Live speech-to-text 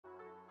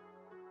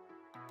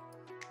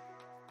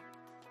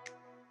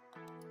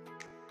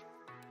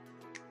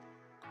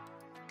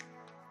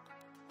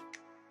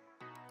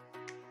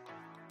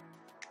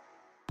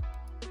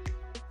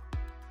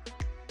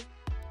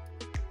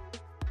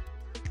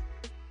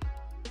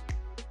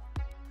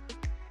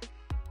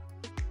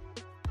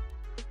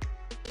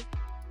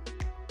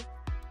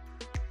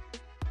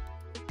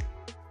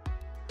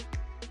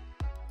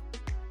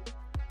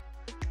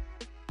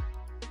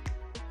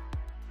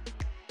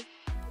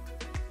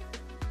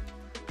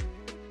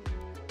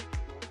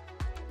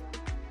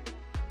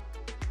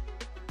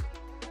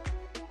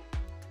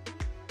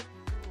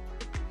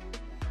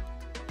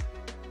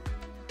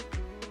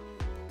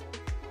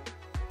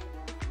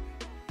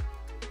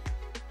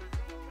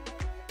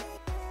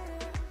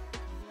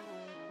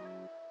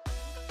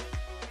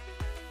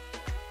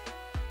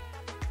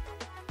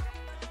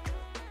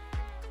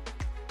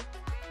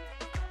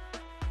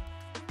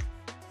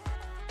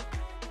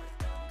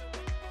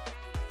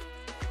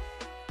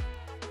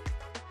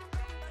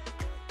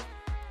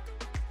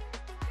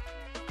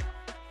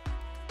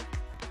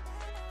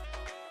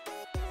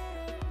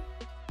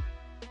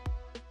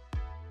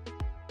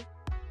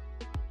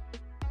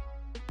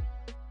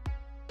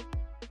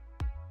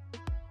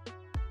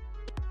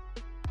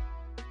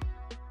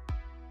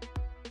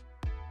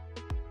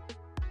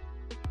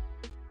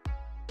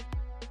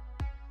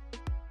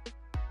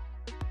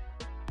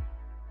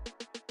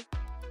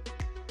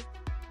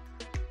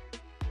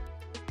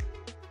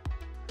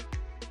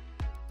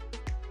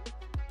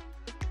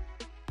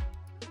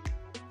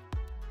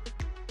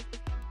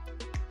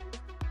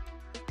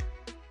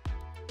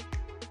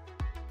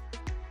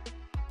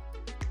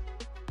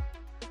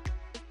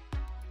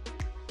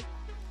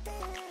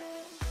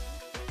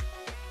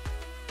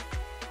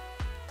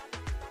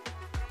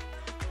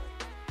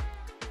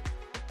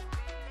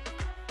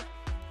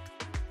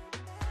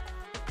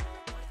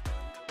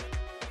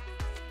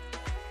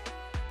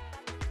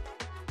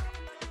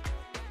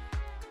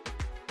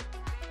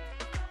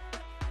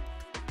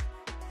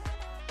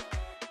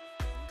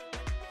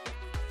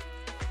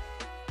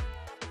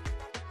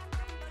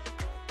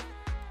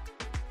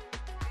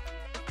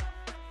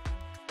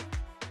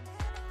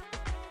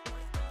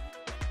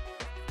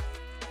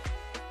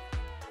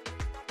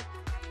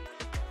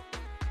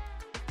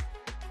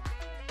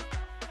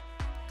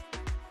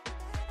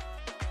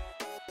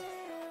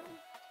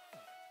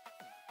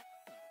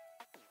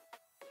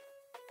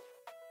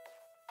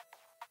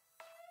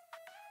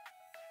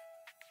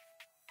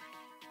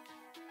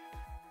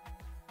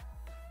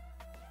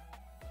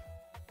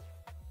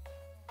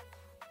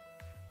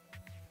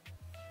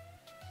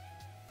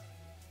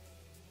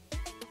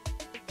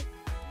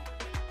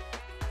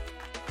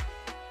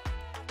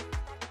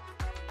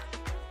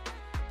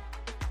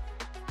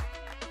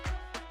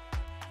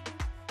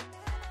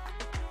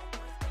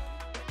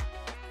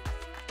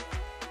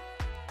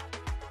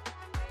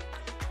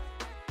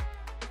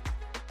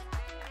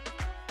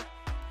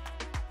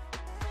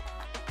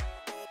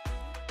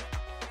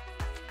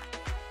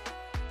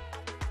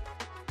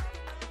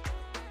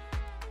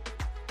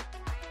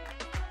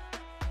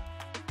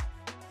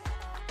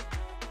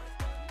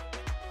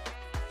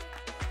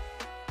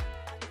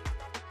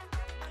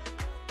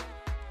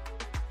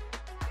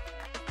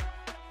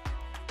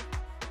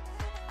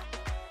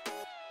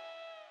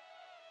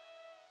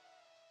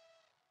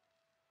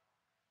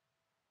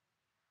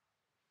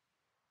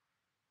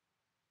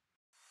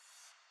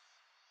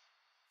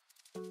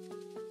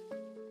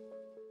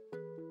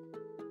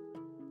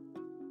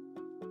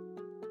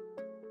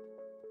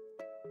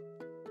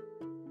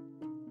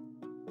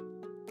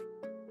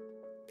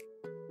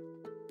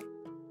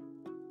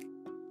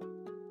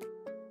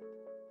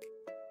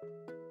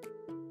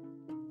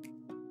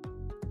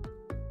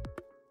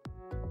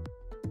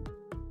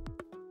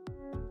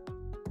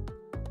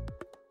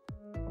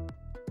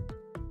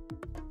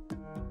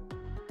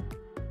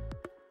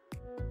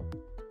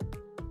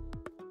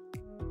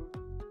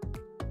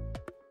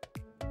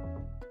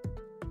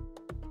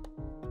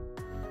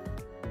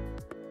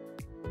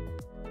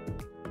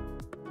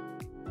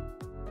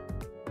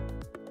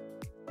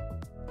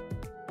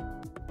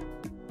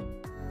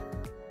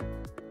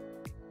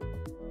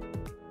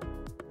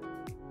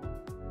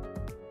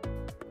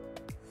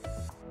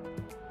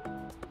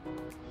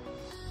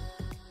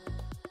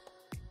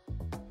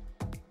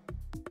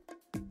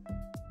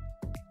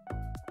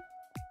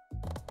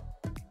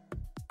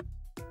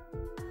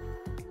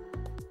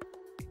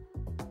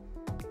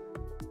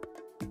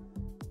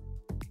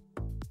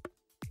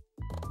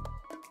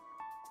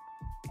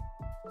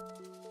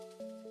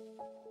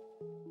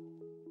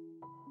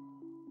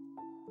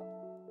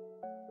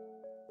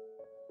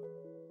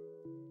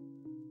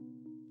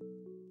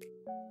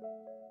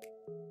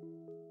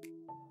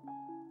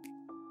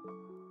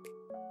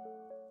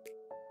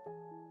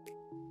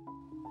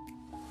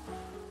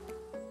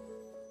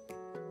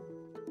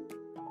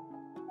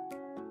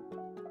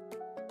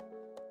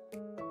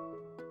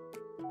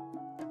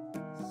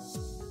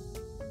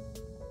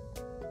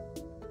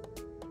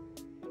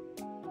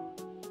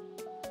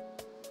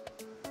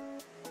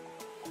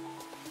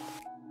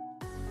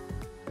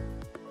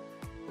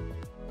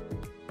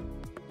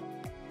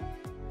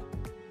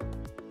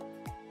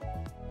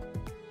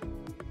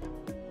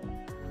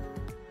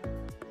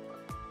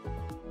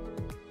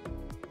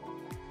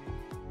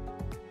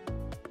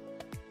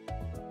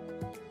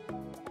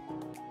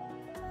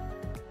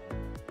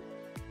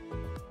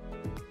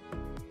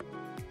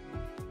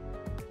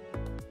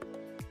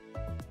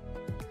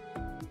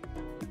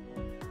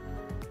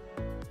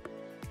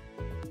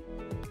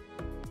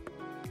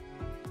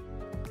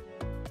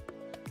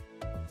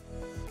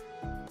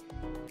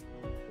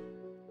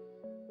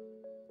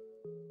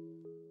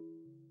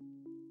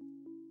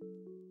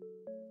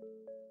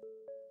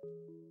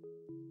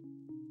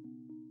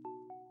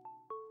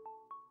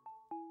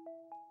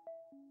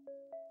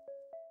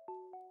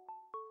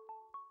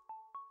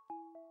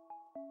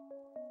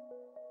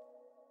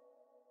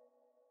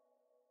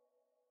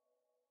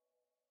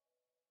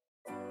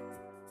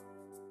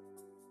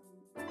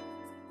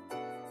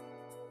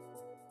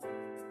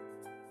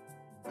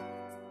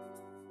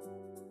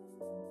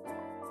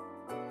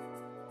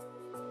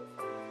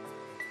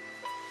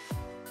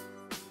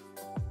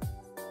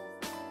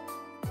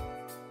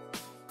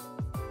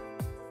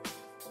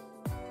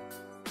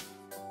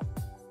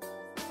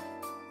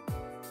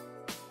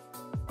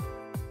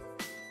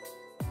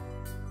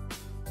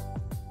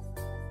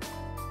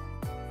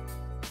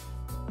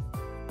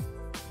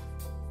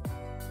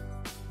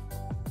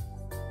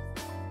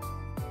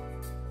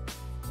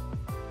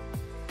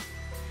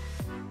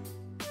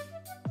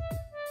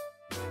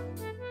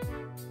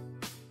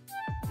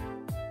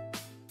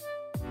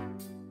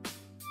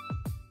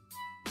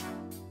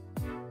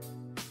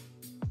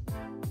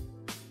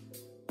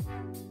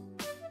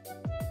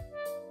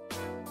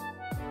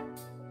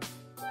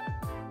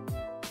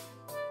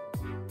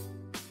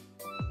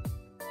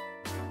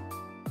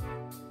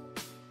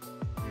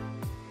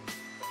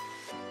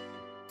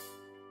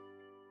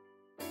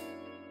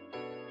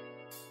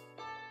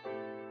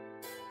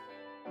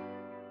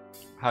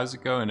How's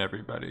it going,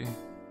 everybody?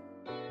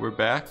 We're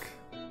back.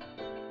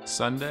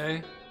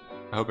 Sunday.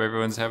 I hope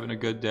everyone's having a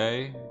good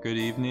day, good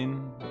evening,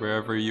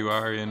 wherever you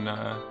are in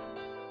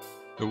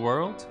the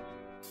world.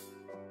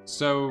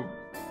 So,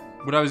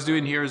 what I was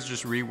doing here is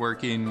just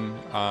reworking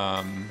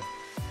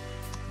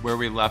where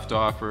we left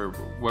off, or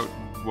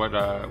what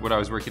I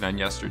was working on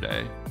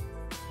yesterday.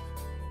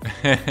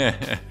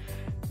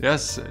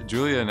 Yes,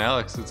 Julia and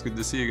Alex, it's good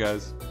to see you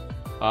guys.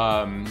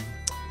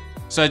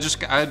 So I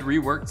had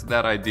reworked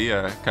that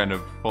idea kind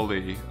of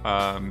fully,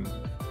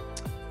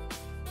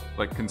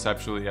 like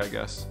conceptually, I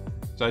guess.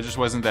 So I just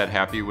wasn't that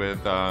happy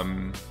with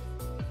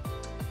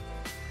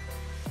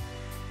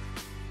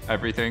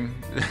everything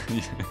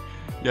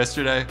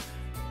yesterday.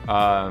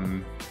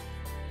 Like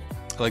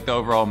the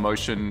overall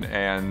motion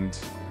and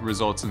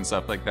results and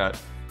stuff like that.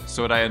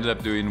 So what I ended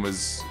up doing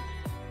was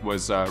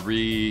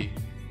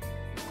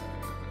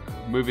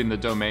moving the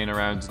domain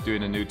around,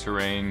 doing a new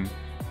terrain,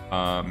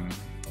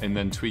 and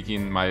then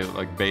tweaking my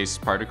like base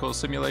particle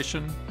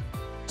simulation.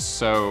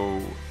 So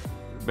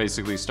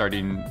basically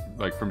starting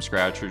like from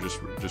scratch, or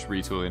just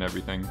retooling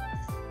everything.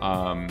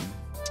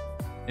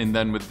 And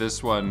then with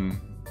this one,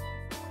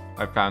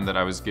 I found that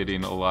I was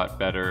getting a lot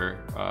better,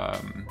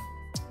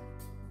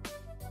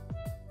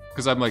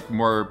 because I'm like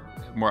more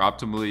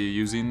optimally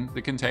using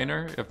the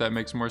container, if that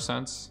makes more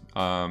sense.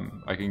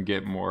 I can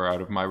get more out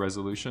of my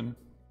resolution.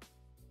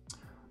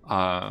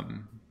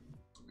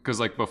 Because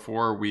like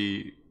before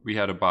we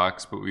had a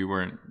box, but we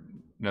weren't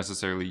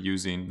necessarily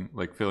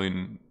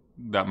filling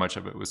that much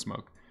of it with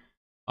smoke.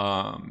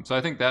 So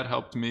I think that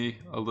helped me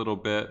a little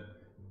bit.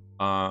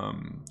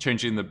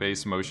 Changing the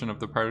base motion of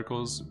the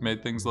particles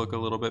made things look a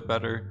little bit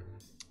better.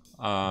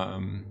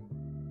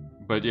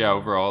 But yeah,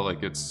 overall,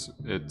 like I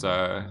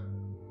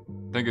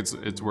think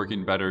it's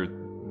working better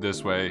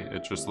this way.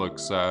 It just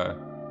looks, I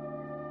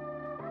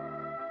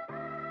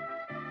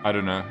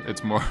don't know,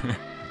 it's more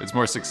it's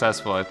more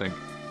successful, I think,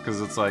 because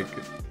it's like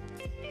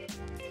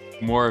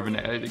more of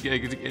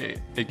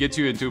it gets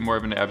you into more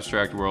of an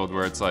abstract world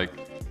where it's like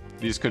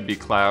these could be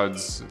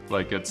clouds.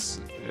 Like it's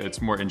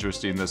more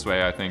interesting this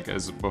way, I think,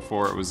 as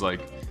before it was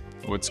like,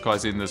 what's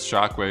causing this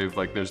shockwave?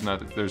 Like there's no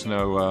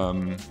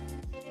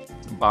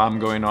bomb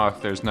going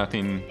off, there's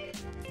nothing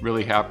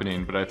really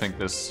happening. But I think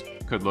this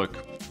could look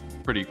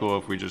pretty cool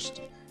if we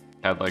just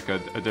had like a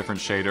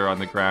different shader on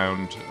the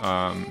ground.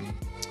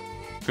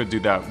 Could do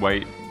that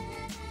white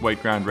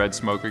ground, red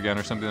smoke again,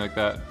 or something like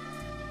that.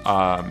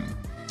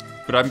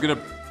 But I'm gonna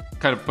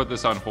kind of put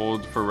this on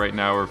hold for right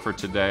now, or for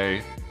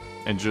today,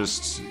 and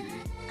just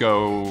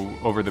go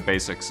over the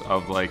basics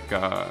of like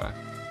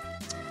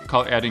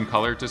adding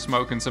color to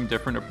smoke and some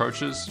different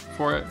approaches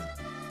for it.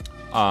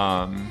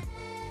 So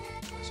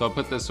I'll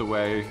put this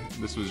away.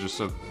 This was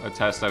just a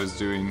test I was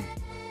doing,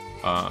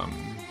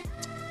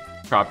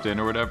 cropped in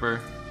or whatever,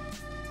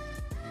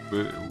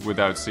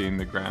 without seeing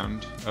the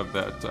ground of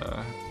that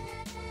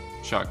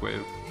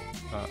shockwave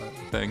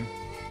thing.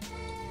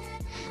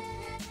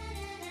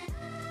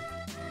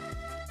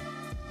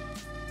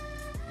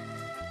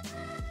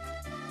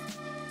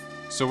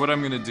 So what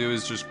I'm gonna do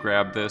is just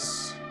grab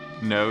this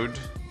node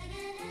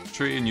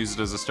tree and use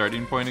it as a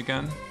starting point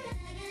again.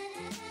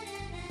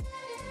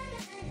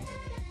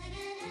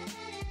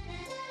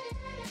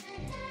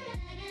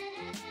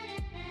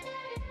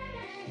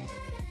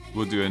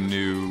 We'll do a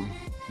new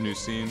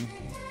scene.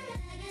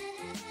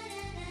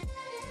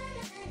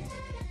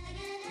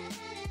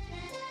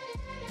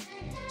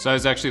 So I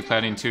was actually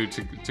planning to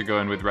go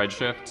in with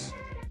Redshift,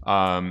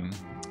 and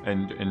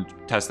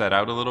test that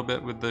out a little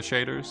bit with the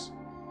shaders.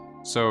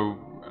 So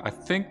I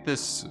think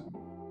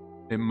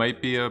it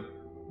might be a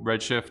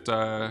Redshift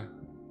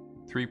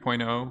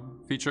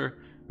 3.0 feature,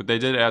 but they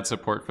did add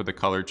support for the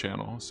color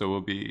channel, so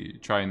we'll be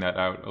trying that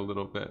out a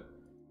little bit.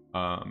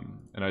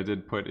 And I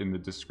did put in the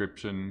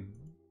description,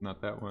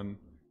 not that one,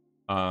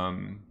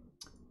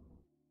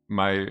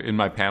 in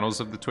my panels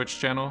of the Twitch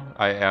channel,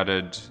 I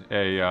added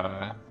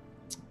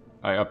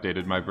I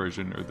updated my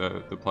version, or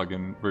the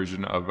plugin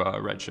version of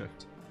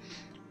Redshift.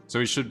 So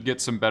we should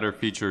get some better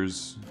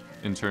features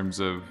in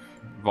terms of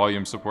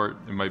volume support.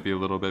 It might be a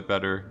little bit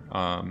better.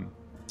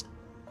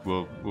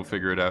 We'll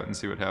figure it out and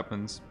see what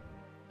happens.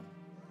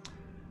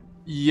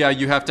 Yeah,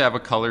 you have to have a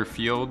color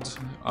field.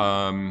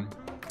 I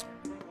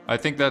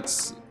think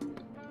that's,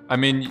 I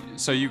mean,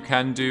 so you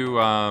can do,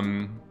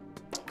 I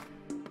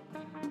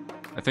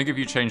think if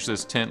you change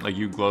this tint, like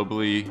you're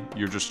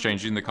just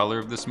changing the color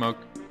of the smoke.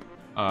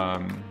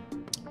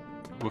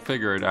 We'll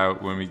figure it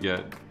out when we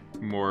get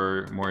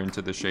more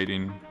into the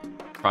shading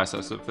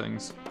process of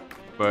things.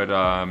 But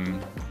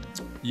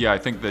yeah, I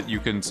think that you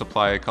can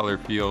supply a color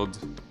field.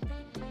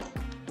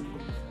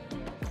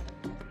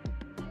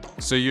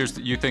 So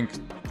you think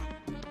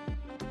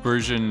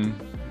version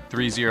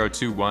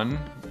 3021?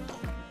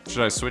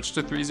 Should I switch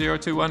to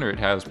 3021, or it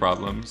has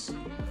problems?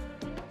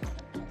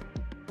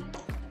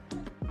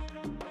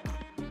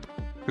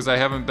 Because I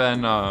haven't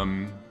been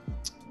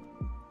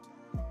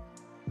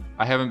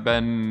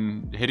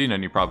hitting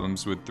any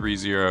problems with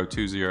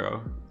 3020.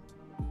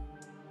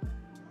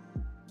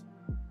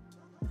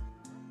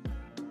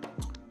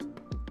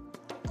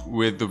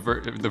 With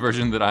the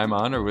version that I'm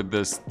on, or with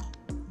this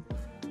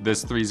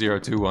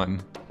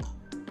 3021?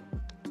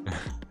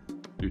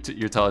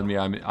 You're telling me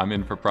I'm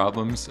in for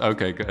problems?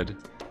 Okay, good.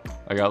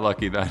 I got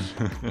lucky then.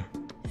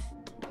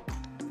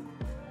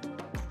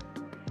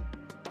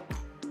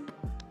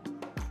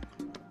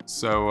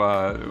 So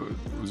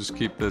we'll just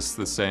keep this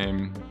the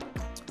same.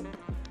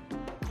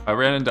 I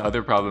ran into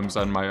other problems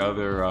on my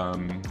other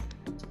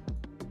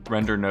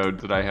render node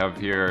that I have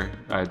here.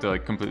 I had to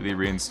like completely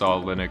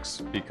reinstall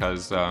Linux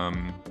because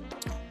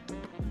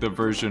the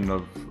version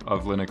of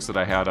Linux that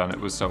I had on it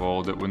was so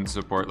old it wouldn't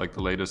support like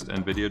the latest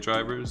NVIDIA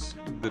drivers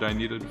that I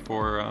needed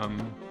for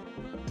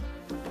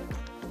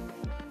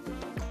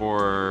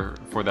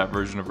that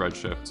version of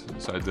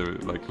Redshift. So I had to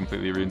like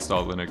completely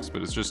reinstall Linux,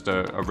 but it's just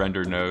a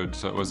render node,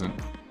 so it wasn't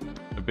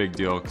a big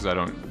deal because I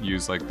don't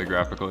use like the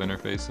graphical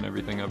interface and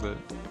everything of it.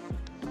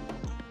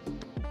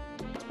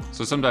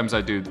 So sometimes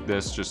I do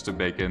this just to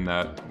bake in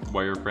that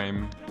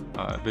wireframe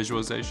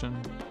visualization.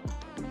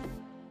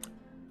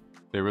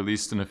 They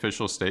released an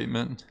official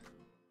statement.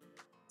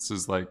 This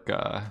is like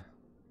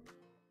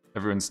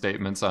everyone's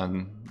statements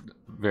on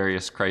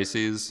various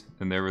crises,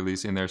 and they're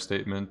releasing their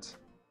statement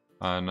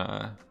on,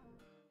 let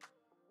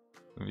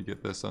me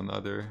get this on the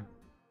other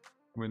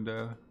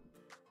window.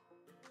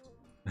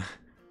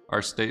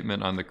 Our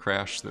statement on the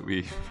crash that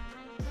we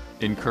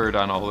incurred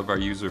on all of our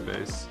user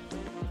base.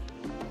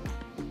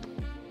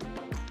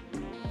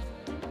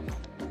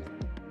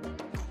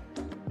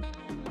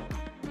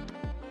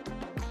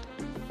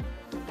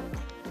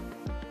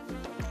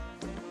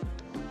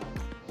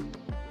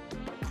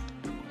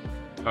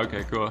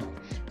 Okay, cool.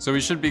 So we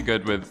should be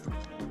good with,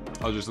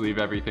 I'll just leave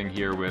everything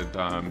here with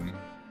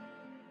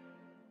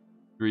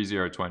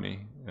 3020,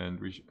 and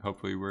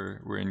hopefully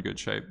we're in good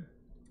shape.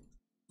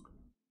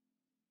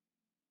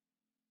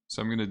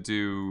 So I'm gonna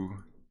do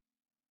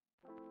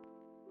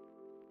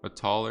a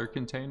taller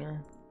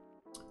container,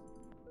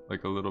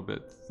 like a little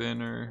bit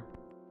thinner.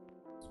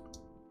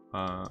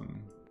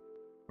 I'm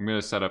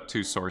gonna set up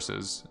 2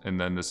 sources,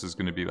 and then this is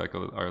gonna be like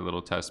our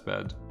little test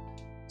bed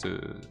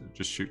to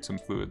just shoot some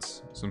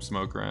fluids, some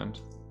smoke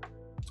around.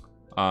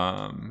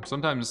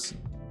 Sometimes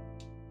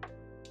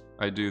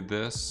I do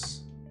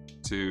this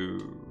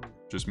to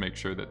just make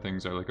sure that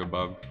things are like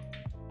above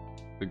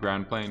the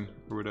ground plane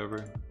or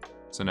whatever.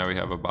 So now we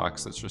have a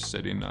box that's just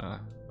sitting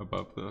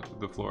above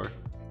the floor.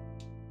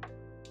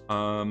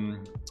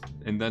 And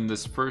then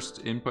this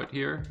first input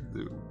here,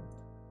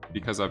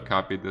 because I've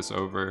copied this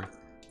over,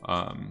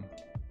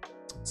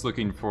 it's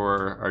looking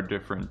for our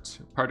different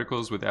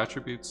particles with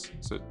attributes.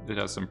 So it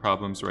has some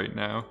problems right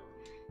now.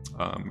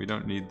 We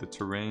don't need the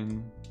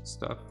terrain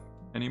stuff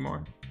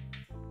anymore.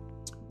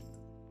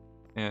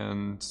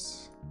 And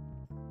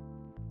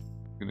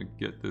I'm gonna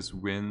get this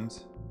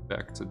wind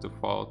back to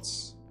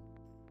defaults.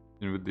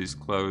 And with these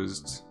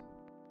closed,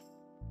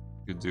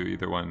 you could do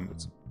either one.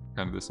 It's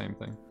kind of the same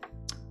thing.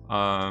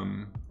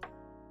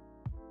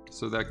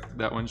 So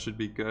that one should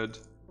be good.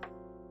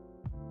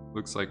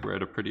 Looks like we're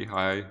at a pretty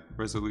high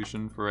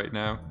resolution for right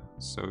now.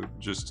 So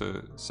just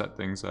to set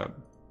things up,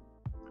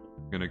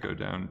 I'm gonna go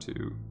down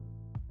to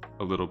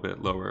a little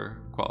bit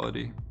lower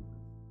quality.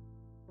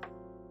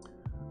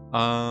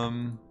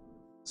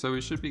 So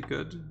we should be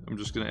good. I'm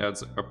just gonna add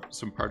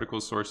some particle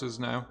sources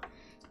now.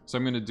 So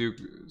I'm gonna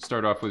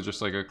start off with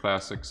just like a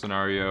classic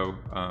scenario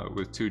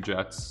with 2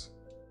 jets,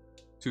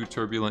 2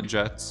 turbulent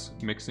jets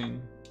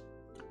mixing.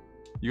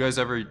 You guys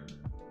ever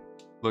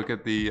look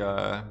at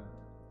the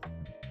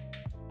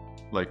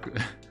like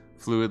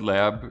fluid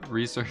lab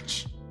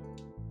research?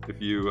 If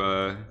you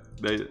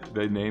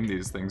they name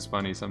these things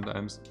funny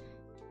sometimes.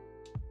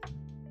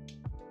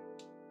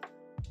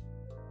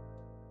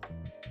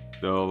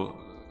 They'll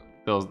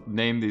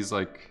name these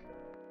like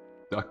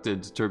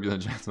ducted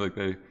turbulent jets, like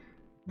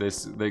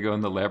they go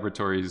in the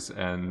laboratories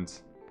and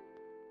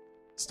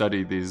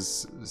study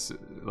these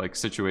like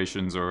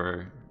situations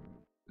or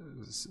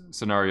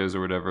scenarios or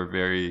whatever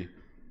very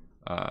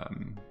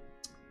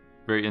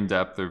very in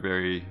depth or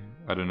very,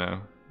 I don't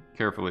know,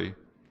 carefully.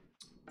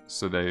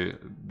 So they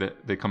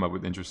come up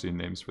with interesting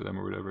names for them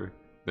or whatever.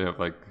 They have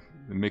like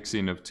the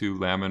mixing of 2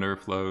 laminar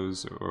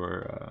flows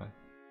or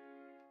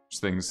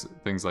just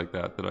things like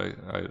that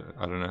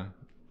I don't know.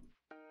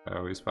 I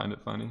always find it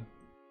funny.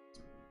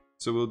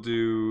 So we'll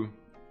do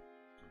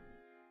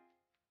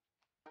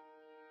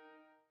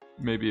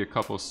maybe a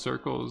couple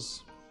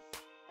circles.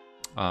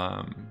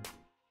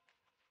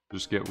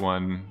 Just get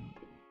one,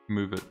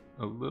 move it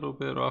a little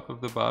bit off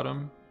of the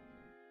bottom.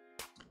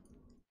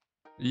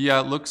 Yeah,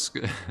 it looks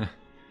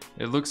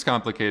it looks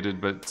complicated,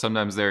 but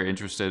sometimes they're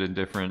interested in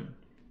different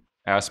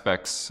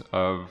aspects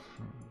of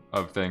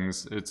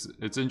things.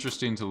 It's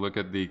interesting to look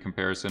at the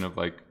comparison of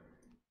like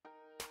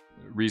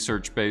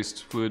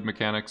research-based fluid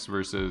mechanics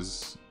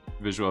versus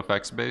visual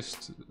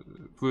effects-based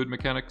fluid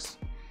mechanics.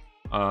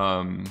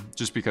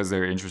 Just because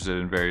they're interested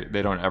in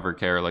they don't ever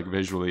care like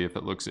visually if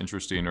it looks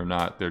interesting or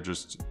not. They're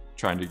just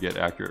trying to get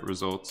accurate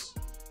results.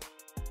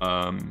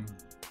 I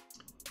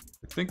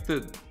think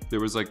that there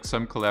was like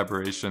some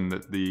collaboration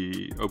that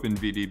the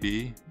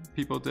OpenVDB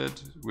people did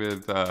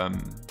with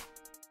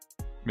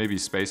maybe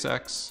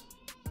SpaceX.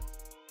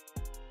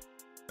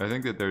 I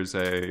think that there's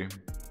this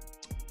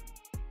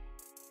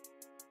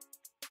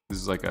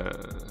is like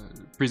a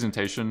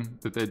presentation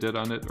that they did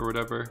on it or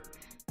whatever.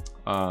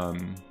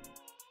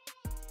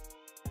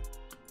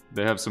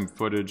 They have some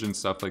footage and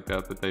stuff like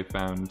that they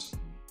found.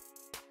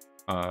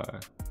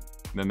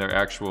 Then their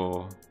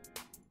actual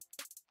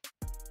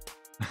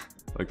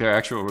their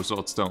actual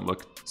results don't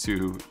look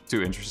too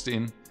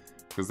interesting,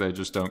 because they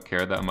just don't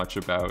care that much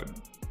about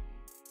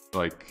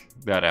like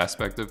that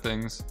aspect of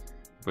things.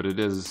 But it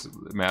is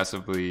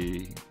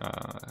massively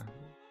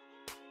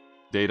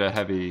data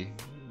heavy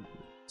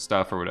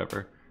stuff or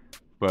whatever.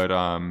 But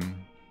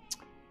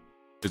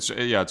it's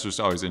just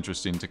always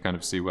interesting to kind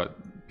of see what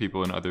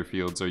people in other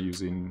fields are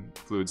using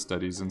fluid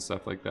studies and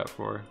stuff like that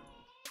for.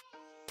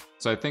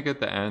 So I think at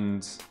the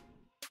end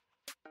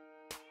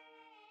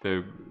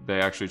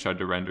they actually tried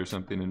to render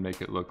something and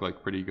make it look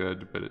like pretty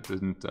good, but it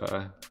didn't.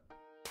 I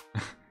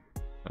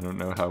don't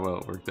know how well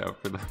it worked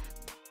out for them.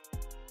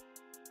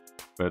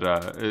 But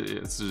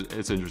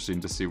it's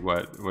interesting to see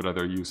what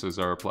other uses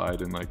are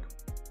applied, and like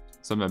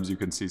sometimes you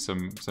can see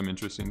some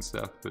interesting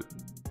stuff, but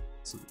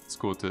it's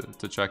cool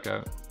to check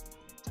out.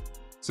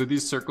 So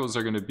these circles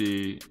are going to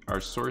be our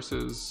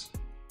sources.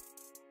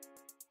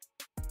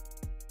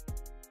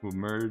 We'll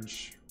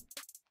merge.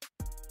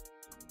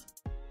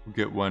 We'll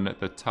get one at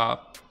the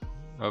top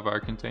of our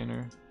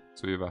container.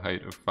 So we have a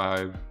height of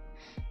 5.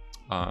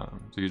 So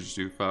you just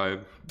do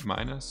 5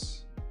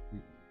 minus,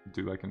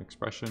 do like an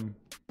expression.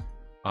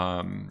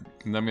 And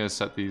then I'm going to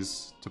set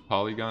these to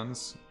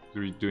polygons.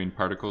 We're doing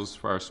particles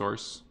for our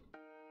source.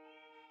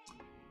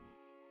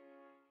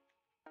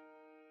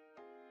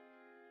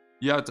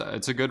 Yeah,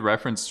 it's a good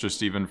reference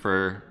just even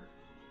for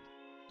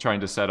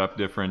trying to set up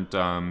different,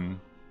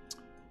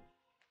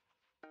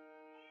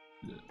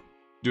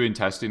 doing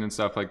testing and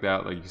stuff like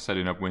that, like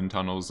setting up wind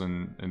tunnels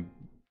and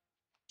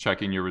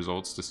checking your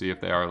results to see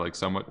if they are like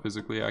somewhat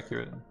physically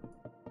accurate.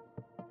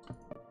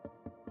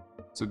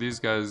 So these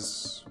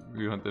guys,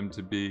 we want them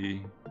to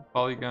be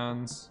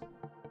polygons.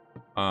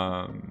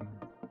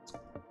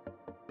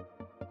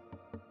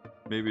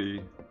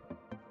 Maybe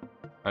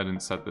I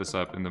didn't set this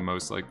up in the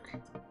most like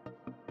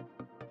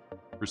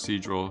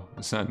procedural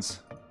sense.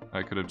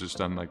 I could have just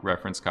done like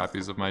reference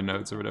copies of my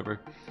nodes or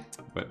whatever,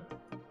 but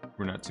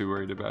we're not too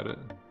worried about it.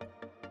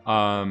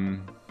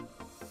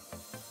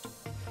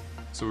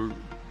 So we'll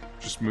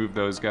just move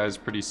those guys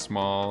pretty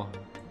small,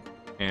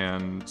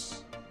 and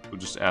we'll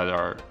just add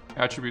our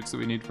attributes that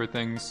we need for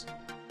things.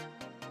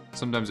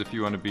 Sometimes if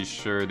you want to be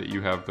sure that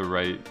you have the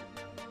right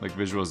like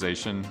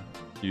visualization,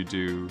 you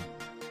do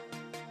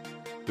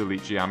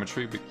delete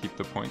geometry but keep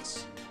the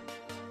points.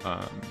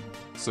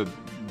 So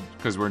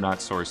because we're not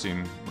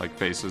sourcing like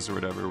faces or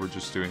whatever, we're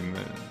just doing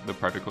the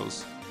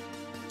particles.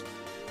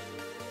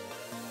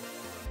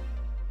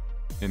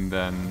 And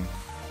then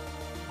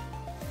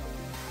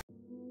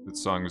the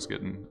song was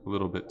getting a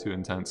little bit too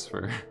intense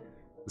for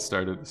the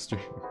start of the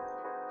stream.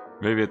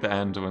 Maybe at the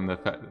end when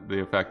the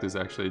effect is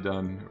actually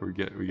done, we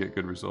get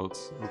good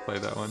results. We'll play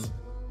that one.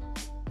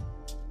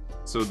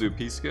 So we'll do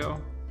P scale.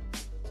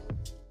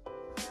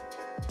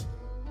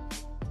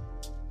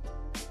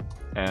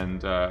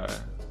 And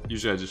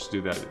usually I just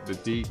do the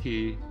D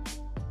key,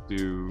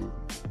 do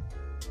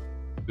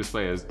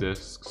display as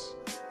disks,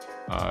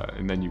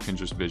 and then you can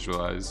just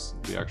visualize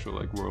the actual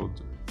like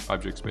world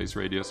object space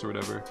radius or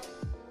whatever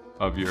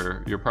of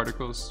your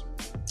particles.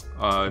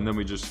 And then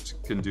we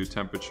just can do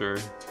temperature.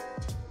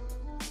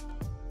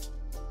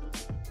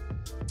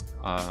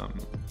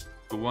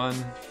 The 1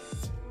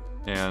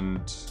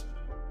 and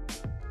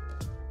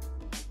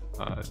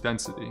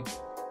density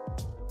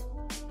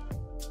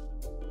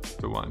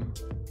to 1.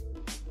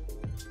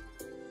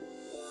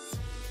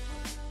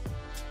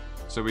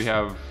 So we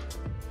have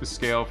the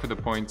scale for the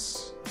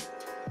points,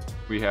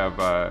 we have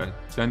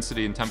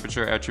density and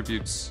temperature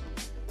attributes,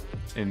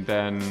 and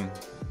then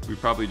we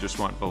probably just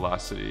want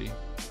velocity.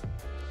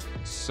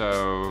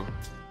 So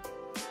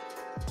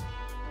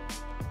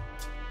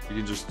we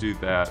can just do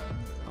that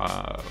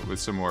with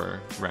some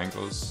more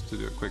wrangles to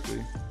do it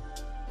quickly.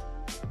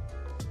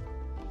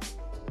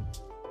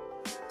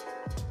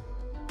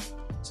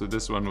 So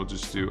this one we'll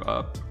just do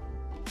up,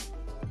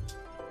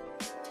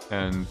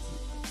 and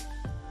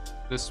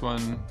this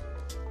one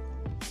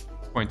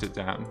point it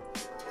down.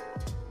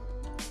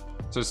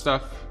 So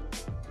stuff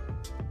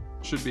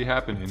should be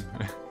happening.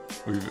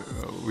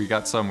 we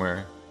got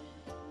somewhere.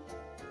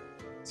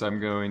 So I'm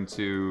going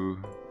to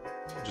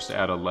just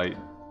add a light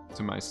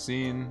to my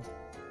scene,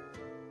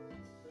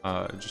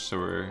 just so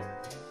we're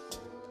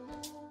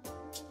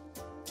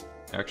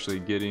actually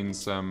getting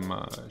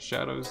some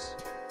shadows.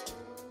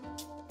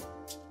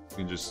 You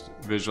can just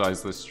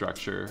visualize the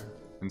structure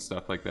and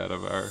stuff like that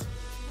of our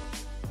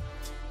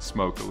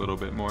smoke a little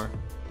bit more.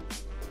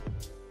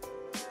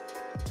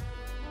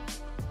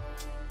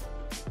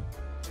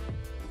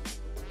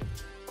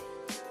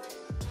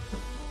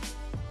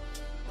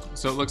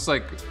 So it looks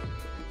like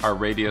our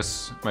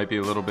radius might be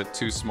a little bit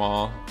too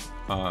small.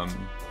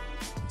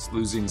 It's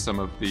losing some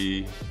of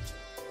the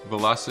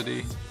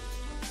velocity.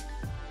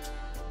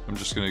 I'm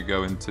just gonna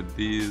go into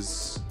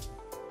these.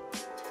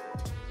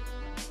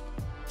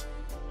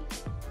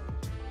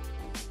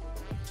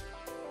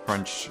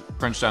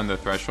 Crunch down the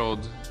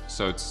threshold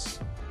so it's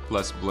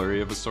less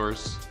blurry of a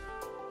source.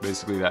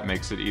 Basically that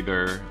makes it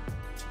either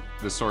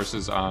the source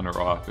is on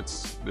or off.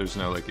 There's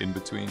no like in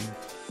between.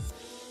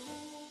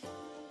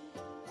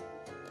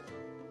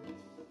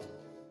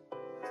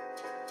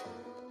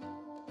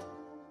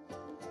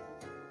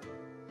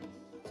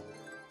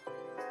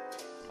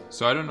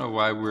 So I don't know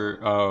why we're,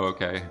 oh,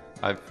 okay.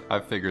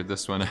 I've figured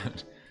this one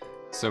out.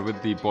 So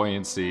with the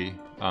buoyancy,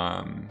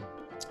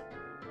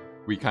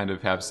 we kind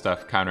of have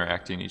stuff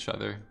counteracting each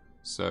other.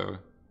 So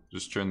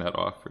just turn that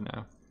off for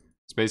now.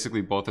 It's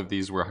basically both of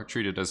these were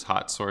treated as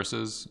hot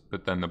sources,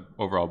 but then the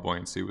overall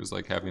buoyancy was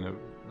like having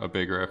a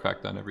bigger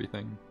effect on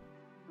everything.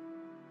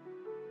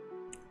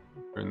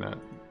 Turn that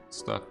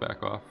stuff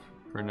back off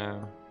for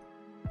now.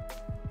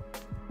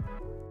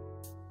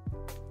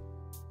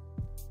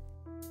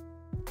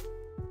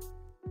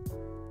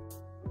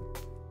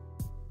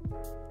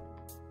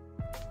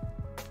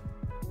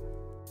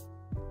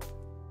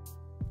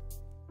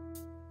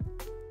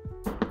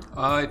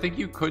 I think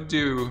you could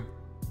do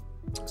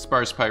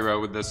sparse pyro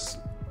with this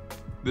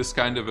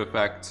kind of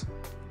effect.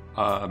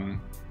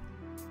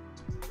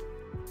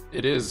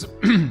 It is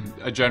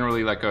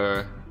generally like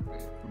a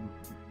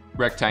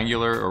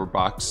rectangular or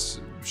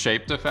box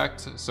shaped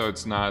effect, so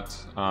it's not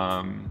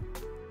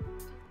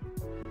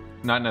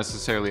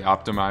necessarily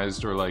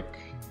optimized, or like,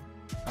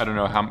 I don't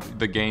know how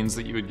the gains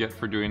that you would get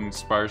for doing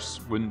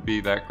sparse wouldn't be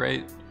that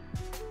great.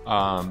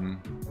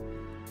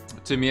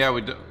 To me, I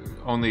would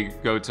only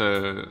go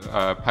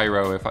to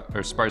pyro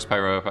or sparse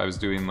pyro if I was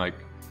doing like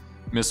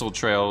missile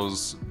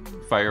trails,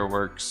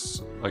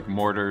 fireworks, like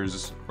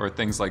mortars, or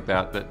things like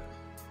that that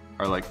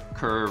are like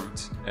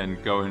curved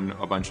and go in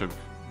a bunch of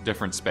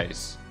different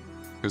space,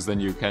 because then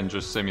you can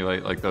just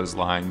simulate like those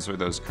lines or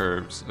those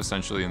curves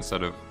essentially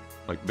instead of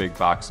like big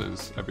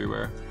boxes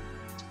everywhere.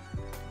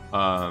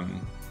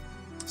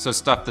 So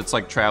stuff that's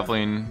like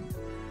traveling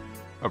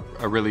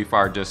a really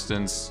far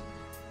distance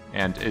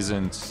and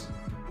isn't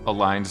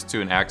aligned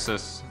to an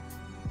axis,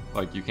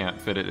 like you can't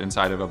fit it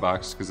inside of a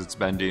box because it's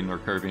bending or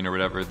curving or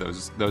whatever,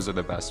 those are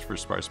the best for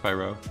sparse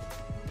pyro.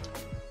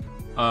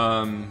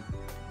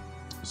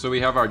 So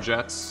we have our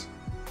jets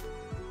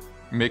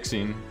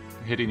mixing,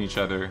 hitting each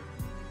other,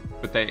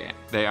 but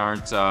they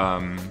aren't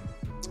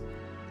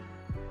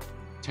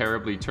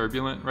terribly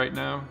turbulent right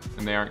now,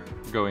 and they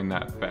aren't going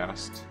that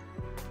fast.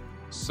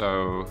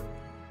 So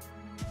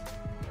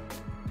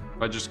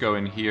if I just go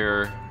in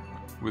here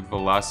with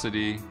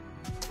velocity,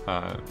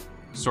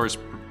 source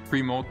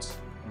pre-molt,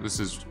 this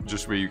is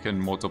just where you can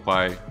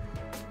multiply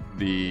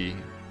the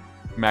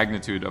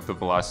magnitude of the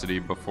velocity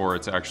before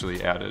it's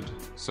actually added.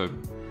 So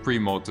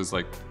pre-molt is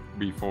like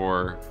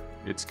before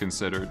it's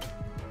considered.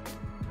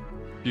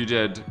 If you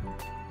did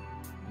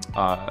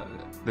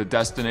the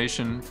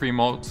destination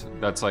pre-molt,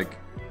 that's like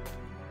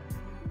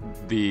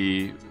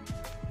the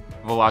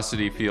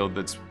velocity field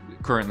that's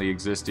currently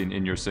existing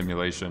in your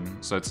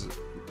simulation. So it's,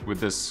 with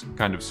this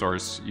kind of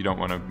source, you don't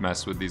want to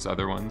mess with these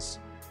other ones,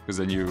 because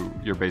then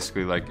you're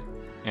basically like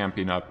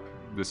amping up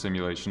the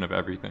simulation of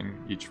everything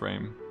each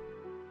frame.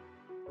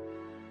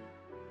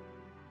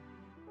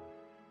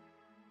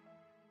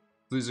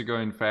 These are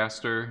going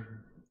faster,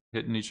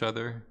 hitting each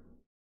other.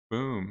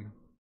 Boom.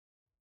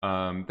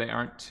 They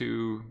aren't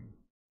too,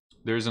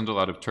 there isn't a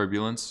lot of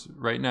turbulence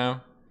right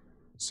now,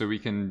 so we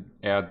can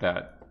add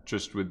that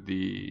just with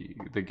the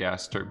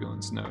gas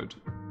turbulence node.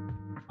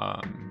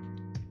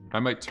 I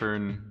might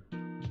I'm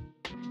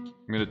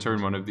gonna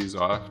turn one of these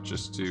off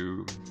just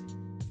to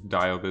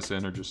dial this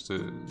in, or just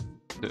to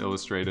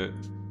illustrate it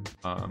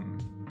a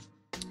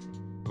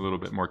little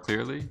bit more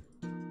clearly.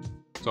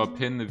 So I'll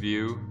pin the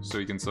view so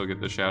you can still get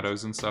the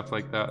shadows and stuff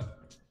like that.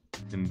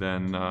 And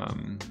then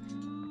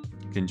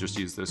you can just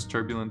use this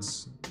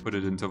turbulence, put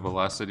it into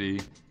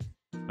velocity.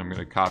 I'm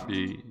gonna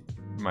copy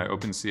my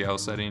OpenCL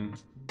setting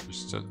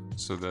just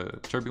so the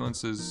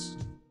turbulence is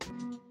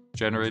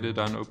generated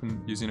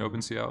on using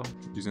OpenCL,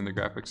 using the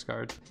graphics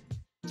card.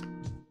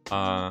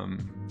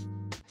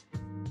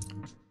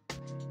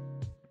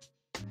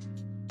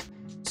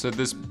 So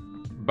this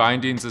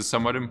bindings is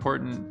somewhat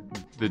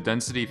important. The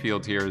density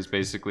field here is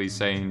basically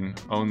saying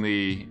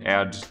only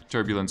add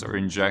turbulence or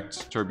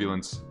inject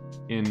turbulence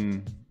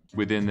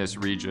within this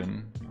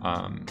region.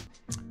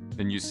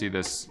 Then you see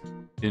this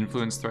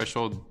influence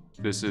threshold.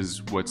 This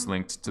is what's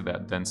linked to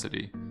that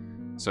density.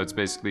 So it's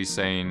basically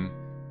saying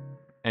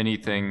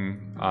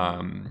anything,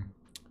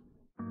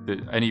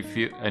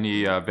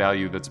 any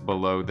value that's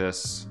below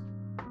this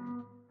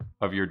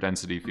of your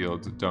density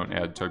field, don't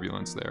add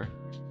turbulence there.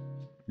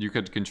 You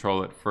could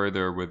control it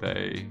further with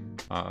a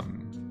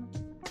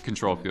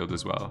control field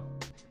as well.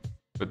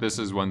 But this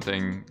is one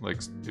thing,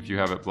 like if you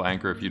have it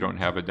blank or if you don't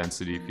have a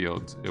density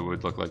field, it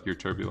would look like your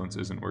turbulence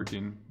isn't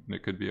working, and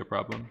it could be a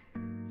problem.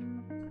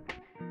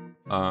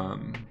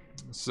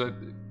 So it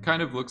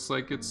kind of looks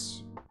like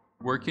it's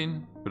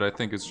working, but I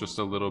think it's just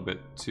a little bit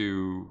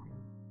too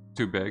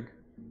big,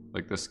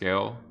 like the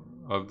scale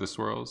of the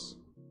swirls.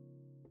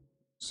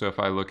 So if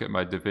I look at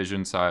my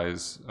division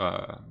size,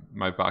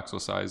 my voxel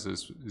size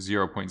is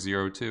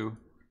 0.02.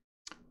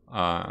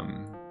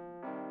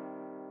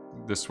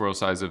 The swirl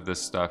size of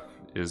this stuff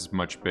is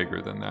much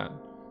bigger than that.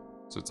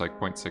 So it's like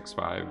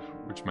 0.65,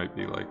 which might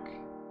be like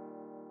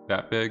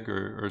that big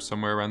or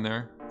somewhere around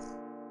there.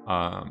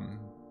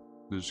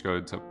 Let's just go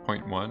to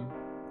 0.1.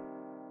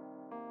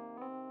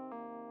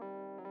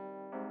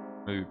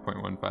 Maybe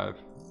 0.15.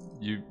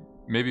 You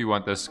maybe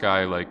want this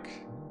guy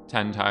like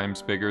 10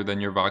 times bigger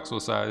than your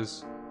voxel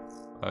size,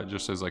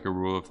 just as like a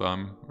rule of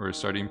thumb or a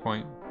starting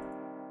point.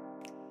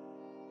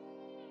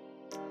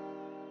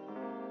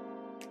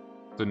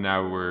 So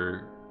now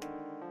we're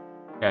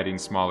adding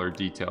smaller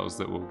details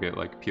that will get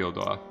like peeled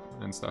off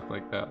and stuff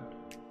like that.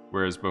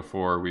 Whereas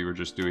before we were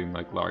just doing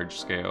like large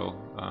scale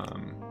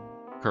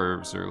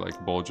curves or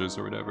like bulges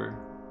or whatever.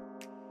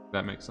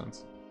 That makes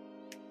sense.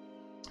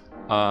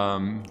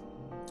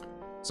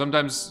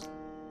 Sometimes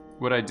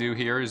what I do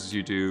here is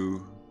you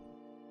do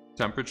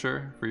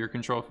temperature for your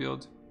control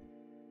field.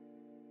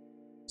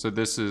 So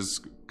this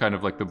is kind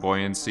of like the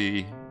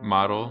buoyancy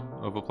model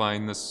of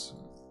applying this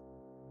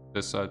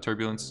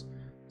turbulence.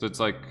 So it's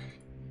like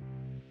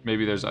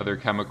maybe there's other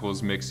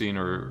chemicals mixing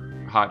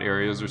or hot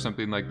areas or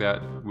something like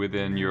that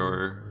within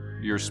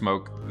your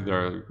smoke that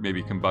are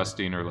maybe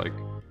combusting, or like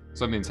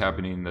something's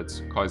happening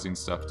that's causing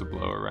stuff to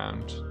blow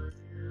around.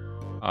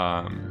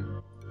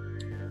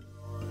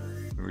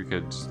 We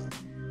could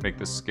make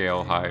the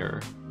scale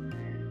higher.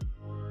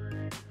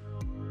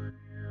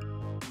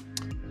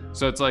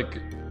 So it's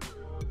like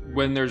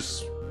when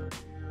there's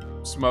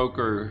smoke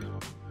or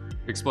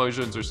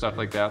explosions or stuff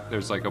like that,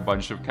 there's like a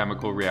bunch of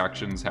chemical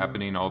reactions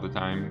happening all the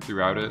time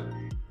throughout it,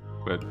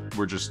 but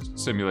we're just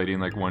simulating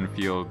like one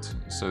field.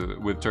 So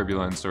with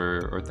turbulence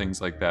or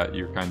things like that,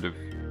 you're kind of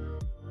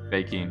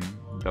baking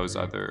those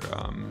other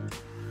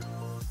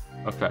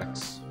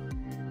effects.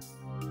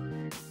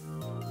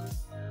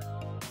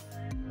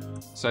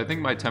 So I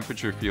think my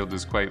temperature field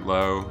is quite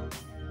low.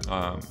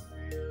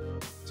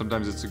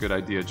 Sometimes it's a good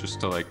idea just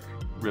to like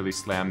really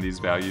slam these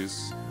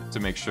values to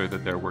make sure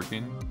that they're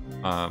working,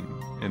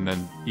 and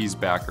then ease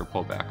back or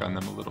pull back on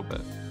them a little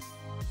bit.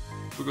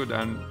 We'll go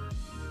down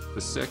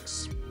to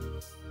 6.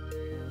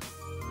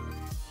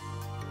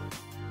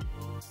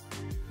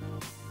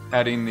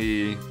 Adding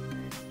the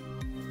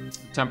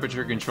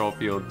temperature control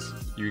field,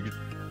 you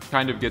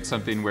kind of get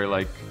something where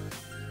like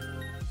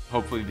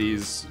hopefully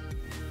these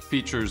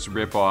features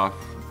rip off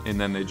and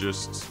then they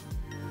just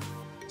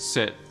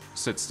sit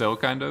still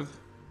kind of.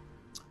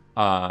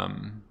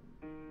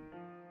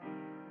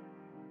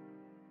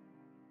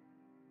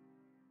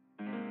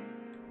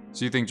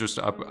 So you think just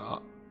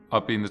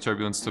upping the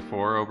turbulence to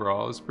 4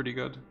 overall is pretty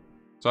good?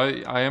 So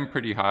I am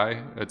pretty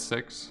high at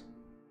 6,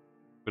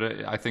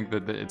 but I think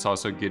that it's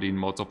also getting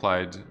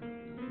multiplied.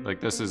 Like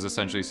this is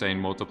essentially saying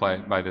multiply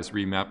it by this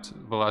remapped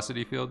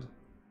velocity field.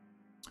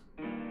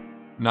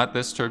 Not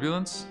this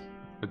turbulence,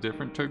 a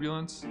different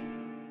turbulence.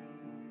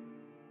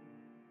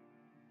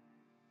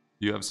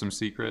 You have some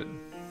secret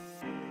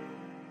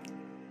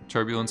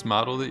turbulence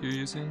model that you're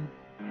using?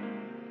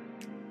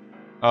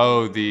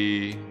 Oh,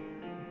 the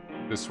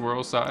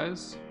swirl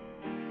size?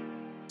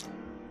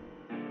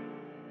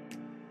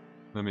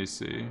 Let me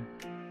see.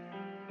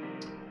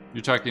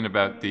 You're talking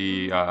about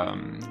the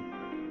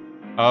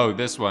oh,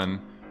 this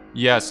one.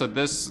 Yeah, so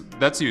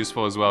that's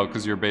useful as well,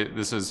 because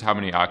this is how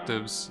many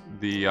octaves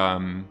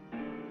the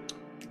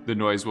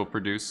noise will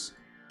produce.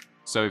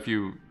 So if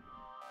you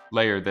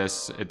layer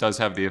this, it does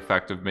have the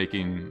effect of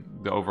making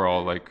the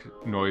overall like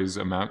noise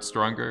amount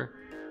stronger,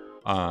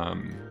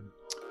 and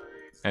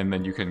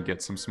then you can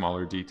get some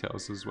smaller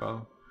details as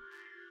well.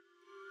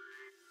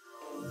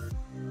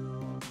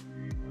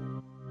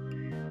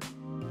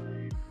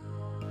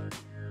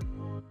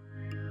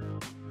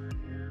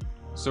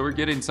 So we're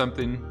getting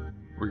something.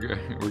 We're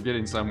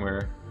getting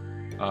somewhere.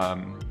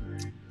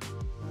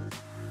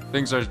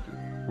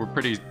 We're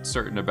pretty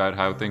certain about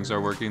how things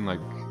are working, like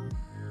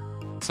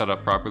set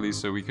up properly,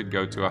 so we could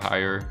go to a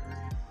higher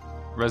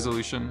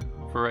resolution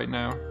for right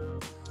now.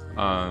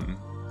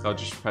 I'll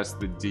just press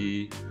the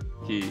D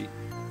key,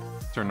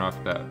 turn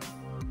off that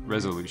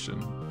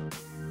resolution.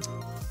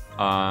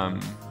 I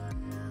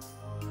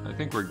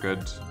think we're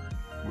good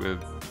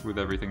with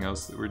everything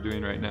else that we're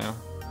doing right now.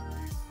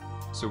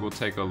 So we'll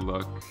take a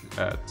look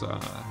at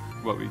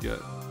what we get.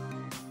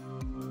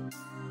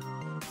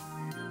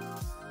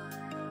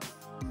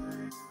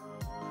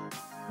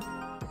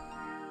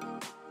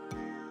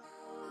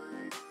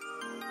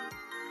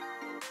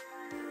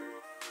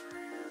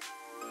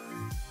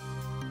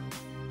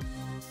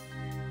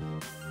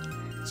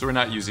 So we're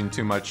not using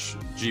too much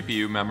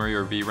GPU memory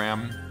or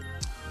VRAM.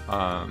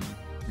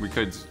 We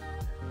could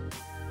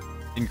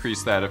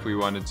increase that if we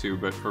wanted to,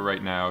 but for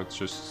right now, it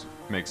just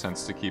makes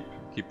sense to keep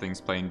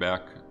things playing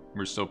back.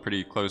 We're still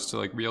pretty close to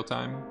like real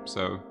time,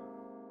 so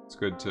it's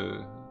good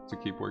to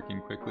keep working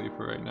quickly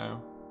for right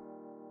now.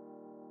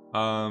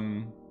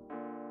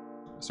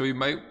 So we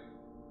might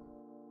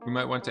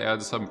want to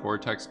add some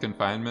vortex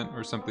confinement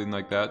or something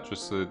like that,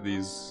 just so that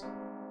these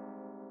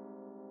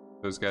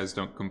those guys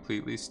don't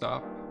completely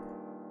stop.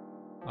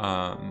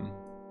 I'm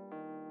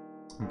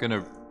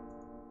gonna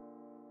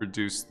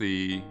reduce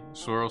the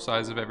swirl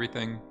size of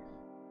everything.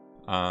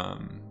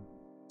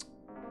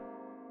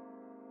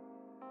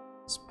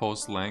 This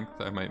pulse length,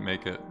 I might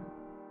make it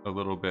a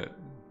little bit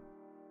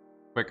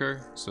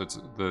quicker, so it's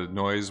the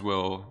noise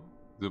will,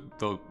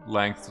 the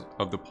length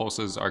of the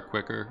pulses are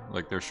quicker,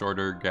 like they're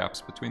shorter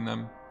gaps between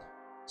them,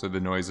 so the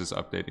noise is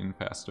updating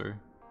faster.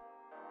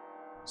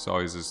 So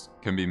always this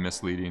can be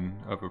misleading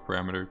of a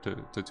parameter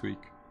to tweak.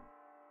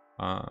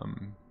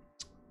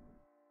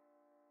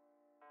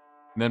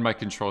 Then my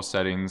control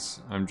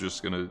settings, I'm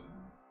just gonna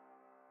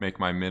make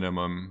my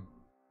minimum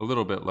a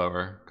little bit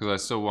lower, because I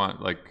still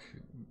want like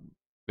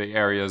the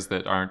areas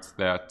that aren't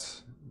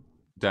that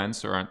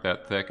dense or aren't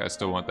that thick, I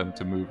still want them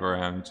to move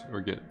around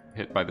or get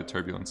hit by the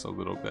turbulence a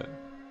little bit.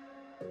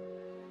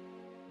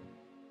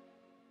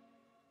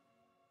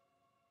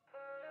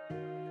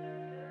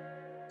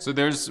 So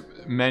there's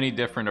many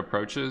different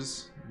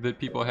approaches that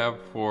people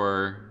have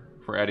for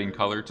adding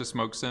color to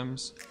smoke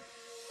sims.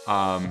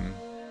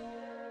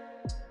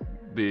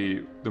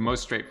 The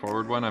most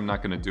straightforward one, I'm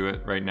not going to do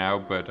it right now,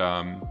 but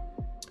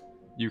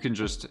you can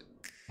just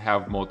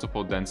have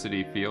multiple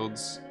density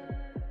fields.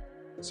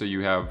 So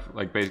you have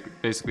like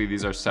basically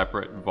these are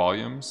separate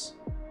volumes,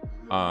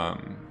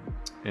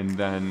 and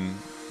then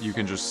you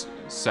can just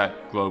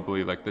set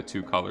globally like the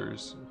two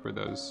colors for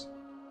those.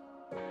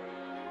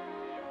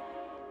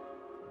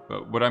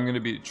 But what I'm going to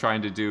be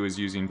trying to do is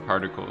using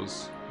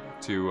particles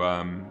to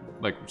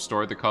like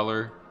store the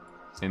color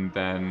and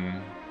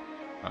then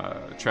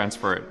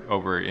transfer it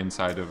over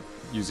inside of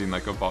using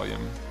like a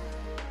volume.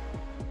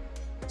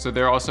 So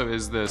there also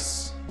is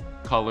this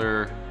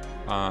color,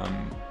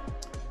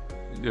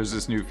 there's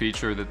this new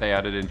feature that they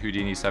added in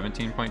Houdini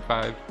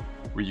 17.5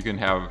 where you can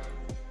have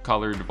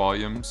colored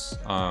volumes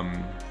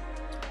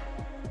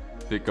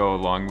that go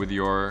along with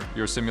your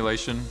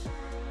simulation.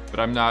 But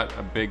I'm not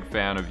a big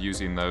fan of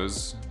using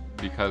those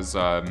because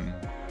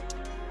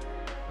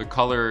the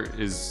color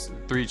is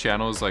 3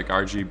 channels like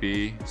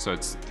RGB, so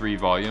it's 3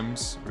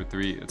 volumes or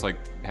 3. It's like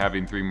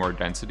having 3 more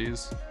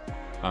densities.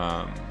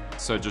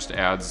 So it just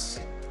adds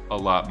a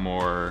lot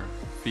more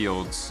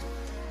fields,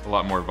 a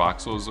lot more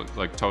voxels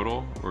like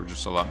total, or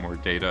just a lot more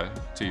data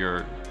to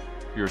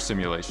your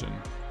simulation.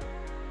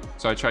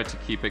 So I tried to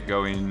keep it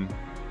going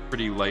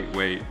pretty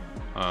lightweight.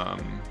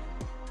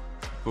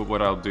 But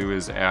what I'll do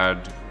is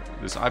add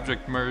this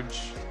object merge.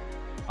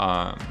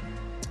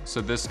 So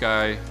this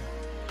guy,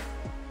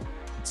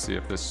 let's see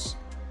if this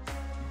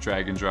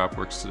drag and drop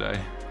works today.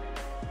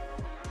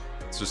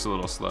 It's just a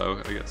little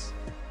slow, I guess.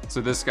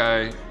 So this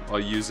guy, I'll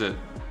use it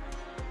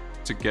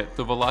to get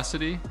the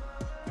velocity.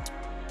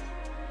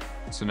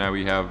 So now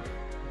we have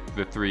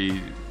the 3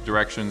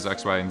 directions,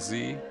 X, Y, and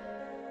Z.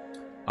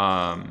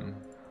 Now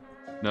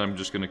I'm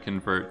just gonna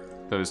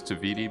convert those to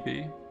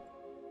VDB.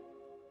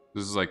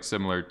 This is like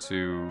similar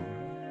to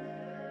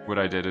what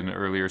I did in an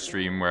earlier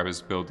stream where I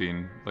was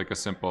building like a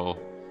simple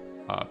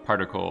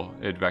particle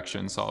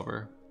advection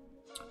solver.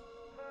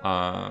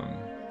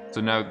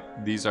 So now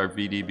these are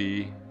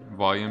VDB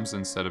volumes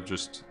instead of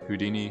just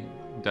Houdini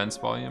dense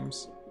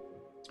volumes.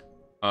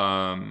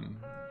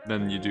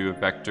 Then you do a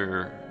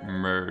vector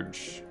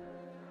merge.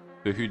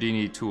 The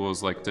Houdini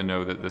tools like to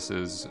know that this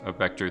is a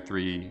vector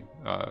 3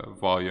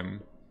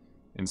 volume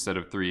instead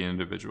of 3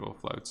 individual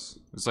floats.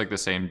 It's like the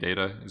same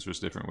data, it's just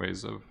different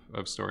ways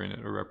of storing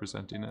it or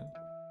representing it.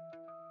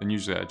 And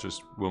usually I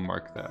just will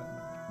mark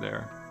that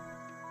there.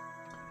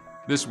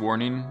 This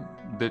warning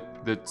that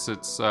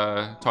it's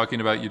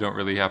talking about, you don't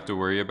really have to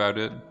worry about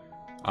it.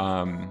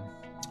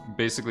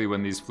 Basically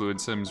when these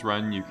fluid sims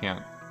run, you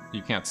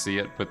can't see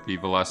it, but the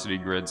velocity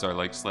grids are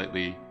like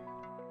slightly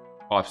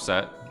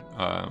offset.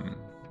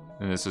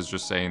 And this is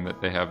just saying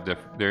that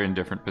they're in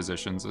different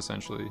positions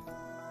essentially.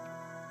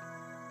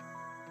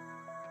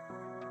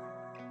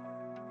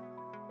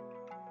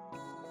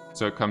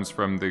 So it comes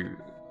from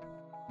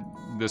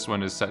this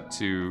one is set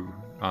to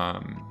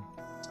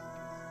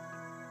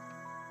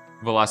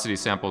velocity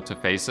sample to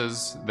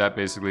faces. That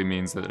basically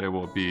means that it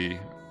will be,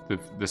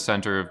 the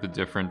center of the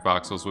different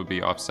voxels will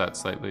be offset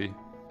slightly.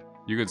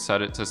 You could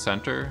set it to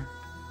center,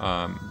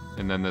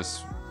 and then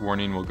this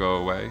warning will go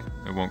away.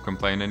 It won't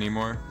complain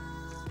anymore.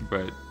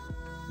 But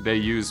they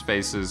use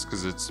faces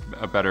because it's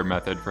a better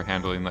method for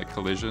handling like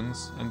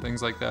collisions and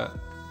things like that.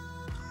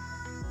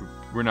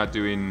 We're not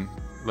doing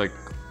like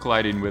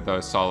colliding with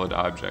a solid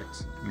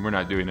object. And we're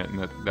not doing it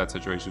in that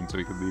situation, so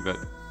we could leave it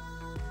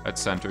at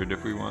centered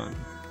if we want.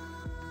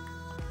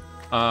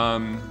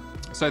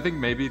 So I think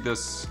maybe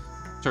this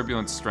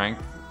turbulence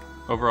strength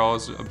overall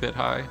is a bit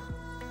high.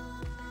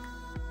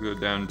 Go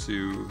down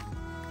to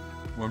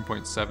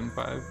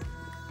 1.75.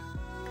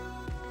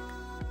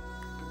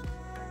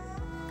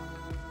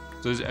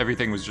 So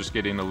everything was just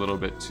getting a little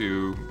bit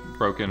too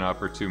broken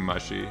up or too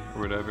mushy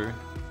or whatever.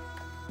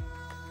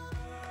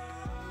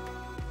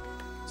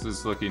 So this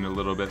is looking a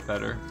little bit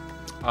better.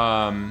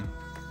 And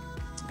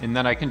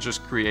then I can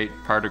just create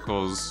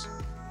particles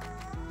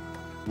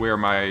where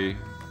my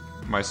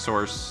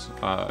source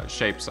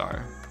shapes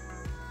are.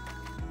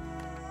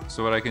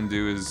 So what I can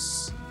do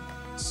is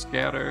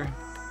scatter.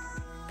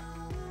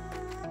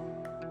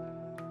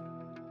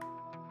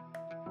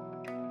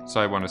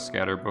 So I want to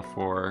scatter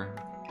before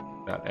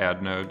that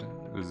add node.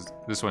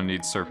 This one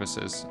needs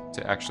surfaces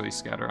to actually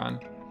scatter on.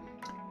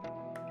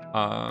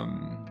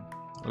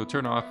 We'll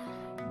turn off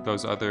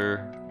those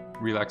other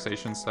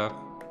relaxation stuff.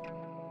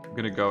 I'm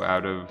gonna go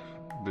out of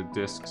the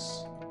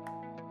disks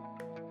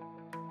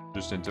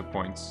just into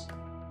points.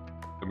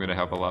 I'm gonna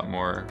have a lot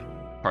more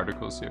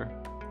particles here.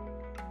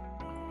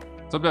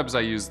 Sometimes I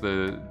use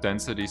the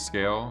density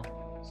scale,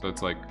 so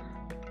it's like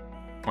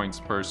points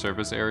per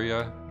surface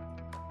area.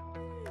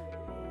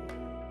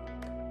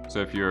 So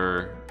if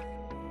your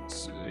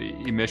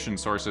emission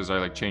sources are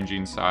like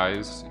changing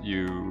size,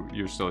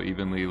 you're still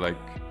evenly like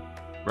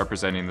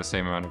representing the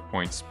same amount of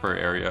points per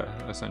area,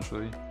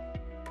 essentially.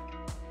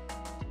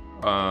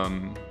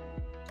 And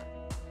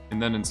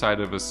then inside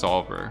of a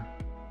solver,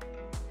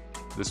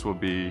 this will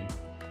be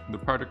the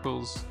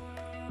particles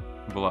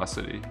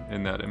velocity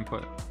in that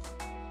input.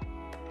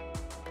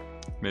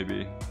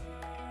 Maybe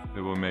it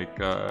will make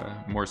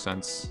more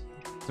sense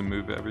to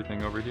move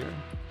everything over here.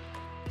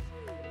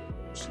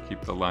 Just to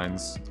keep the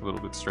lines a little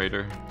bit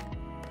straighter.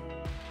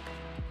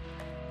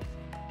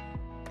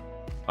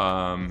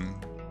 And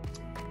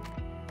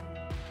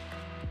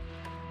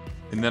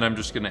then I'm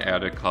just gonna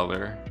add a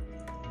color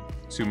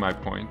to my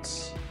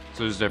points.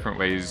 So there's different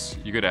ways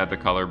you could add the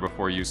color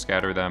before you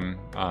scatter them,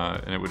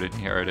 and it would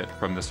inherit it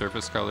from the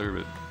surface color,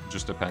 but it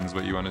just depends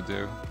what you want to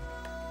do.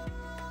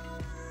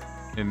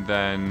 And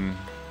then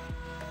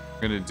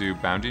I'm gonna do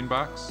bounding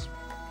box.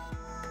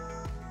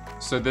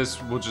 So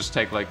this will just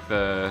take like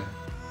the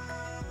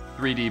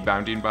 3D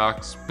bounding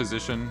box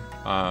position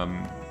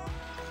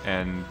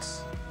and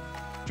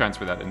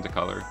transfer that into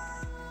color.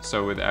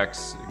 So with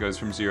X, it goes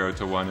from 0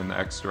 to 1 in the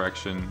X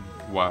direction,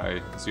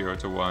 Y 0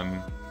 to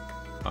 1,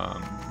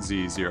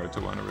 Z 0 to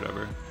 1 or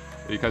whatever.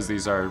 Because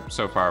these are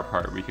so far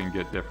apart, we can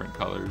get different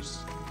colors,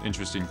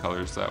 interesting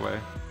colors that way.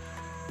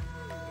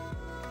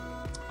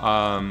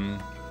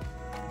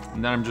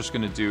 And then I'm just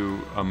gonna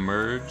do a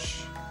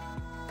merge.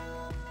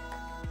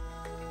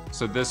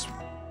 So this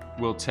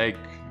will take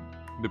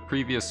the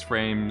previous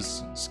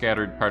frame's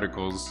scattered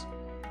particles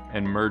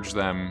and merge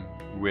them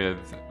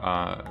with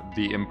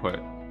the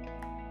input.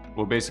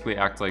 Will basically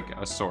act like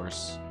a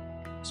source.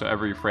 So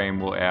every frame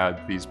will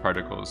add these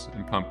particles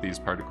and pump these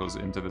particles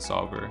into the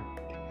solver.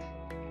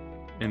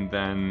 And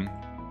then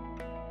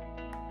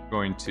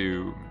going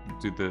to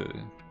do the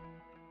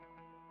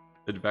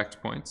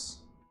advect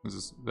points.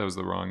 That was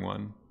the wrong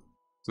one.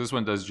 So this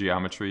one does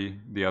geometry.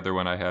 The other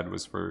one I had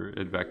was for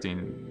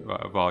advecting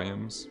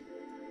volumes.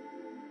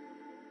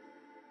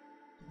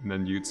 And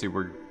then you'd see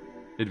we're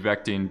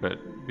advecting, but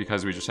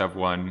because we just have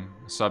one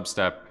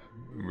substep,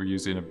 we're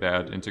using a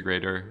bad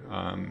integrator,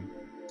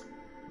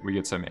 we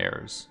get some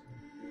errors.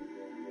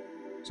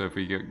 So if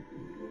we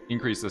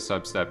increase the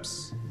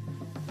substeps,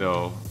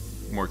 they'll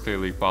more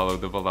clearly follow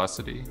the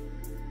velocity.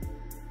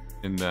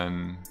 And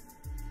then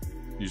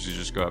usually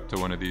just go up to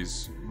one of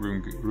these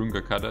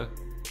Runge-Kutta,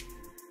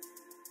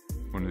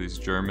 one of these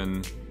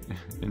German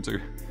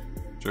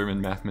German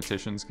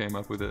mathematicians came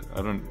up with it.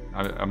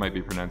 I might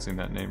be pronouncing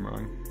that name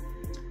wrong.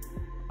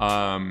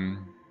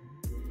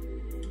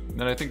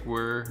 Then I think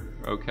we're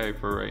okay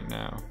for right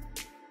now.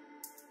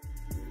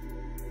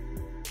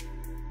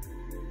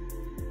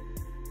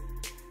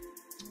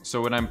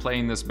 So when I'm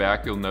playing this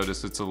back, you'll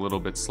notice it's a little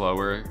bit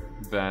slower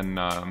than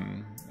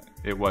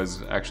it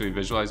was actually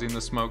visualizing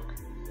the smoke.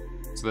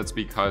 So that's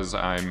because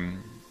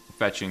I'm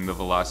fetching the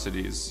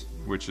velocities,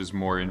 which is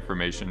more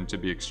information to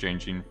be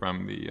exchanging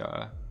from the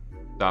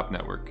DOP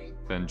network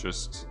than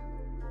just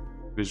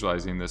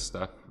visualizing this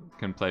stuff.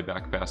 Can play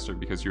back faster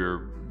because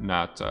you're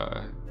not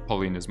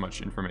pulling as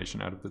much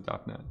information out of the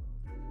 .NET.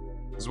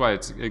 This is why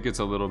it gets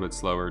a little bit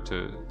slower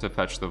to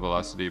fetch the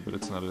velocity, but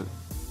it's not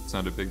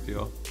a big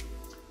deal.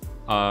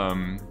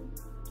 And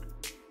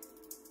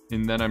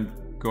then I'm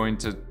going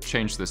to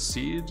change the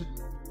seed.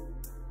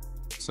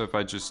 So if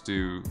I just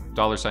do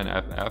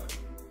 $FF,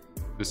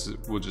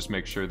 will just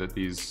make sure that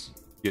these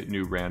get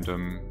new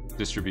random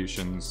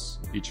distributions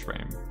each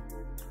frame.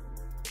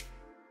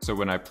 So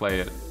when I play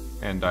it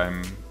and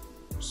I'm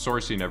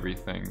sourcing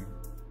everything,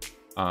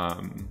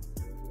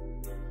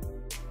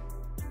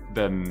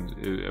 then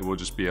it will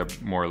just be a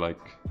more like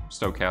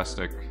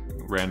stochastic,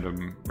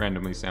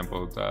 randomly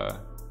sampled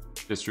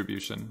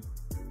distribution.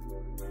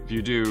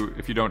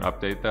 If you don't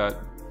update that,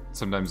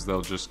 sometimes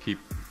they'll just keep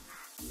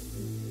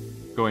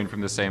going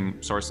from the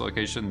same source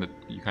location that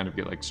you kind of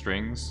get like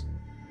strings.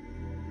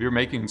 If you're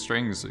making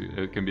strings,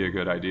 it can be a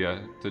good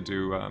idea to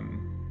do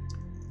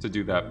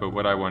that. But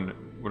what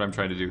I'm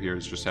trying to do here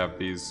is just have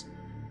these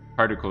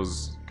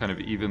particles kind of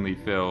evenly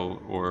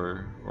fill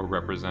or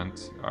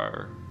represent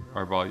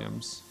our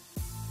volumes.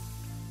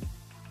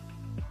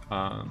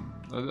 I'll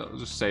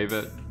just save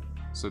it.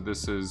 So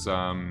this is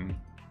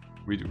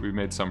we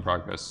made some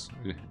progress.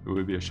 It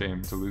would be a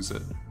shame to lose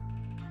it.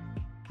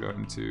 Go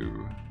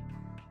into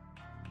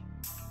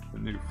a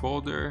new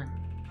folder.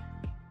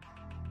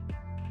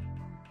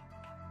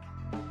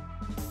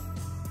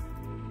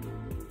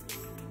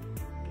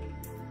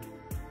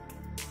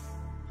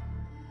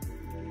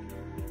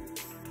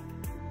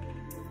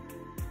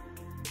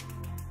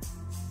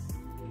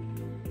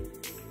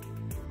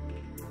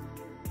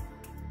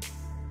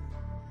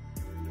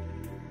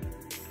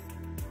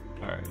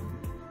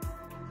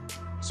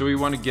 So we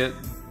want to get,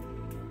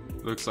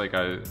 looks like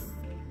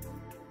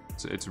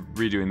it's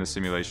redoing the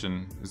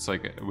simulation. It's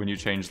like when you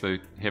change the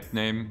hip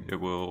name, it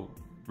will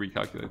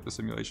recalculate the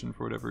simulation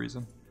for whatever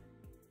reason.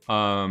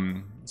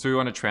 So we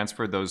want to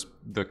transfer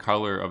the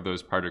color of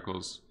those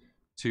particles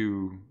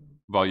to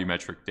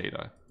volumetric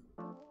data.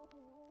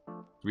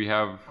 We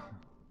have,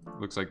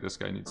 looks like this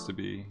guy needs to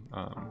be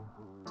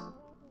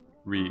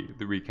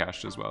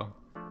recached as well.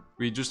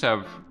 We just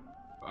have,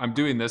 I'm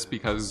doing this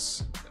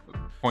because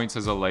points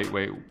as a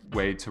lightweight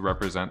way to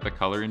represent the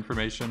color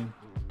information.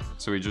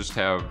 So we just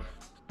have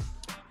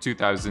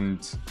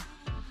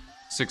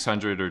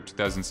 2,600 or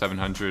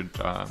 2,700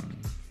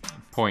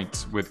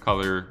 points with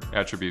color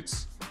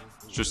attributes.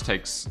 It just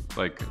takes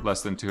like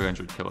less than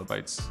 200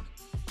 kilobytes.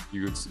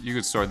 You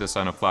could store this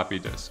on a floppy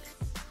disk,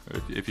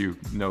 if you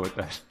know what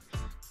that.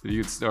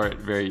 You could store it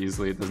very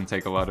easily. It doesn't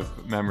take a lot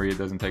of memory. It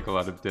doesn't take a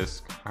lot of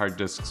hard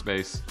disk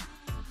space.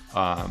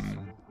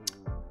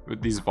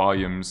 With these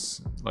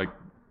volumes, like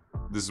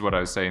this is what I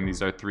was saying.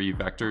 These are 3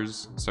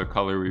 vectors. So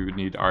color, we would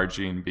need R,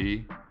 G, and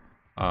B.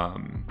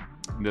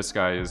 This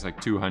guy is like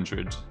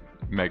 200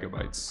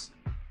 megabytes.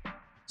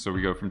 So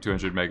we go from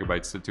 200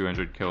 megabytes to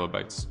 200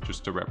 kilobytes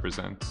just to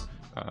represent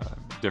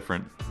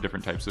different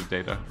types of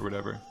data or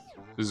whatever.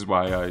 This is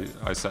why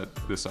I set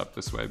this up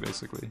this way,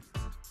 basically.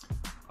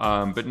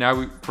 But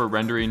now for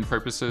rendering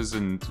purposes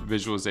and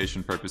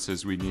visualization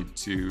purposes, we need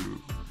to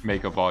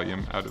make a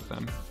volume out of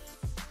them.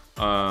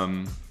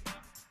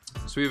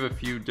 So we have a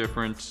few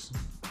different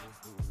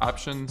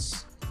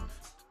options.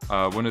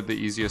 One of the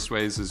easiest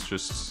ways is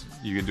just,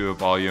 you can do a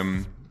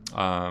volume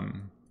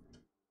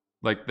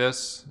like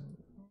this.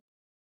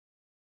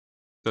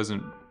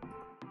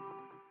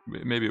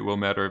 Maybe it will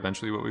matter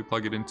eventually what we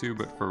plug it into,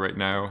 but for right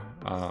now,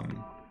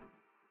 I'm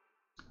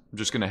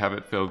just gonna have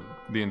it fill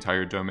the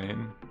entire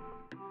domain.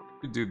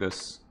 We could do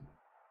this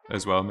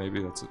as well,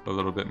 maybe that's a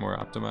little bit more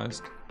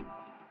optimized.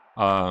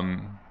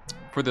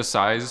 For the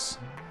size,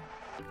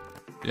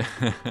 you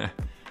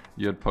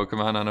had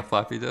Pokemon on a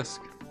floppy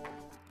disk?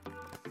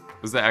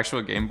 Was the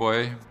actual Game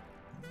Boy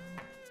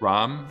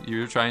ROM you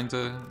were trying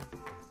to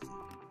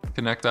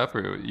connect up,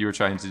 or you were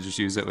trying to just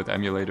use it with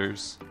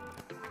emulators?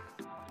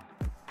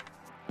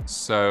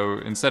 So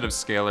instead of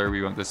scalar,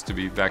 we want this to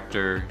be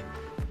vector.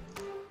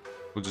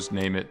 We'll just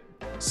name it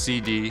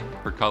CD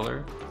for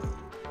color.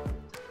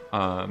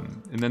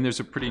 And then there's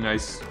a pretty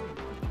nice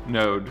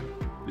node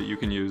that you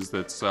can use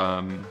that's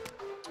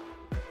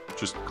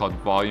just called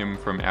volume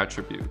from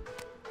attribute.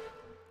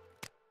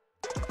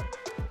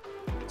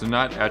 So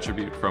not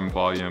attribute from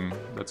volume,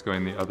 that's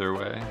going the other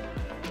way.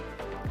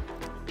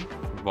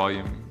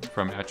 Volume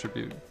from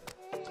attribute.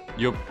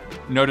 You'll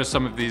notice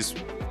some of these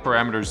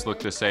parameters look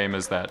the same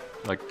as that,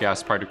 like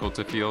gas particle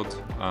to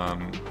field.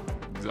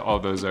 All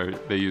those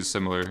they use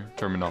similar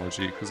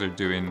terminology because they're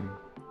doing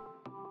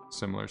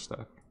similar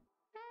stuff.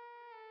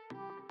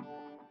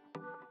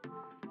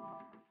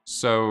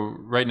 So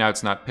right now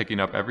it's not picking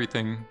up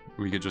everything.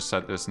 We could just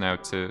set this now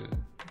to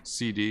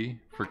CD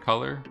for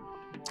color.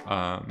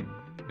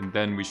 And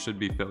then we should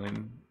be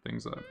filling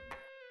things up.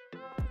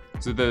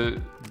 So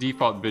the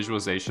default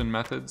visualization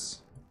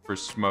methods for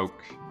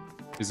smoke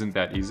isn't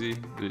that easy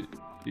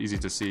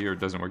to see, or it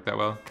doesn't work that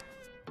well.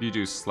 If you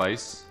do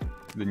slice,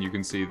 then you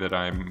can see that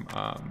I'm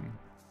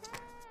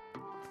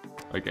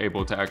like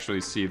able to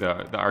actually see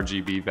the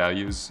RGB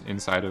values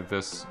inside of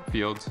this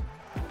field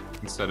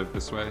instead of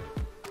this way.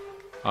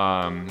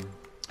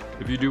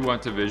 If you do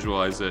want to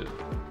visualize it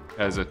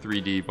as a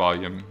 3D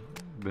volume,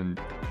 then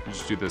you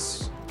just do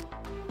this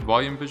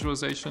volume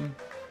visualization,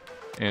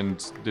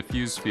 and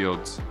diffuse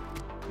fields,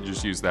 you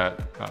just use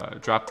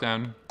that drop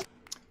down.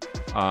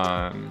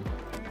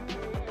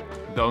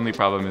 The only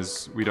problem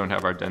is we don't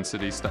have our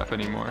density stuff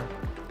anymore.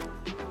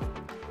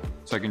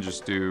 So I can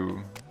just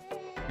do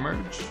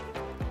merge,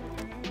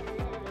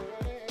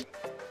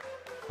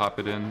 pop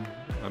it in,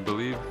 I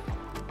believe,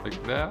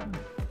 like that.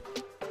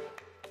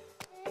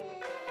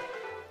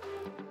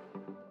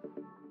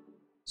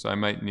 So I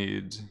might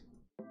need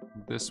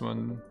this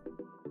one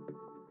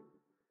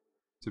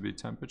to be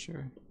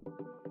temperature.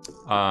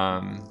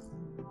 I'm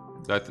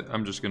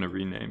just gonna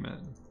rename it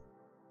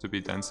to be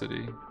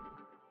density.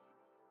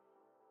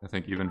 I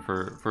think even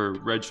for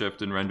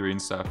redshift and rendering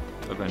stuff,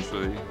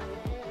 eventually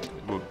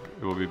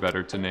it will be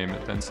better to name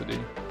it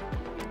density.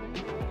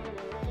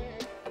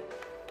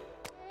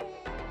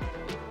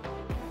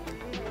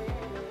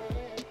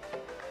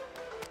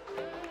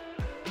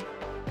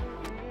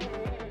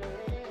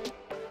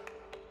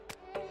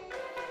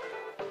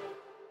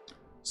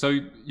 So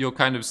you'll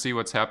kind of see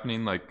what's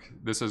happening. Like,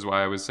 this is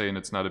why I was saying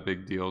it's not a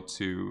big deal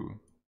to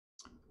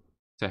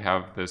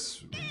have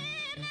this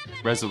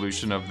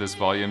resolution of this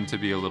volume to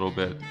be a little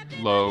bit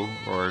low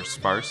or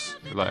sparse.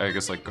 I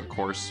guess like a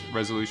coarse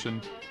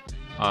resolution.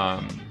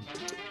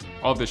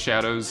 All the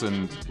shadows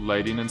and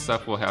lighting and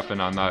stuff will happen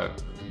on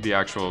the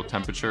actual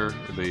temperature,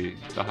 the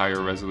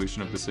higher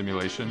resolution of the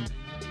simulation.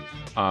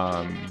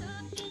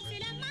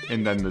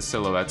 And then the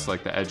silhouettes,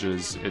 like the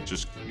edges, it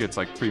just gets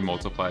like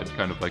pre-multiplied,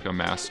 kind of like a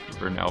mask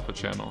or an alpha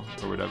channel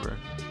or whatever.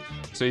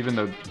 So even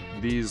though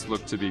these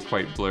look to be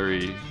quite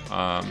blurry,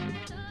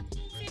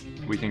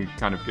 we can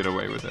kind of get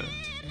away with it.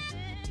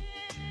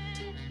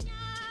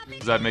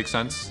 Does that make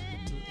sense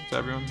to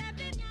everyone?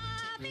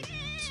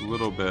 It's a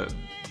little bit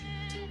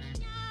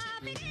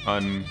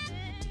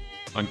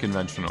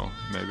unconventional,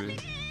 maybe.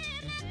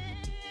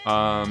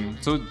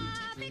 So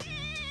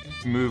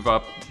move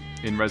up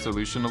in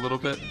resolution a little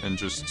bit and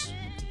just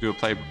do a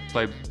play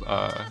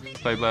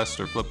blast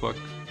or flipbook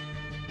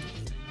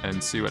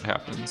and see what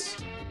happens.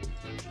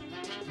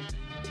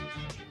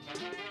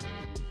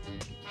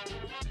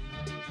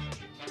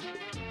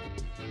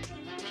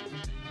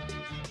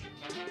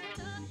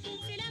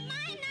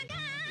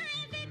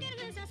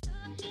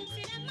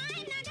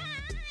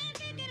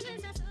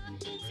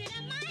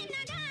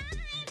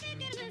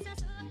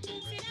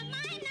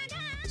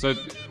 So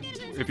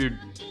if you're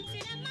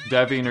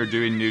deving or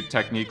doing new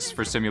techniques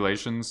for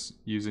simulations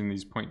using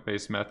these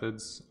point-based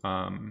methods,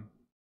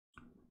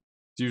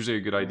 it's usually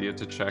a good idea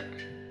to check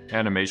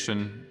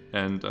animation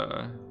and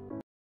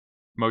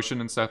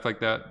motion and stuff like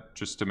that,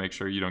 just to make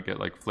sure you don't get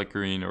like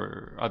flickering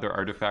or other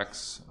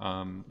artifacts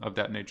of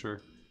that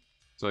nature.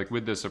 So like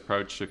with this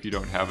approach, if you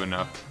don't have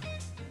enough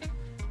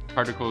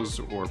particles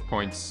or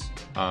points,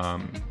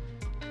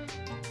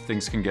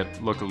 things can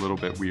look a little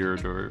bit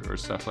weird or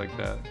stuff like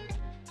that.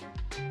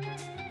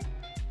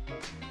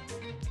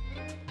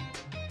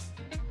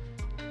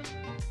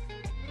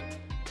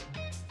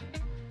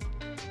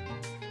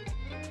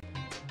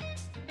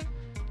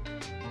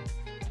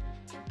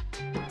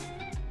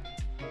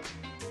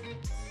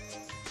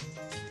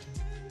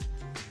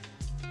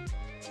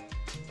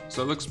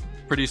 So it looks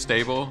pretty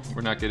stable.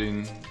 We're not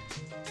getting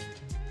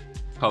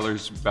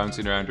colors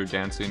bouncing around or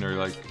dancing or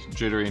like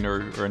jittering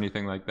or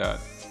anything like that.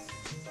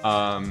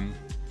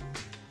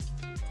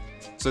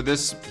 So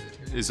this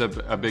is a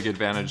big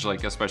advantage,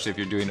 like especially if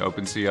you're doing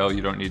OpenCL,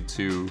 you don't need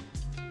to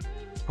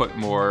put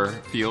more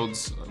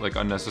fields, like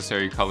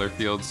unnecessary color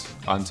fields,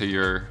 onto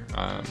your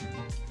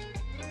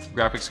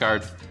graphics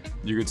card.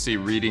 You could see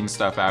reading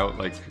stuff out,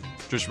 like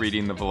just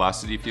reading the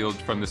velocity field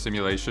from the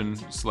simulation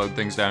slowed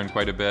things down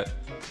quite a bit.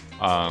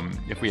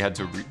 If we had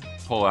to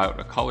pull out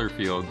a color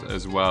field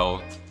as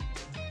well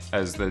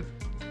as the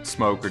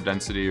smoke or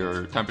density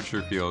or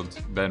temperature field,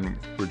 then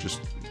we're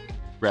just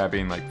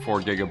grabbing like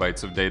 4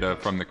 gigabytes of data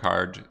from the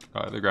card,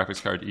 the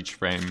graphics card, each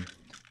frame.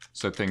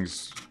 So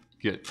things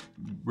get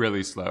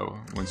really slow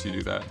once you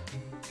do that.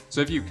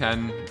 So if you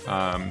can,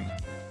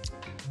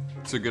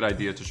 it's a good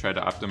idea to try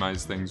to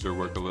optimize things or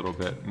work a little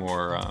bit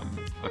more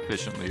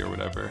efficiently or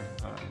whatever.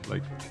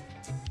 Like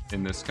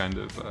in this kind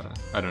of,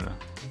 I don't know,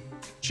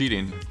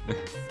 cheating.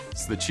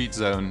 It's the cheat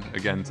zone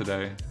again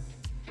today.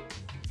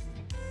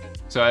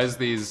 So as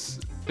these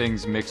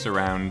things mix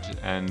around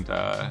and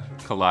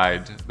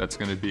collide, that's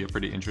going to be a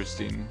pretty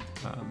interesting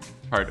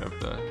part of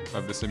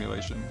the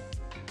simulation.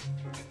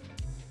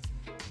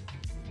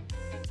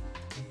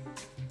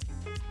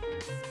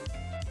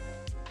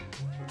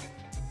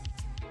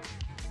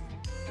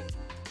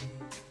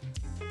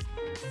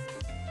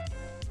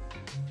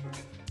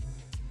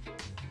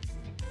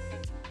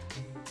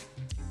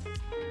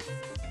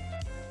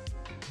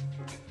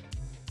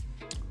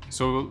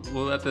 So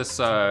we'll let this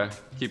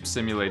keep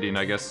simulating.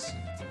 I guess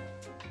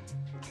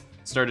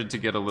it started to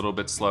get a little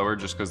bit slower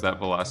just because that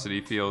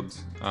velocity field,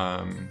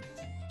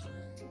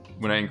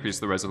 when I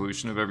increased the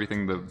resolution of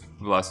everything, the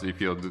velocity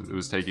field, it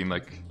was taking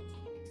like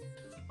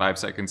 5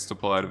 seconds to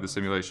pull out of the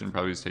simulation.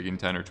 Probably was taking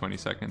 10 or 20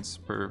 seconds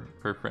per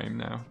frame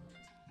now.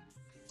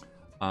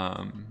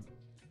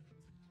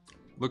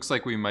 Looks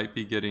like we might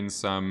be getting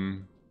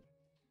some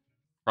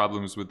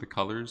problems with the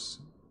colors.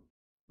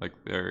 Like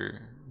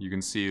there, you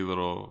can see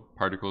little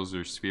particles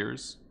or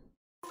spheres.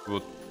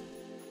 We'll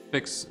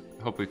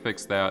hopefully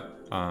fix that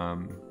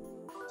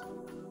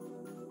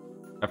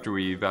after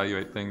we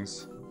evaluate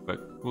things.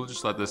 But we'll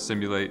just let this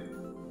simulate.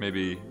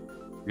 Maybe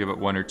give it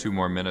 1 or 2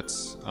 more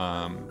minutes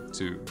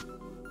to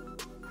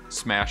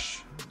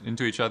smash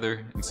into each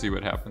other and see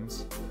what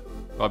happens.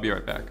 I'll be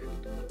right back.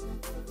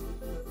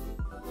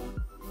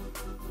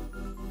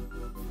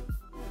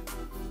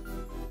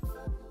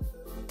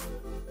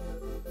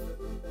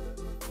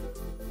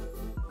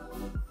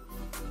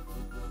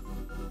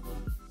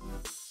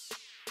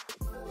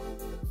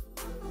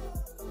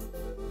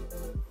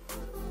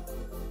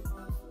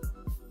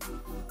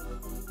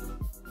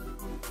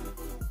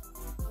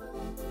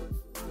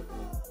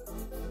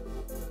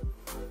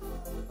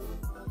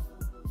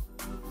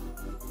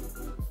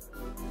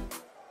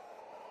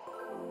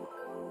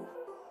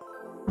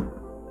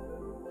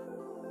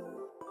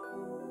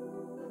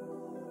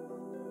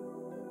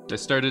 I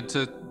started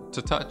to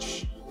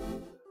touch.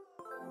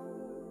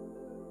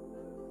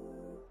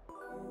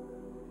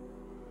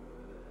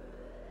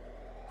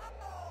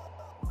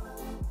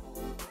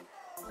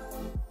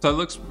 So it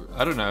looks,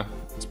 I don't know,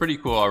 it's pretty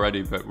cool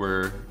already, but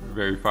we're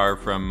very far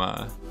from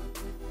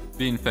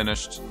being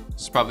finished.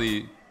 It's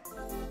probably,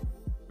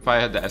 if I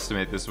had to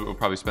estimate this, we'll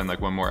probably spend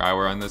like 1 more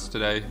hour on this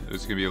today.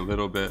 It's gonna be a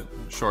little bit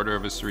shorter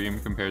of a stream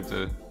compared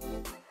to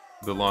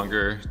the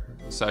longer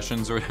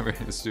sessions or whatever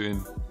it's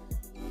doing.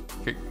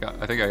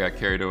 I think I got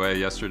carried away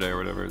yesterday or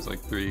whatever. It was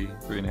like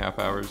 3.5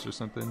 hours or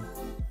something.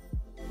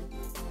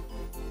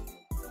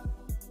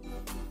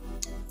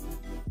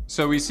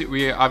 So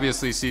we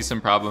obviously see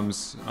some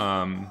problems.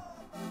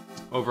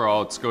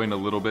 Overall, it's going a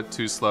little bit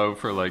too slow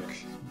for like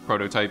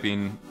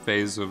prototyping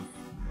phase of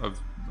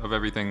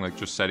everything, like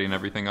just setting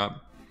everything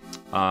up.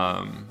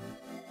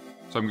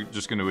 So I'm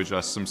just going to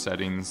adjust some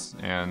settings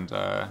and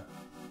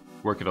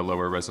work at a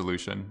lower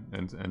resolution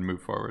and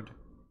move forward.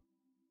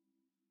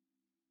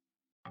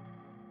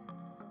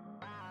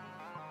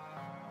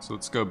 So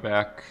let's go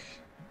back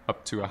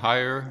up to a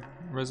higher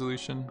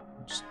resolution,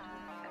 just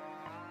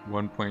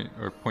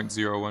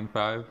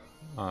 0.015.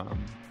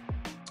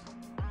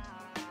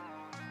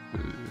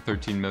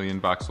 13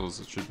 million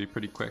voxels. It should be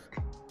pretty quick.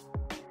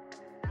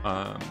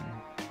 Then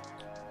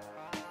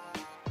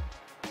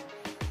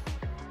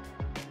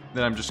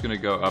I'm just going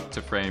to go up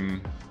to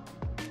frame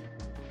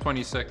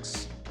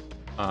 26,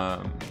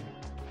 and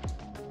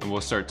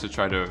we'll start to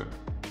try to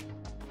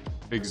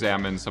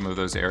examine some of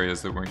those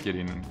areas that weren't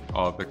getting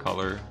all of the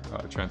color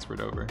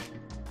transferred over.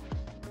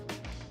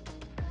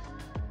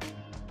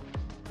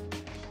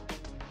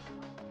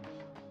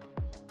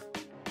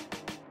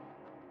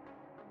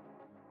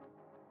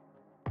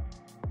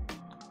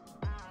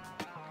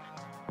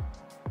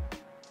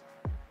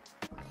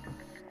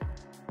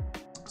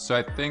 So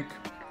I think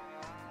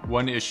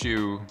one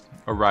issue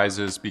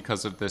arises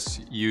because of this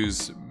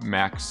use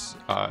max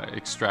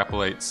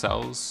extrapolate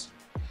cells.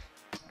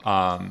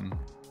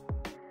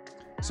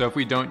 So if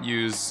we don't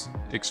use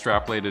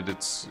extrapolated,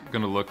 it's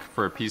going to look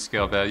for a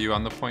p-scale value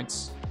on the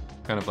points,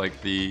 kind of like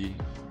the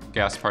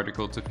gas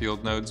particle to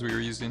field nodes we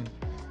were using.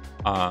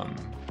 Then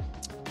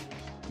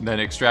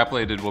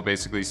extrapolated will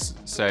basically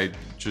say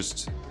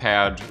just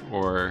pad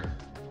or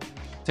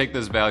take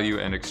this value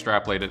and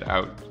extrapolate it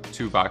out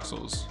 2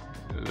 voxels.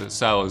 The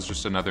cell is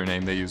just another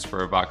name they use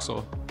for a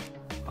voxel.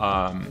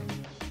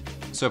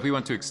 So if we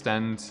want to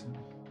extend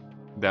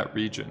that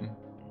region,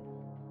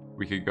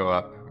 we could go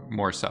up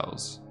more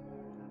cells.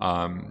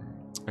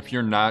 If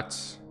you don't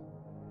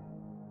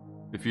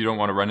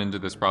want to run into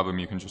this problem,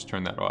 you can just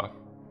turn that off.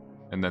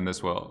 And then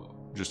this will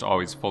just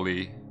always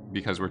fully,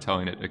 because we're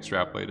telling it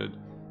extrapolated,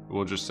 it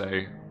will just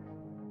say,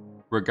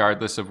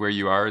 regardless of where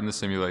you are in the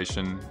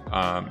simulation,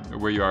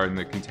 where you are in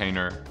the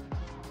container,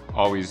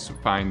 always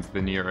find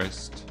the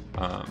nearest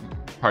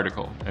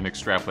particle and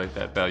extrapolate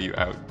that value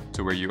out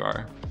to where you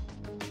are.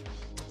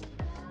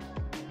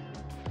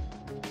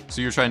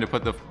 So you're trying to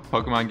put the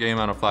Pokemon game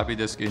on a floppy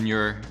disk in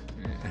your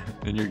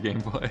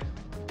gameplay.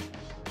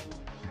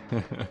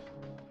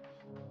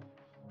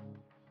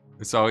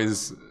 It's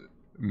always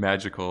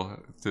magical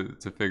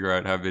to figure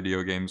out how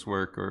video games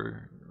work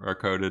or are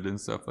coded and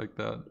stuff like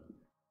that.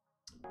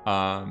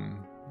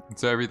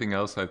 So everything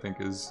else I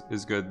think is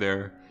good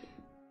there.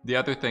 The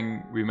other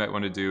thing we might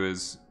want to do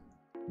is,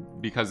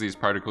 because these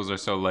particles are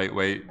so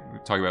lightweight, we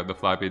talk about the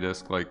floppy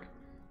disk, like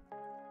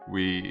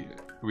we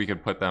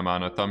could put them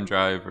on a thumb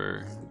drive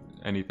or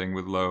anything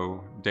with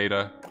low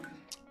data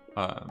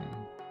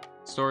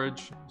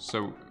storage.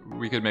 So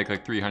we could make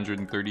like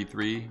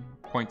 333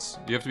 points.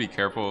 You have to be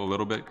careful a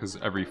little bit because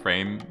every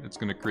frame it's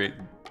going to create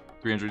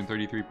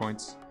 333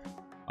 points.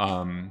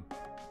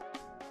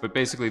 But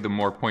basically the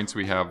more points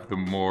we have, the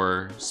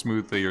more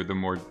smoothly or the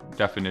more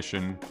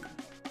definition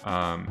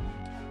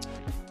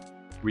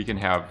we can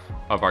have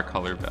of our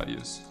color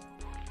values.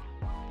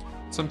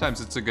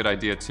 Sometimes it's a good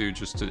idea too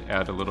just to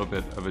add a little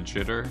bit of a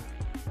jitter.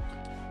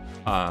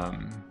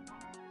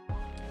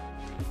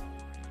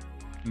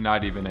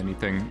 Not even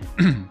anything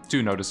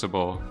too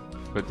noticeable,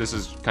 but this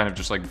is kind of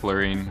just like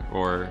blurring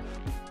or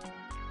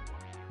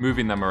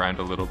moving them around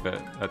a little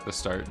bit at the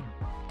start.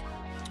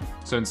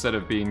 So instead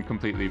of being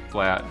completely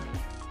flat,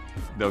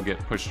 they'll get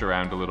pushed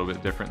around a little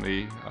bit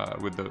differently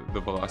with the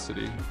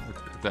velocity,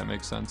 if that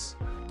makes sense.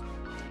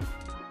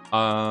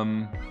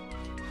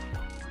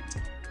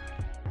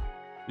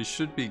 You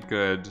should be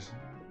good.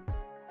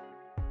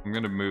 I'm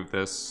gonna move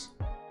this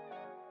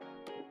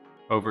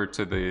over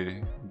to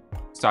the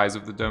size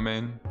of the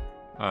domain.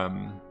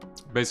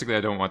 Basically,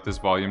 I don't want this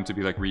volume to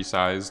be like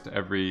resized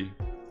every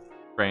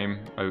frame.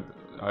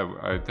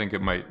 I think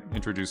it might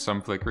introduce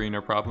some flickering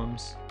or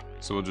problems.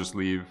 So we'll just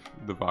leave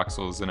the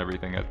voxels and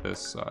everything at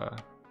this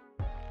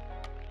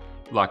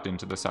locked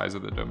into the size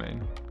of the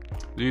domain.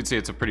 You can see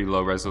it's a pretty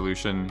low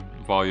resolution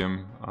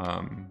volume,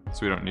 so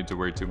we don't need to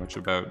worry too much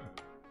about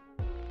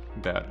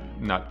that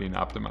not being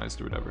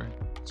optimized or whatever.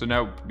 So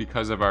now,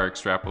 because of our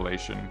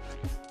extrapolation,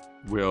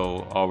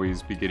 we'll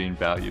always be getting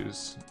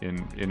values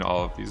in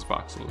all of these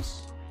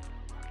voxels.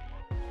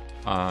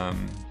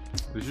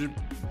 We should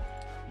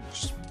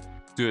just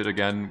do it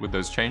again with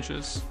those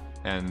changes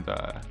and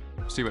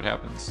see what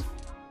happens.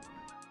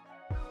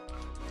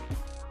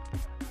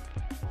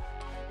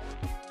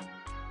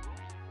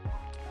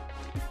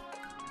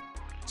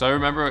 So I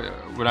remember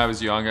when I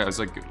was young, I was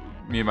like,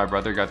 me and my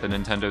brother got the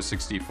Nintendo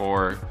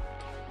 64,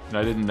 and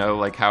I didn't know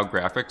like how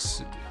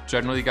graphics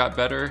generally got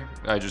better.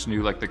 I just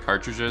knew like the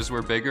cartridges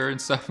were bigger and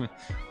stuff.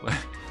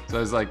 So I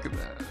was like,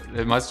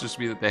 it must just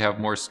be that they have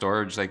more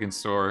storage. They can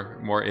store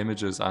more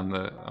images on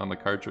the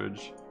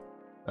cartridge.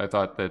 I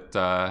thought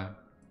that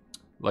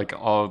like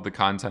all of the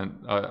content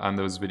on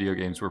those video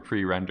games were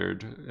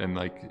pre-rendered, and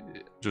like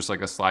just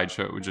like a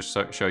slideshow, it would just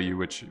show you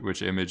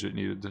which image it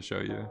needed to show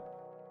you.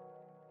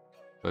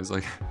 So I was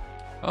like,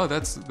 oh,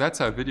 that's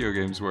how video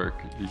games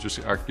work. You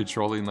just are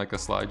controlling like a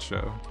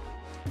slideshow.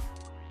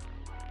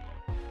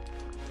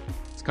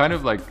 It's kind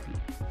of like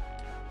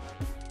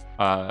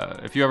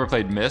if you ever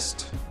played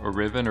Myst or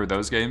Riven or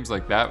those games,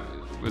 like that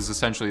was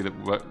essentially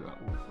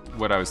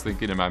what I was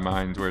thinking in my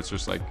mind, where it's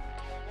just like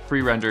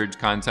pre-rendered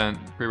content,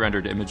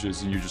 pre-rendered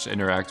images, and you just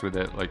interact with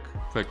it, like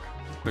click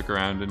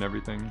around and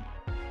everything.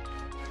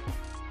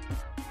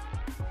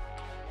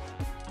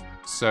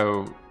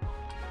 So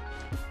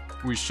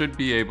we should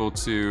be able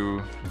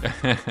to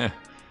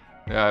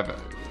yeah,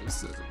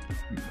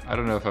 I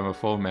don't know if I'm a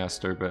full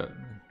master, but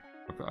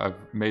I've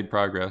made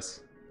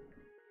progress.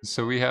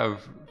 So we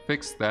have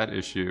fixed that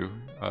issue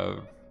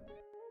of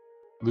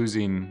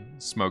losing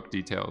smoke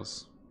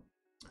details.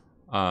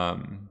 So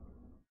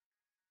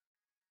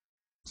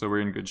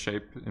we're in good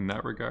shape in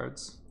that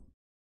regards.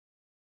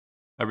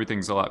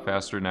 Everything's a lot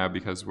faster now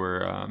because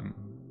we're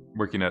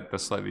working at the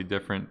slightly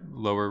different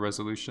lower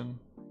resolution.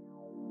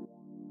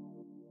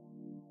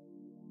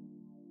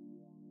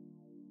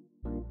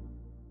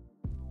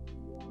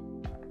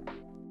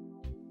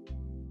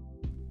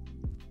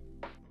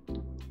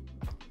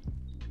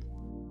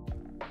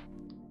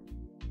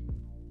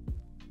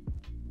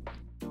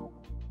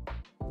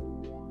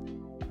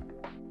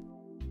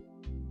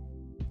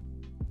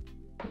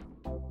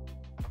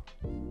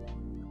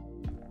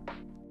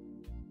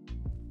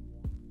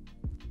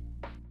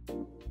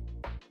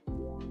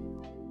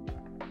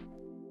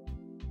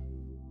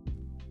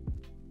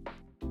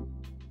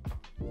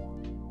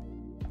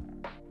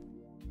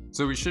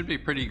 So we should be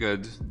pretty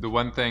good. The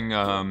one thing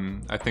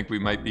I think we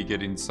might be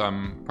getting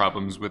some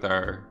problems with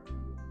our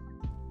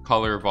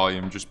color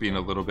volume just being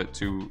a little bit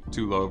too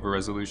low of a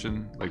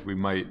resolution. Like we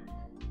might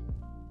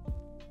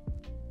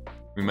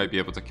be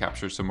able to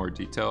capture some more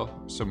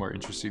detail, some more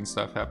interesting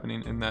stuff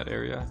happening in that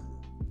area.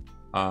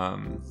 So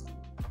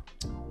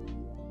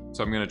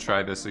I'm gonna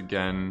try this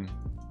again.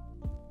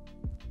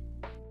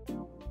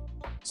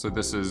 So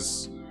this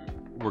is,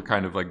 we're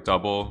kind of like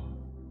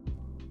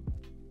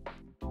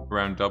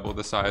around double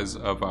the size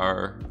of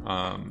our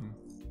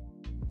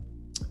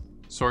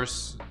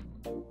source,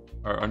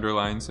 our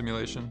underlying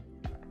simulation.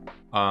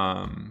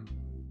 Then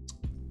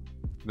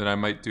I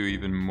might do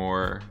even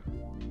more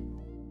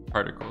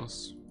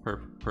particles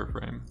per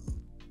frame.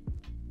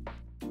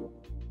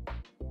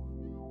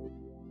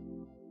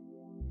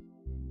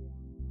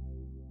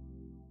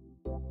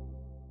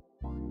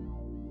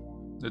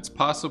 It's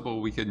possible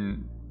we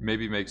can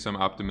maybe make some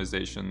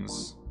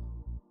optimizations.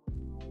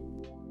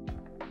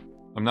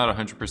 I'm not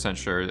 100%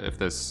 sure if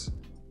this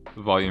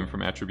volume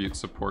from attribute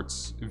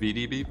supports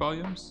VDB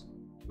volumes.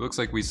 It looks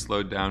like we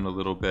slowed down a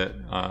little bit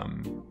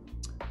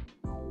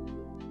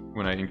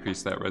when I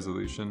increased that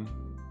resolution.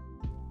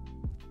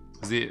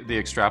 The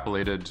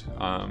extrapolated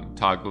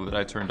toggle that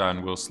I turned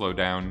on will slow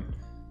down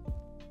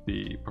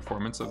the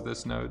performance of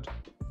this node.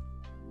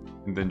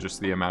 And then just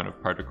the amount of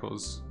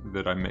particles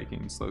that I'm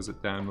making slows it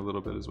down a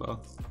little bit as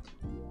well.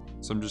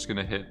 So I'm just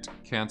gonna hit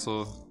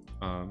cancel.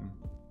 I'm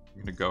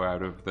gonna go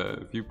out of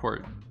the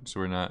viewport so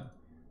we're not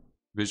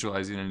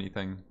visualizing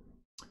anything.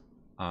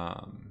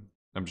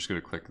 I'm just gonna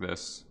click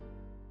this.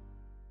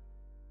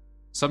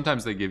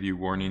 Sometimes they give you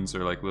warnings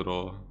or like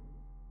little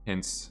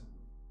hints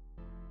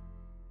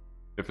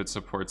if it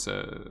supports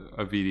a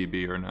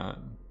VDB or not.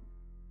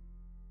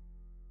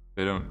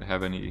 They don't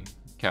have any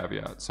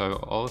caveat, so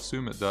I'll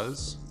assume it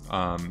does.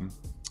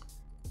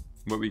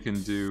 What we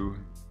can do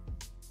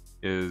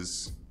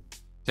is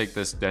take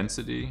this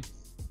density.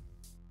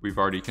 We've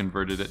already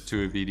converted it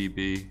to a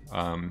VDB.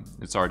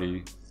 It's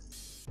already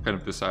kind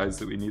of the size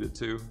that we need it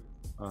to,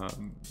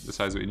 the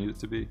size that we need it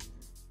to be.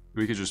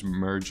 We could just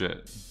merge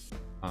it.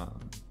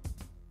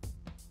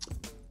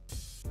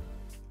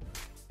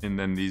 And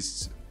then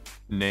these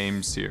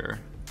names here,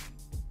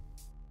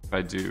 if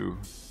I do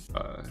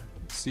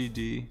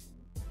cd.x,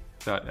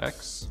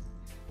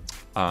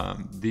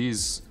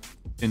 these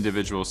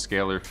individual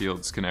scalar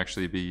fields can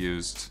actually be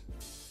used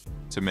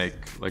to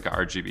make like a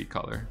RGB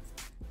color.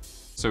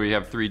 So we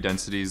have 3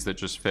 densities that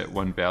just fit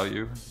one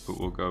value, but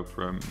we'll go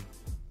from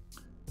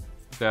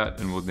that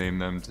and we'll name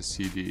them to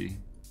CD,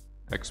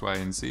 X, Y,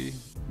 and Z,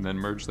 and then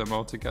merge them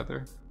all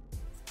together.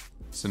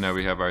 So now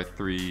we have our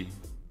 3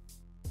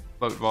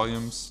 float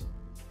volumes,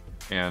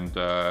 and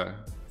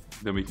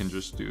then we can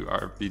just do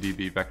our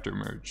VDB vector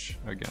merge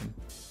again.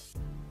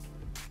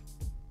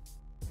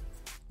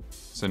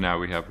 So now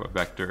we have a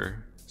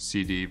vector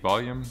CD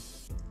volume,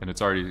 and it's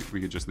already,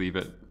 we could just leave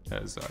it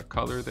as a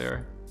color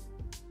there.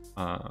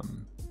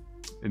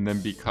 And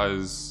then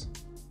because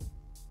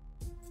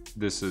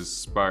this is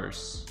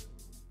sparse,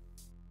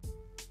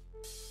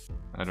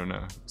 I don't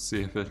know,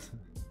 see if it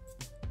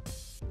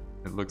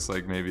looks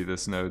like maybe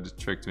this node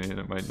tricked me and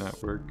it might not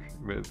work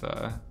with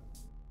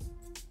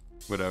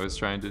what I was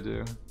trying to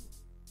do.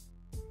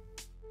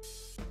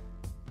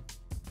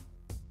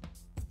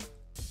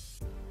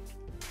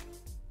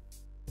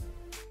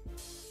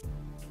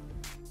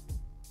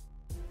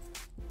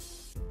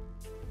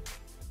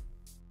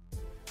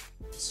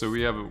 So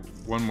we have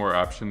one more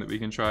option that we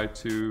can try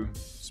to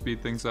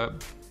speed things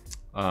up.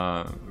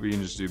 We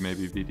can just do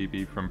maybe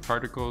VDB from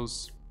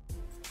particles.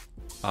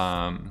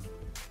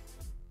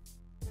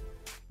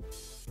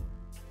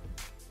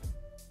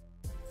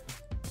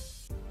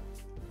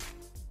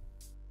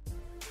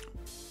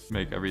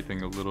 Make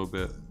everything a little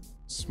bit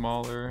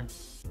smaller.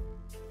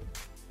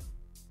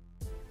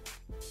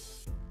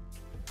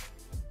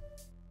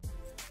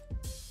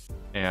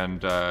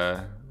 And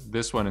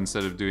this one,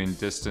 instead of doing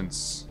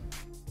distance,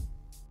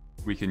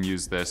 we can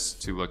use this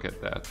to look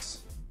at that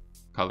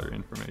color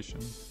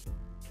information.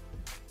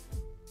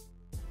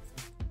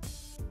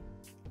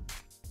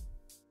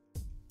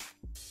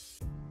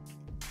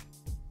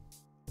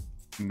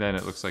 And then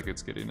it looks like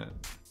it's getting it.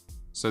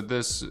 So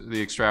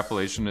the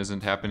extrapolation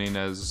isn't happening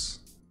as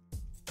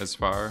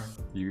far.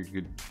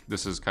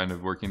 This is kind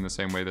of working the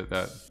same way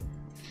that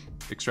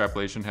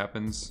extrapolation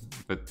happens,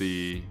 but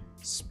the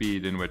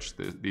speed in which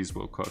these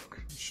will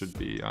cook should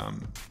be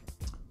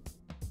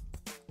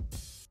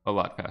a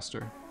lot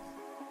faster.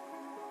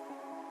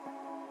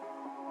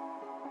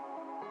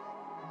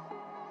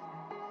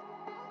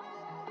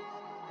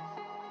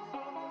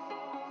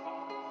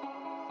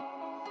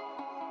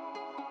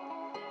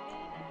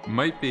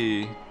 Might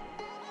be,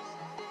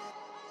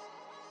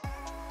 I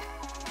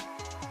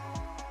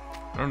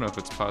don't know if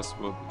it's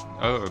possible.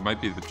 Oh, it might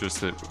be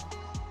just that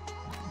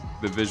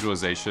the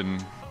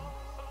visualization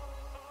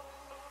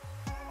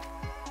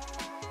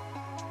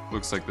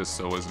looks like this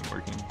still isn't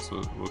working,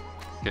 so we'll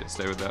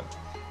stay with that.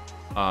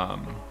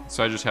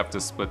 So I just have to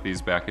split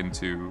these back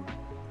into,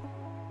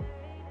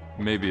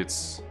 maybe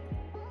it's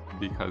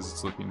because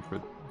it's looking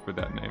for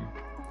that name.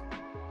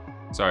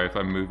 Sorry if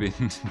I'm moving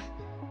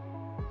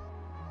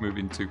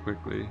moving too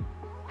quickly,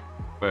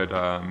 but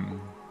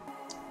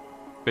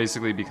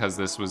basically because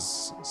this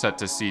was set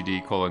to CD:***,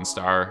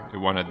 it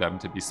wanted them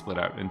to be split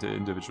out into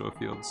individual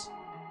fields,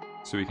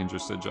 so we can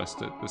just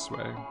adjust it this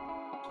way.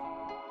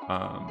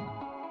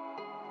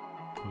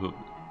 We'll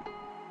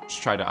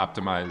just try to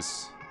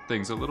optimize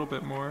things a little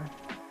bit more.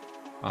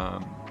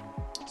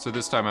 So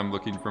this time I'm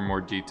looking for more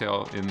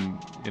detail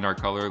in our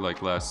color,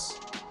 like less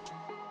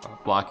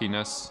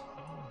blockiness.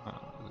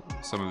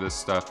 Some of this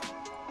stuff,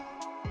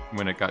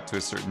 when it got to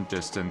a certain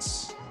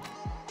distance,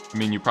 I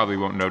mean, you probably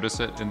won't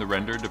notice it in the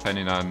render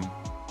depending on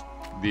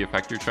the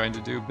effect you're trying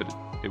to do, but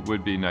it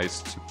would be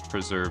nice to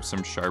preserve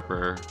some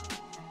sharper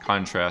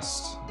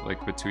contrast,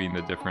 like between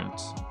the different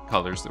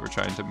colors that we're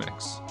trying to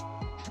mix.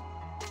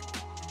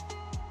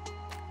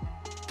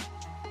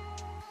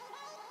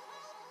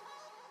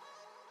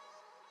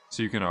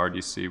 So you can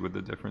already see with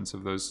the difference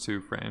of those two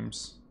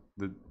frames,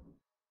 the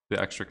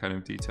extra kind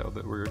of detail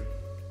that we're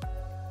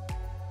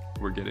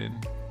getting.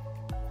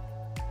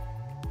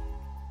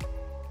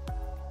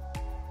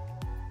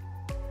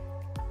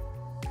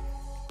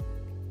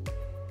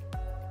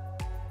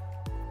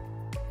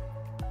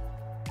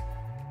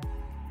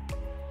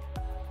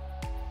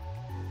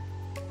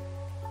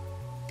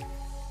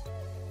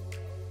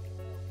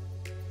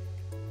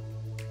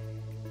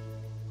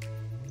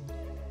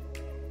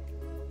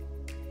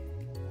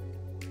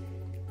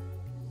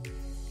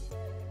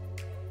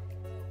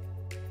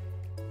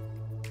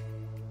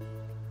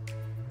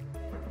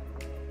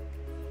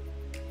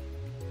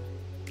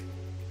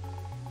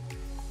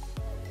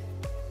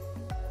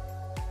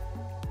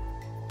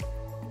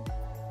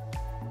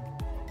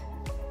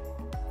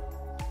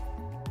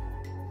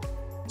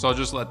 So I'll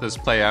just let this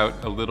play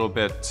out a little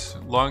bit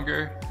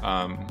longer.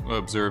 We'll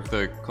observe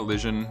the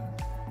collision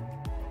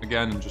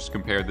again and just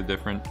compare the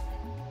different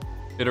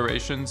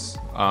iterations.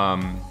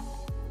 And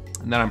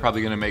then I'm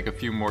probably going to make a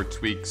few more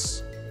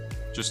tweaks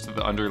just to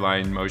the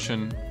underlying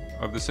motion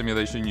of the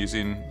simulation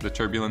using the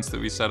turbulence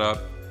that we set up.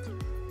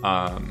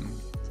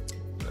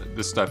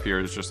 This stuff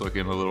here is just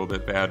looking a little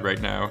bit bad right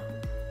now.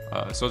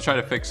 So I'll try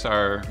to fix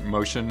our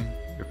motion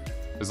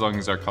as long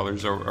as our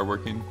colors are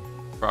working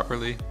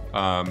properly.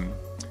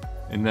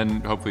 And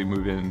then hopefully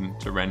move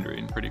into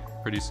rendering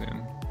pretty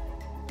soon.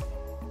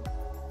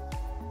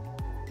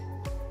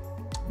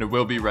 It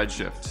will be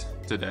Redshift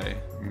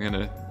today.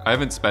 I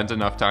haven't spent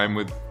enough time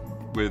with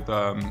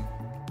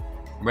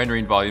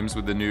rendering volumes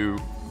with the new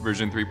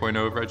version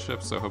 3.0 of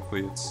Redshift, so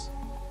hopefully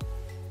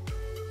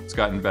it's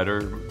gotten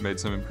better, made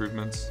some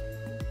improvements.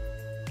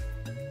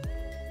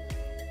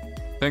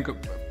 I think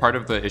part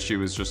of the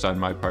issue is just on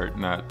my part,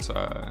 not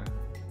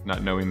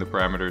knowing the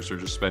parameters or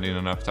just spending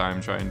enough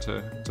time trying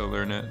to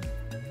learn it.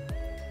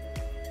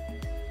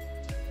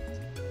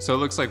 So it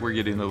looks like we're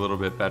getting a little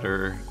bit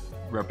better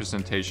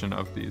representation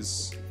of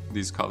these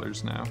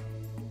colors now.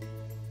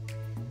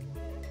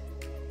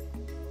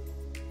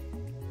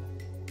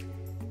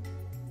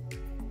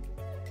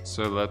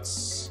 So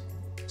let's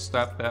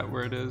stop that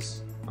where it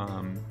is.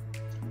 I'm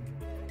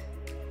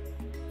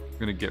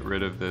gonna get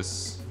rid of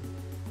this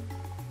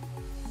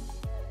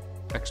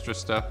extra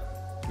stuff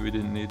that we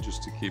didn't need,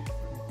 just to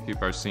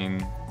keep our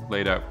scene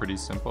laid out pretty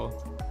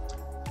simple.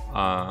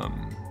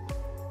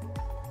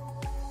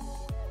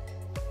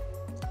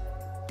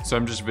 So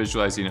I'm just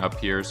visualizing up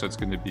here, so it's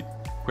going to be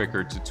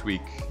quicker to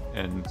tweak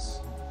and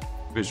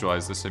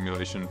visualize the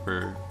simulation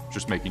for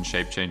just making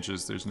shape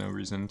changes. There's no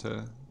reason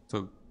to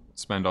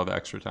spend all the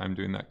extra time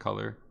doing that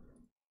color.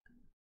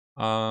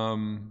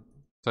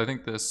 So I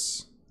think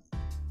this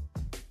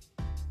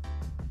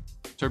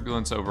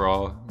turbulence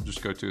overall,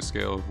 just go to a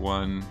scale of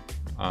 1.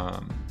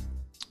 I'm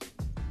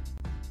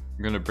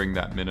gonna bring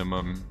that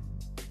minimum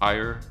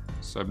higher.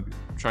 So I'm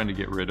trying to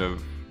get rid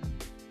of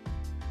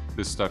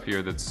this stuff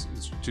here that's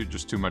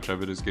just too much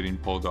of it is getting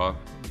pulled off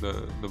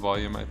the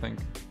volume, I think.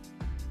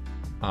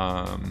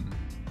 And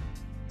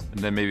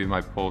then maybe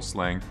my pulse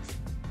length,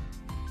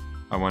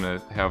 I want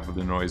to have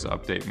the noise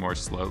update more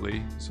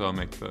slowly, so I'll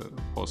make the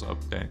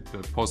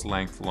pulse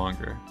length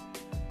longer.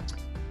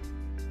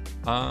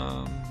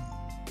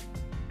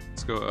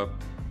 Let's go up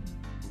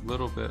a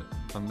little bit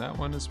on that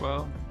one as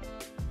well.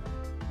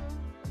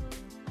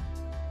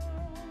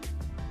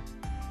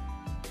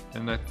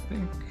 And I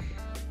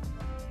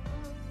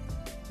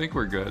think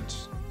we're good.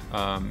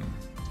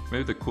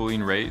 Maybe the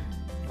cooling rate,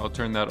 I'll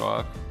turn that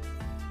off.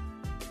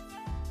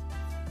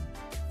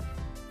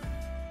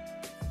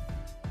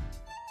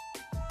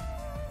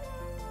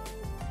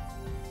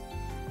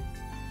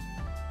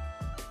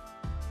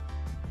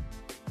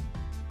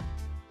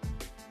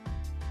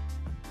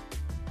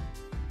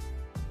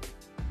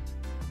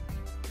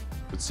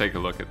 Let's take a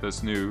look at this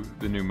the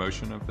new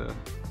motion of the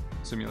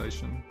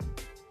simulation.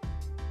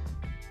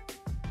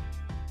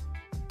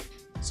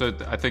 So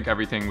I think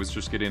everything was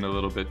just getting a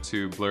little bit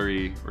too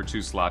blurry or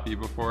too sloppy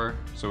before.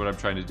 So what I'm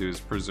trying to do is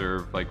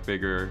preserve like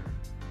bigger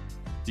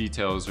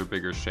details or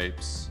bigger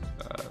shapes,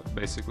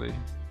 basically.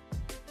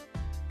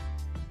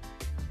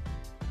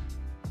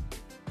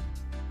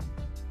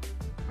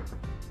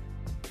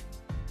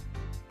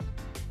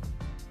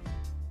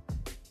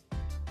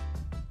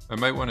 I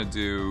might want to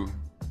do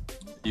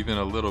even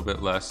a little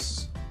bit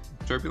less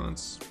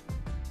turbulence.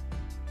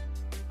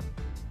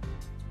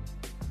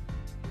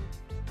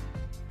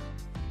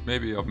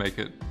 Maybe I'll make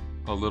it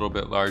a little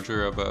bit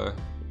larger of a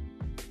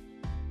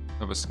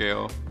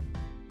scale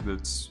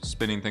that's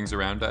spinning things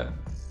around at.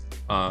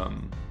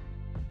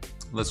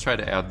 Let's try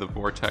to add the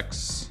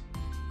vortex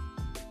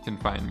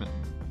confinement.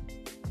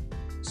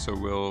 So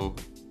we'll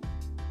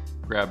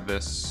grab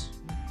this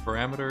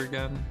parameter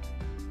again.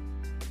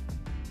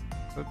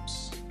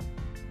 Oops.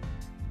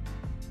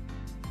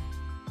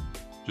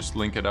 Just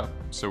link it up.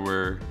 So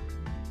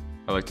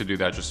I like to do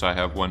that just so I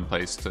have one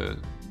place to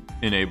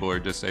enable or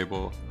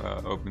disable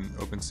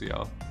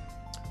OpenCL.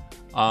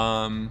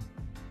 And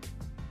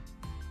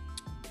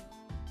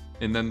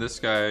then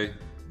this guy,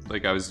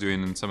 like I was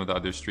doing in some of the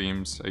other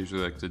streams, I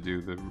usually like to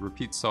do the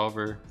repeat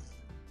solver,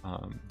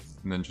 and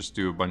then just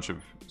do a bunch of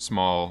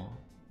small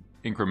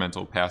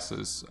incremental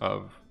passes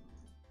of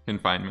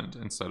confinement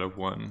instead of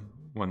one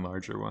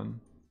larger one.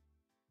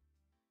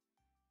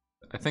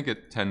 I think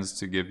it tends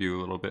to give you a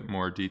little bit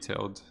more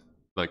detailed,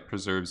 like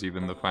preserves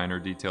even the finer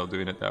detail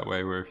doing it that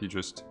way, where if you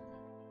just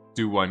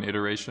do one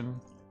iteration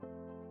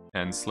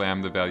and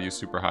slam the value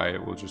super high,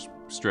 it will just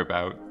strip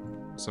out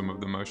some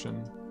of the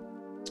motion.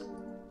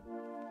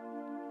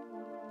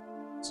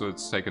 So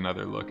let's take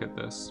another look at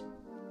this.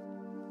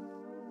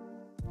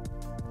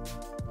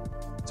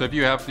 So if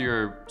you have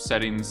your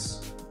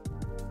settings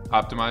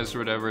optimized or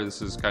whatever,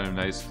 this is kind of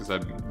nice because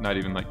I'm not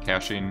even like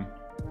caching.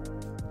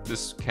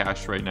 This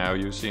cache right now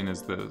you're seeing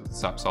is the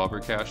SOP solver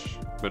cache,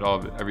 but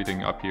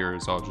everything up here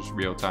is all just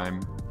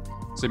real-time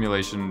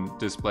simulation,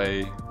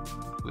 display,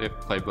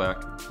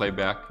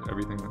 playback,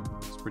 everything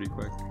is pretty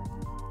quick.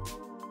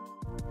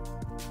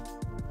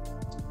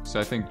 So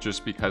I think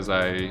just because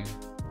I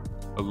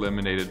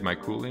eliminated my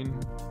cooling,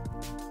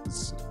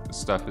 this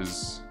stuff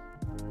is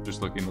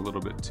just looking a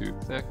little bit too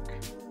thick.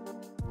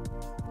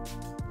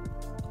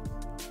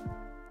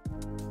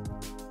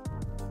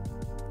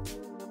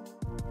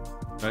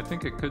 I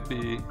think it could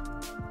be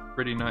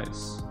pretty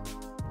nice.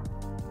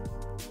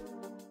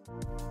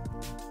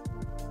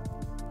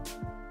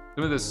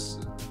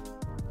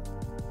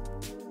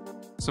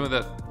 Some of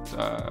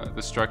that,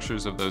 the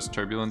structures of those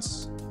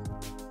turbulence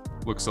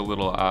looks a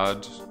little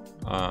odd.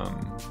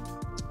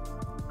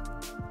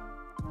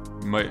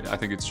 I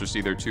think it's just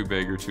either too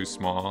big or too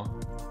small.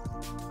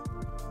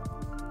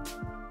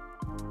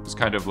 It's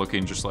kind of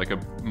looking just like a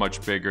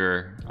much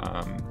bigger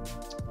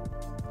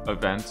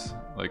event,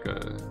 like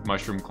a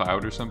mushroom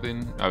cloud or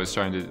something. I'm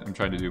trying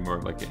to do more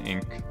of like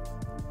an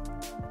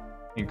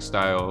ink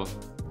style.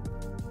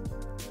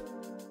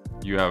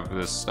 You have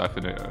this stuff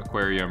in an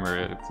aquarium or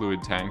a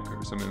fluid tank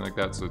or something like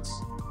that, so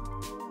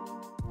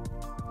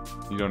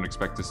you don't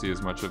expect to see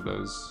as much of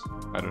those.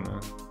 I don't know.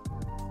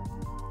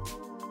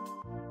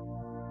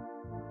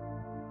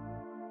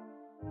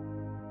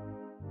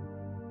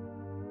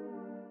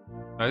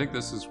 I think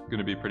this is going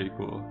to be pretty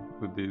cool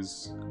with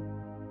these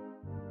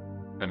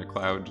kind of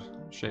cloud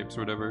shapes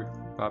or whatever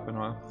popping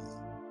off.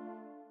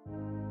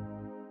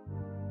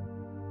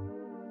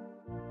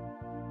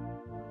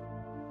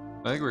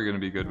 I think we're going to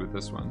be good with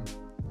this one.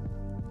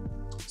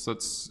 So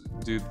let's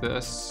do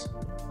this.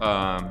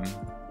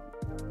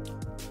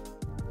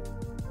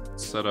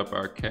 Set up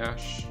our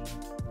cache.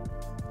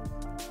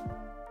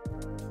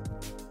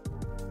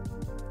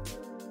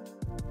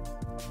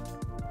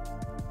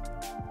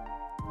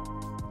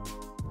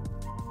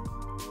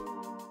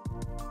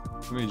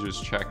 Let me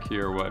just check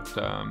here what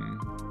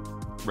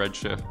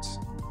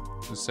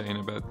Redshift is saying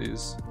about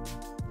these.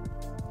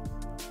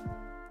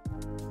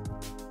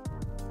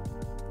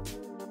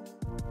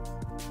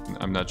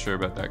 I'm not sure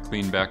about that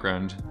clean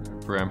background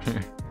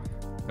parameter.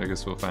 I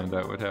guess we'll find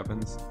out what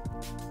happens.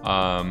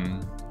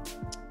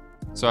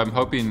 So I'm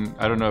hoping,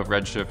 I don't know if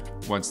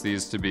Redshift wants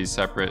these to be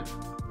separate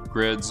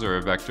grids or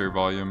a vector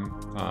volume.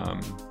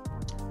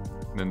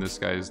 And then this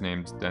guy is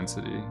named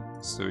density,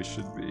 so we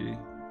should be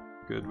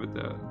good with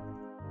that.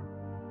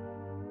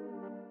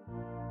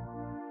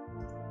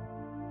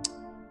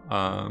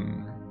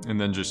 And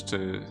then just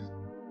to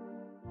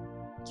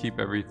keep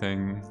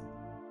everything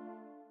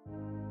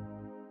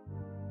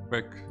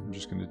quick, I'm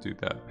just going to do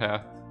that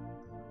path.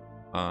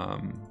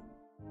 I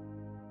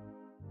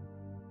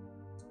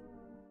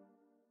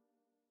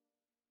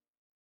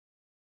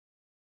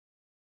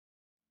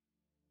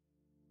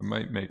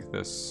might make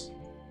this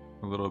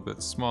a little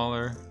bit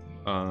smaller.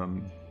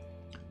 And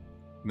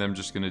then I'm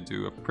just going to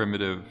do a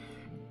primitive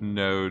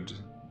node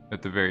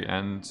at the very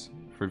end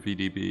for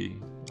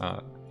VDB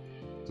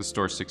to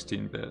store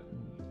 16-bit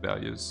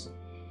values.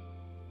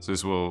 So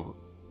this will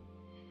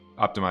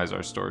optimize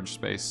our storage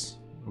space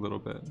a little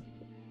bit.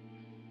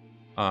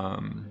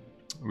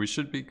 We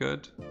should be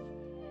good.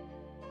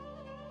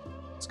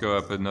 Let's go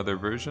up another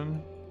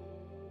version.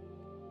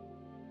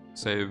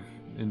 Save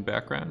in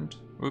background.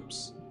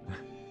 Oops. I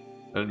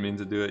didn't mean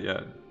to do it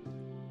yet.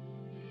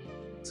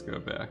 Let's go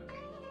back.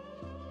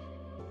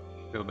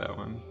 Kill that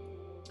one.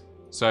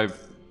 So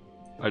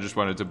I just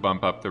wanted to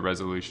bump up the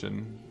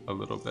resolution a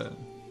little bit.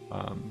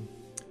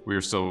 We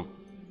were still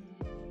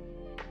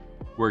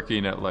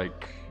working at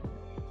like,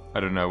 I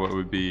don't know what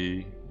would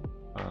be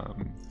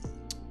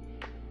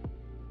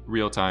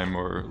real time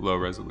or low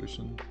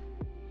resolution.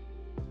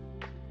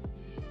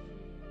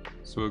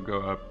 So we'll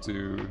go up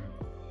to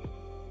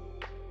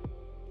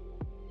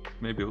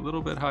maybe a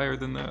little bit higher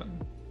than that.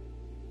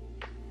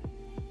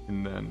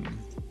 And then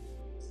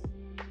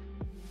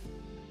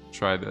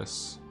try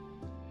this.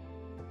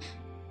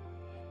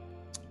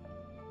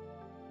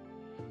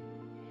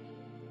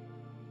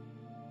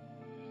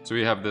 So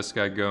we have this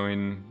guy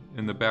going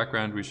in the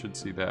background. We should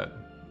see that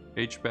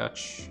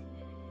H-batch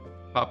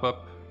pop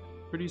up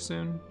pretty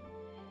soon.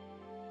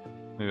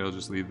 Maybe I'll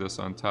just leave this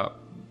on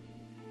top.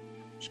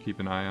 Just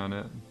keep an eye on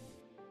it.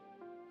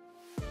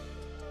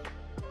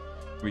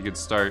 We could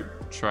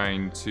start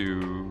trying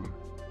to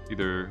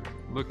either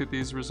look at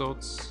these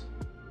results,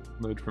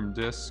 load from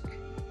disk.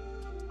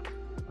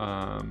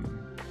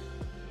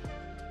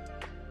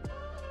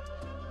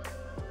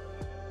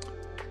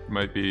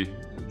 Might be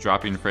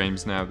dropping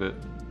frames now that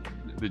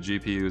the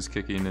GPU is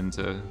kicking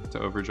into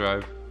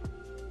overdrive.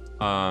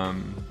 So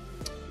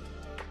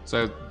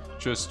I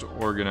just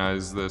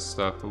organize this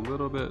stuff a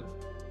little bit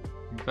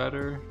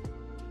better,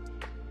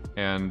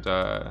 and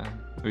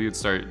we could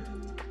start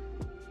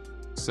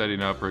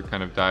setting up or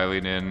kind of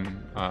dialing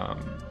in our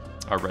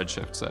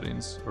Redshift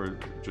settings, or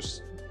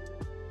just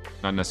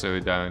not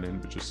necessarily dialing in,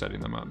 but just setting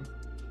them up.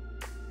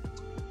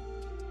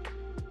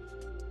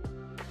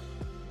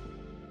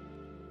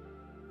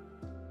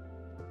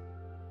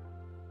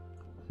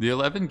 The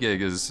 11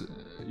 gig is,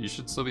 you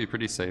should still be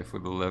pretty safe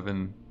with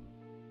 11.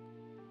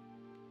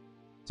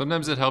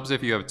 Sometimes it helps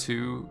if you have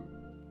two,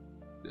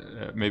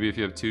 maybe if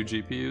you have two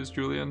GPUs,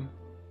 Julian.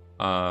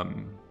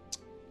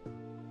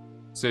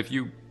 So if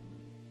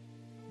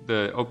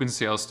the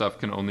OpenCL stuff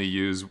can only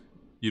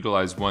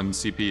utilize one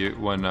CPU,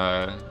 one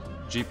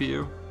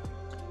GPU,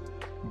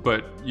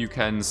 but you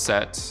can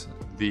set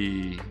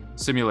the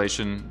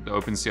simulation, the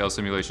OpenCL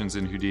simulations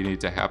in Houdini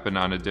to happen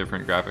on a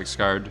different graphics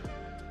card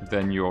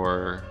than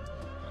your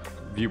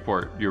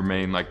viewport, your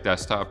main like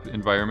desktop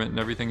environment and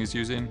everything is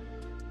using.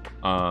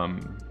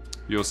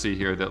 You'll see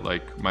here that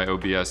like my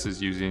OBS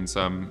is using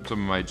some of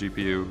my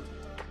GPU,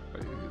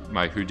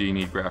 my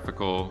Houdini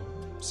graphical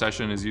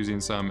session is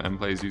using some,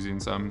 MPlay is using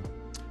some.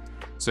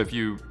 So if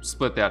you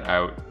split that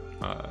out,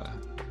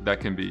 that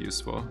can be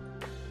useful.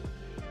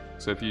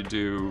 So if you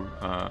do,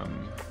 I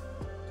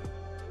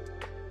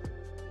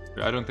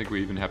don't think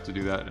we even have to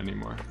do that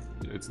anymore.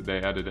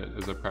 They added it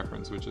as a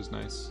preference, which is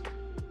nice.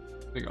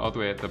 I think all the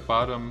way at the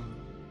bottom,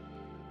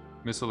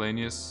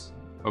 miscellaneous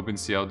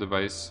OpenCL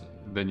device,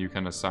 then you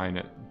can assign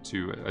it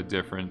to a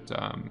different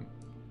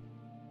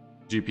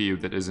GPU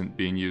that isn't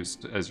being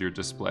used as your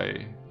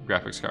display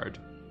graphics card.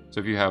 So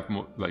if you have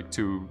like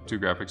two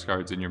graphics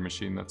cards in your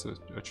machine, that's a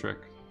trick.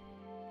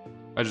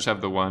 I just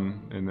have the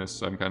one in this,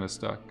 so I'm kind of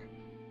stuck.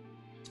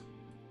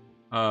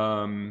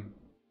 So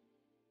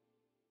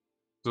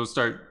we'll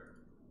start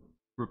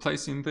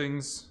replacing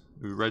things.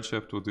 With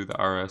Redshift, we'll do the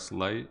RS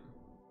Lite.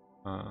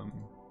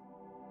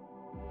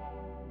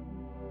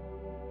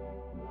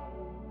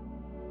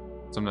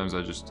 Sometimes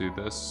I just do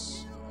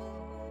this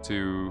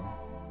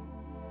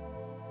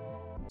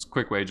it's a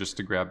quick way just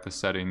to grab the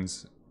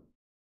settings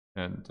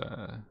and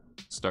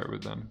start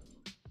with them.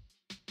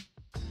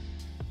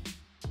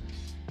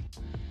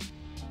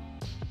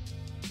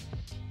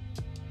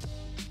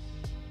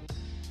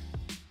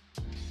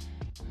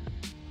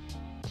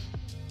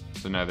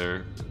 So now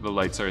the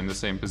lights are in the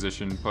same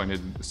position,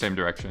 pointed the same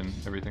direction,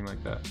 everything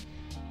like that.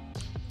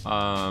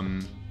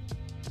 I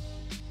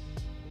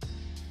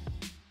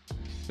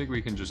think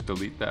we can just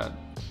delete that.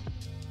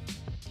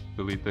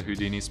 Delete the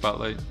Houdini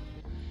spotlight.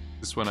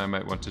 This one I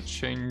might want to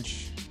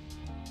change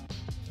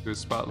to a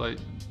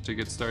spotlight to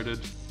get started.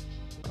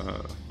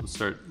 We'll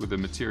start with the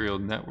material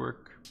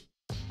network.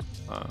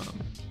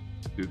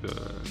 Do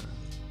the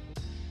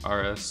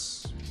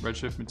RS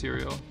redshift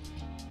material.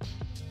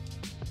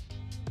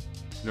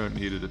 You don't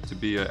need it to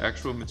be an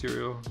actual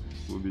material.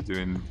 We'll be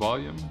doing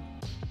volume.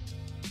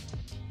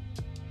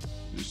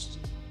 Just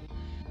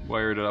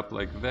wire it up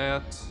like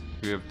that.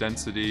 We have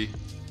density.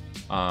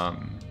 So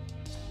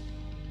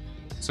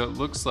it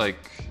looks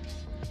like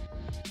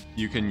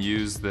you can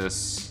use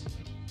this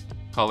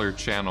color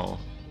channel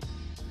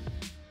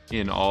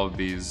in all of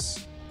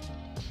these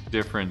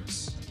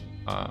different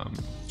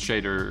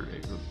shader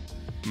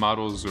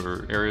models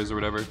or areas or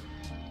whatever.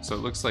 So it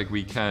looks like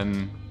we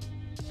can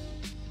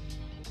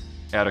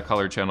add a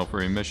color channel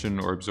for emission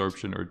or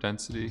absorption or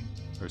density,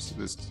 or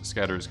this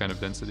scatter is kind of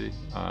density.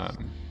 So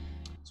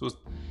we'll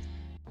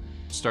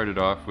start it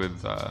off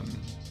with,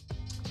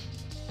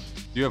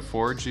 you have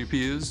 4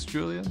 GPUs,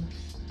 Julian?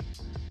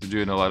 You're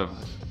doing a lot of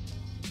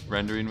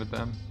rendering with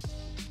them?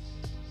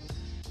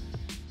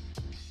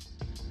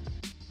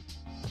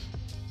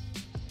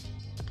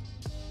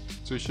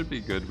 So we should be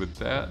good with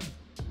that.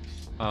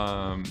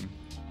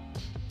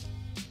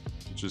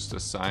 Just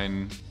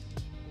assign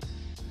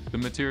the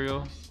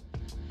material.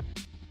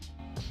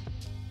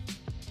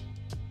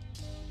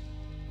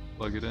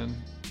 Plug it in.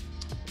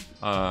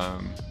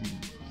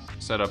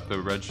 Set up the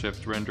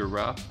redshift render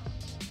wrap.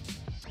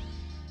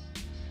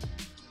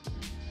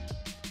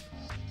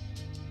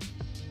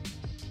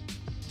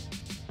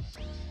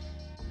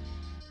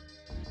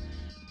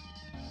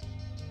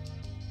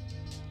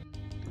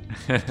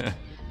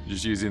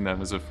 Just using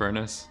them as a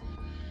furnace.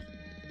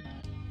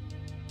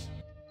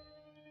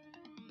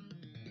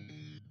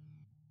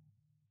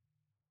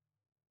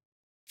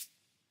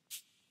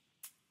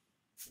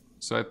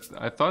 So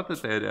I thought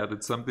that they had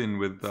added something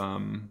with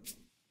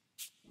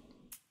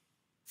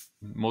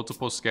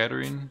multiple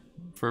scattering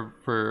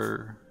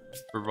for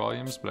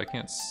volumes, but I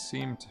can't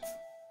seem to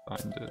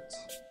find it.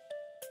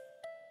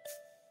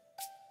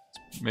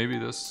 Maybe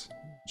this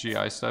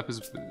GI stuff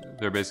is,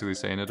 they're basically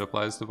saying it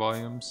applies to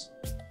volumes.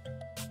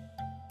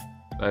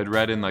 I'd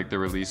read in like the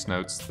release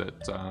notes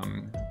that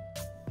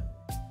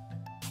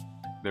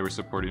they were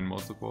supporting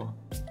multiple,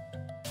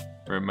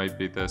 or it might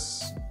be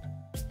this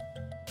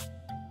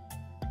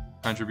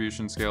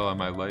contribution scale on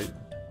my light.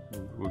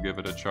 We'll give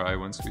it a try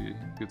once we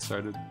get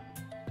started.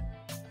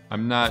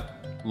 I'm not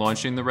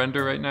launching the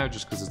render right now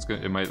just because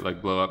it might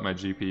like blow up my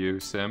GPU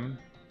sim.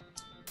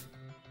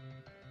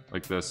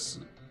 Like this,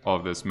 all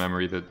of this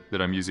memory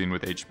that I'm using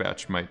with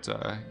HBatch might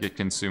get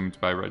consumed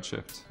by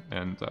Redshift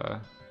and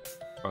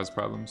cause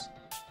problems.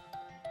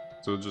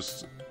 So we'll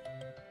just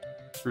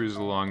cruise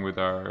along with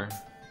our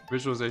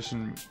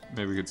visualization.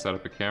 Maybe we could set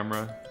up a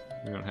camera.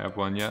 We don't have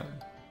one yet.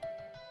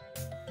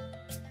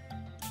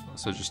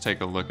 So just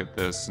take a look at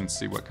this and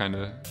see what kind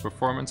of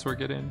performance we're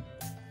getting.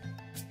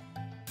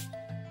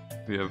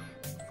 We have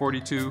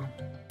 42,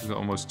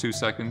 almost 2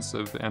 seconds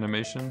of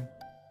animation.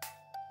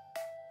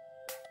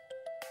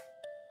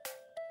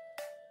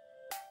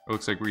 It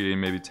looks like we're getting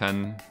maybe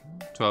 10,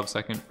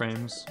 12-second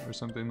frames or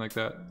something like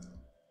that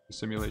for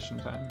simulation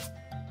time.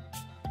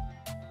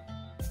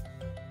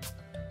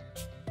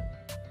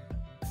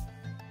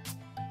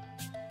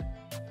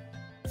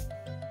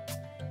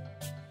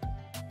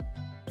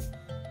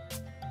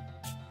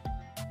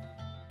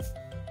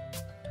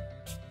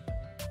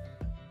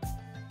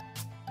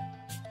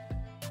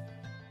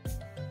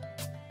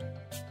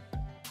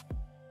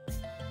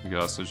 You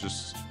could also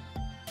just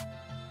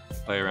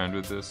play around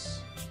with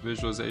this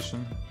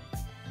visualization.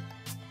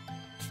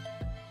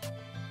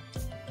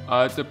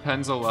 It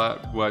depends a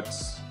lot what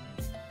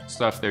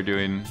stuff they're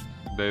doing.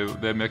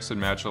 They mix and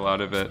match a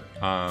lot of it.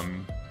 I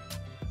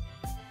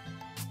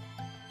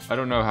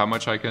don't know how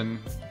much I can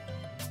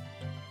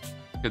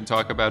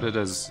talk about it,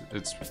 as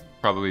it's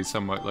probably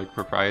somewhat like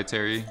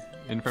proprietary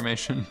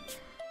information.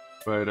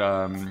 But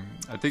I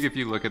think if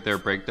you look at their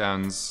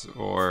breakdowns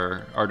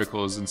or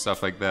articles and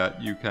stuff like that,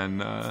 you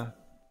can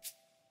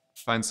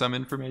find some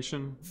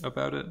information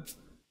about it.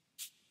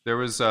 There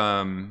was,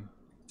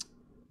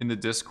 in the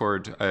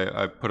Discord,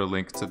 I put a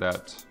link to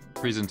that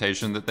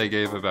presentation that they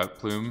gave about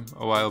Plume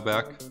a while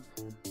back.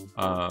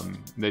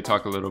 They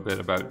talk a little bit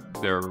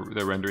about their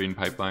rendering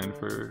pipeline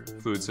for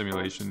fluid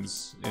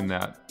simulations in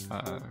that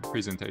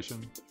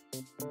presentation.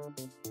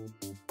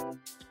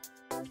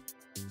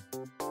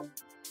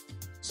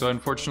 So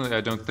unfortunately,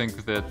 I don't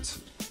think that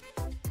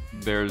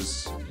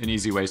there's an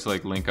easy way to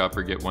like link up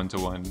or get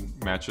one-to-one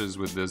matches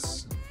with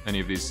any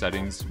of these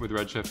settings with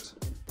Redshift.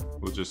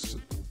 We'll just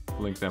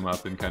link them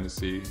up and kind of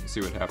see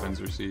what happens,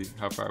 or see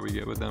how far we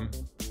get with them.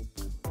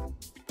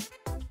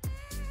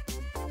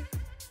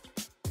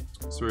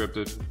 So we're up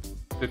to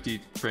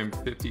frame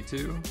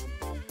 52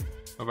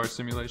 of our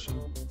simulation.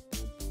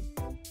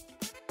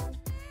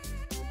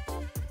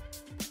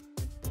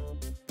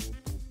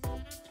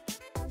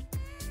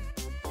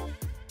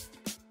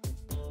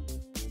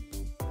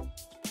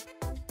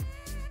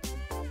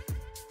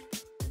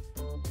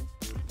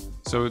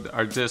 So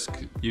our disk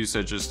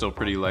usage is still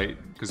pretty light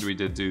because we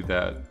did do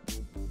that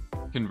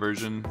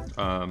conversion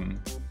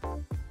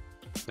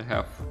to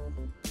half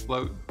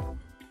float.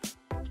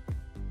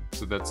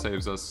 So that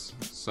saves us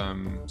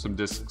some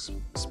disk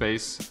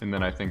space, and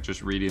then I think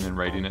just reading and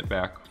writing it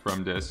back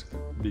from disk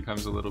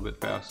becomes a little bit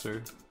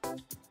faster.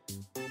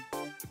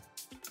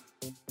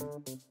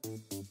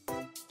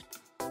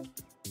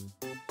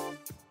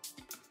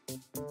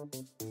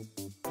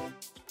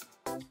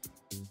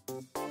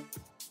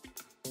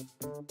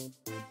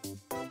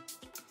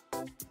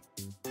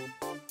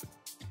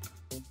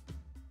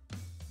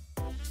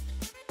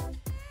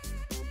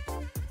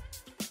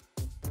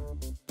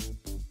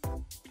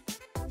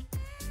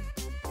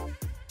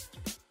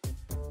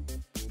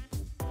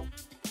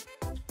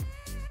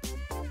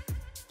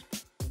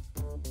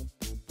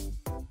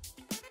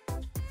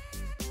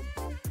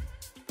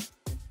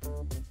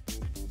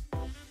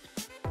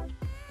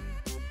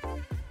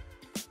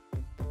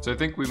 So I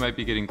think we might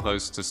be getting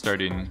close to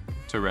starting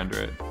to render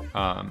it.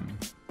 I'm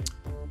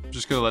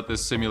just gonna let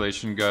this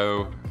simulation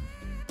go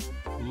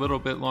a little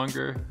bit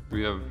longer.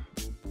 We have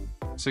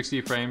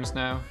 60 frames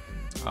now.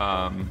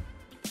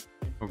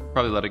 We'll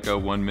probably let it go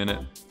 1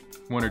 minute,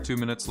 1 or 2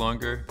 minutes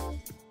longer,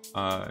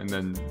 and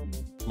then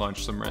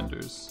launch some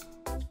renders.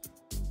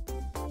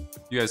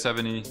 You guys have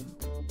any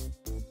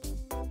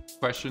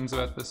questions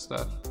about this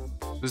stuff?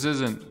 This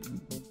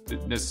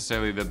isn't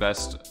necessarily the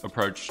best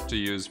approach to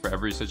use for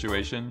every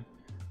situation.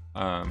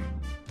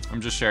 I'm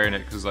just sharing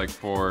it because, like,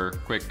 for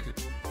quick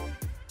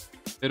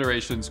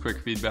iterations, quick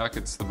feedback,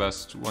 it's the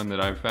best one that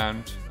I've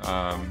found.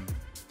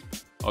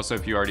 Also,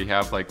 if you already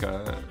have like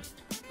a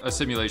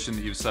simulation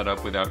that you've set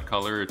up without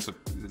color,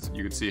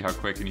 you can see how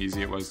quick and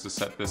easy it was to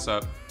set this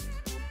up.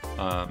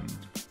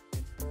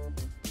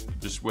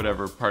 Just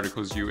whatever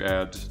particles you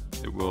add,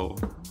 it will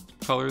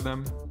color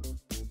them.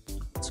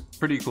 It's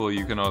pretty cool.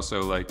 You can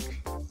also, like,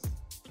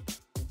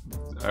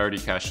 I already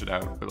cached it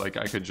out, but like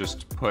I could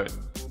just put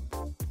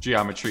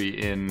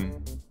geometry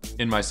in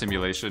my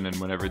simulation, and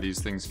whenever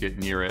these things get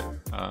near it,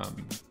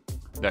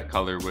 that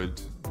color would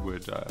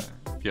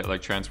get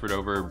like transferred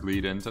over or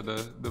bleed into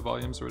the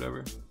volumes or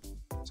whatever.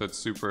 So it's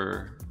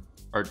super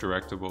art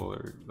directable,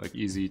 or like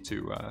easy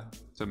to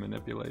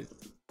manipulate.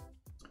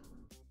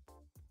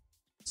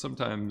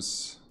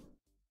 Sometimes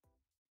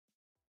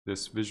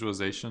this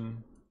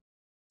visualization,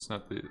 it's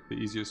not the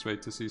easiest way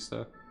to see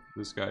stuff.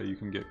 This guy, you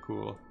can get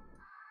cool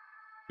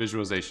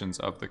visualizations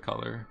of the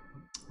color.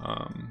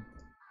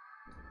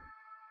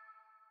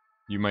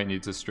 You might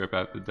need to strip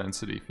out the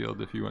density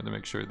field if you want to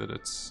make sure that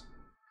it's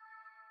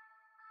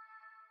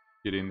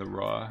getting the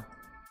raw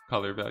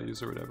color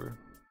values or whatever.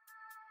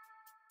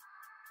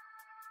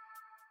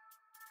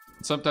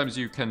 Sometimes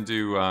you can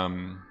do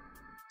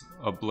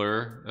a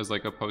blur as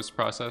like a post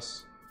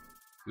process.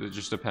 It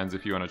just depends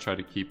if you want to try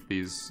to keep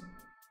these.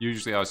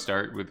 Usually I'll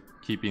start with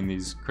keeping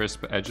these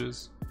crisp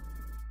edges.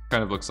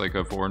 Kind of looks like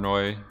a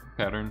Voronoi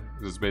pattern.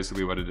 This is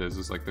basically what it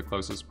is like the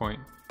closest point.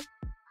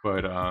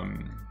 But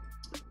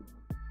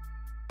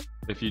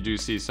if you do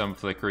see some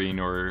flickering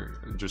or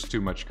just too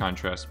much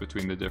contrast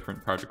between the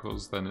different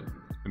particles, then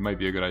it might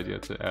be a good idea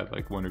to add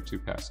like 1 or 2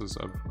 passes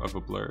of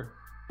a blur.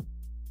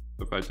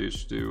 So if I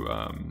just do,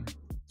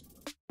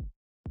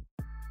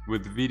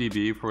 with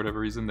VDB, for whatever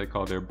reason, they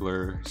call their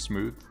blur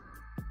smooth.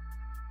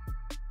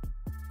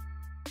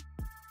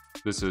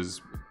 This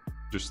is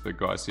just the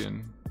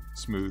Gaussian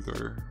smooth,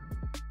 or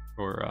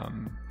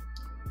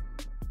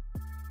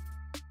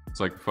it's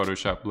like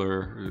Photoshop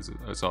blur.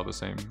 It's all the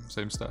same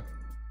stuff.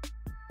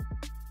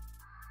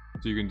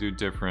 So you can do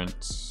different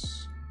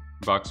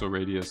voxel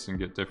radius and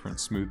get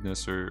different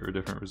smoothness or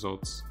different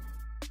results.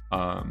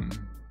 If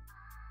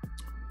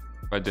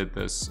I did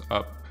this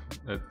up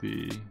at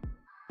the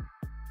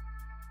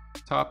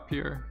top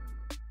here.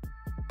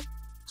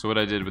 So what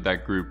I did with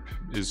that group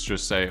is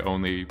just say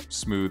only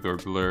smooth or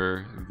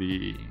blur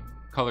the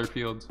color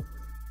field.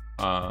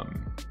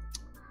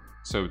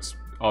 So it's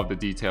all the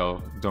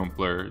detail, don't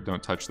blur,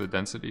 don't touch the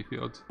density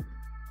field.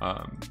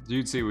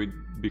 You'd see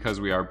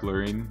because we are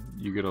blurring,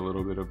 you get a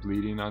little bit of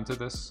bleeding onto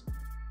this,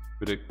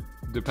 but it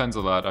depends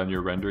a lot on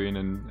your rendering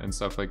and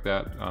stuff like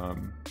that.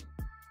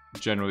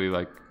 Generally,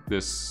 like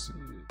this,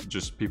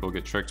 just people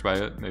get tricked by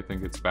it and they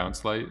think it's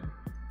bounce light,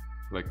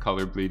 like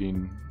color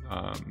bleeding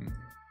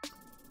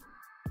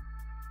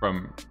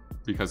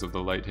because of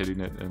the light hitting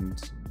it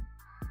and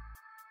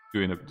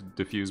doing a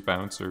diffuse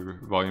bounce or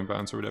volume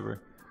bounce or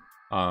whatever.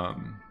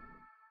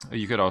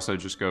 You could also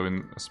just go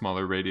in a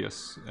smaller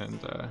radius and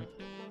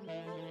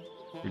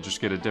we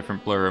just get a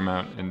different blur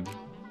amount and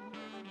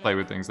play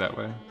with things that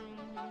way.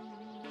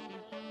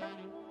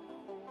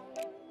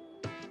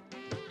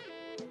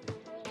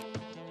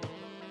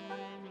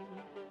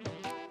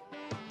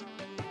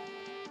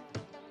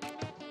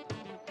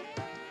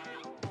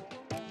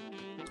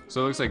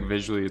 So it looks like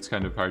visually it's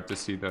kind of hard to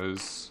see the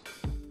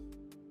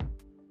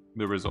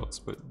results,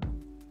 but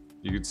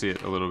you can see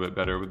it a little bit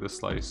better with the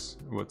slice.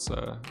 What's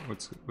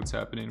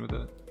happening with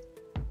it?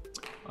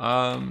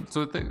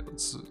 So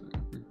let's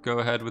go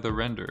ahead with a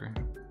render.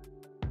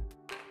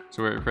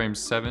 So we're at frame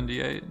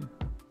 78.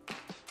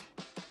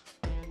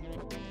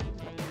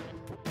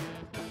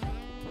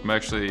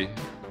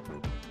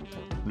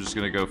 I'm just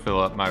gonna go fill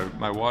up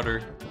my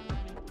water.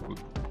 We'll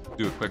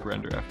do a quick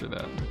render after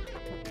that.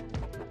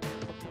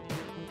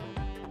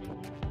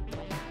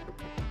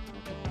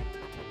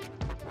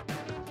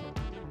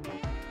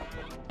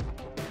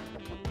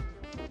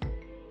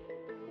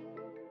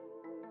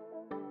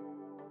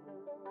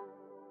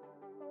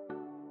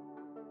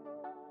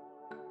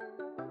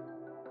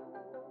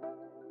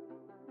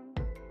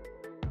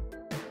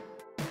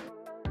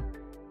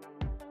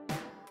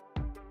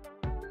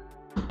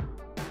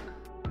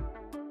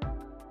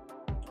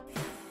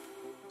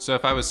 So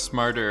if I was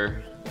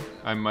smarter,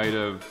 I might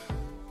have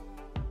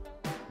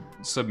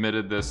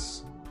submitted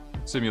this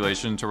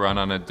simulation to run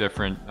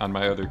on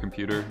my other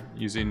computer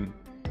using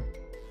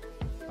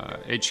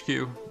HQ,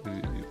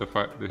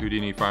 the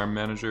Houdini Farm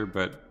Manager,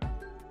 but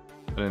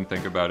I didn't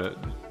think about it.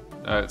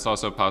 It's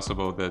also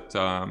possible that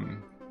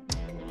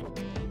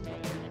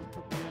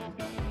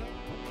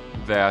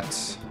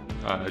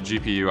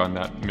GPU on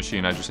that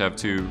machine, I just have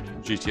two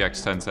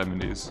GTX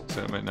 1070s,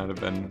 so it might not have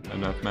been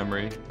enough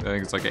memory. I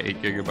think it's like an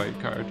 8GB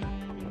card.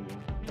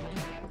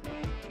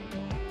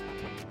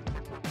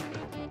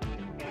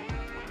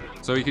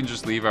 So we can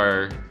just leave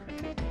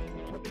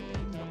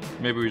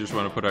maybe we just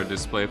want to put our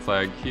display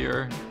flag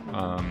here.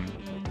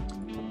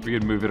 We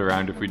could move it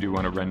around if we do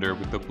want to render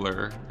with the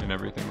blur and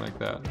everything like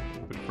that.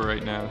 But for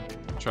right now,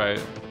 try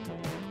it.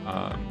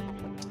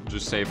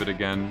 Just save it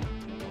again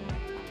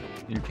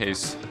in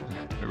case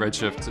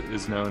Redshift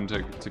is known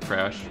to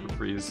crash or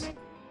freeze,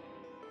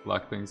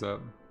 lock things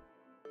up.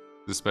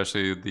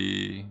 Especially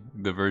the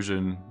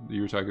version that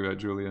you were talking about,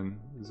 Julian,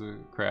 is a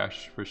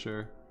crash for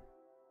sure.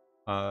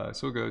 So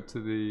we'll go to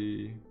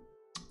the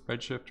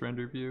Redshift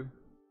render view,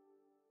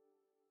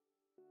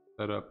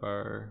 set up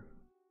our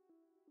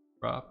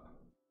prop.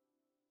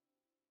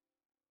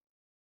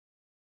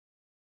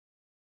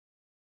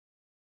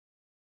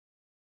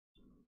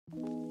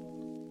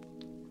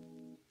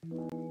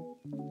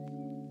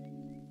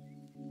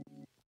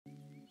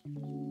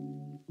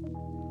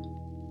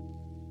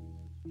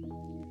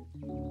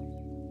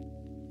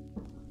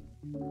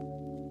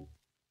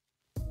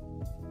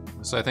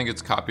 So I think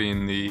it's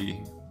copying the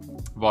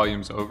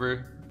volumes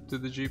over to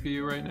the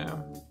GPU right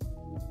now.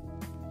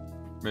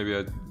 Maybe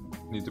I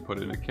need to put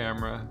in a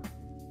camera,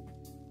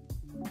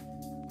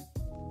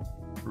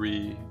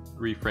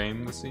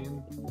 reframe the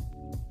scene.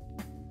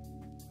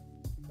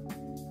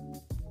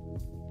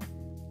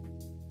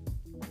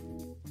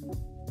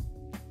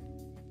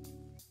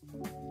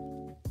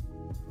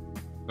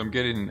 I'm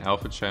getting an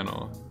alpha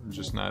channel,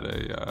 just not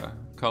a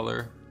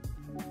color.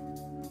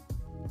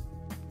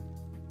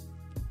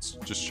 Let's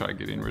just try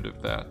getting rid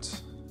of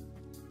that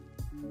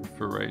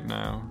for right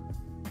now.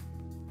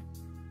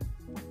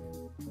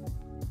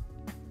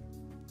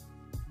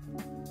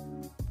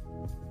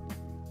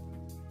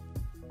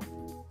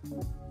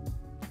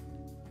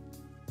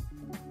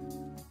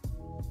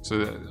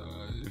 So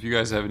if you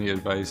guys have any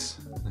advice,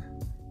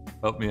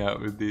 help me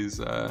out with these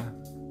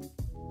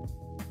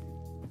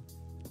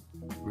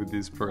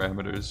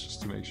parameters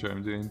just to make sure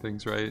I'm doing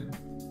things right.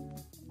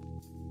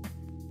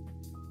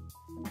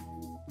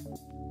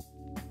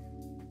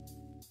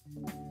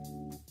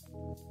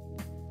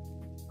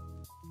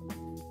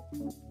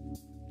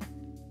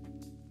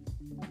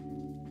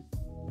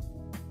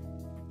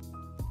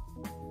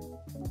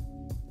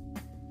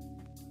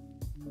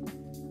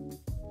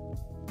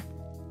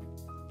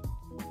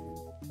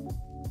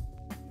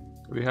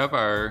 We have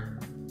our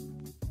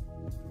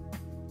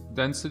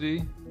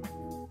density,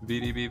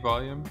 VDB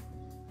volume.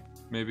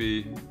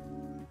 Maybe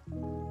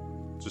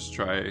just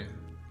try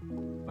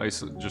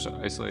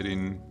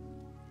isolating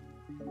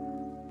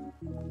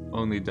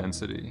only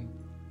density.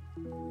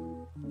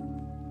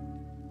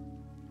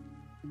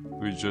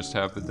 We just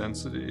have the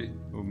density.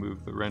 We'll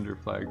move the render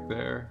flag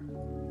there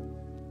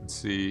and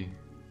see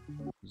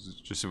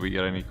just if we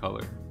get any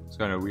color. It's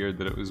kind of weird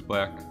that it was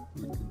black.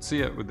 We can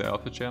see it with the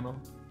alpha channel.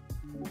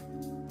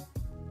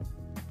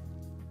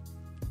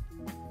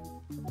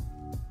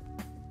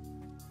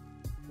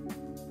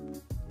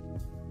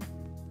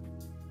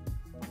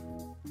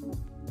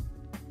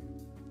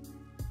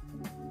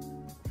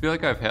 I feel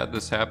like I've had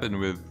this happen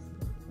with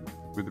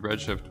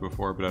Redshift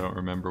before, but I don't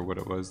remember what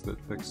it was that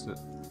fixed it.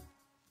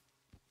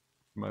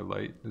 My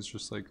light is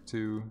just like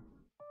too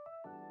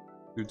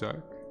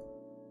dark.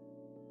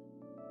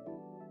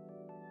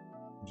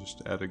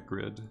 Just add a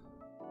grid.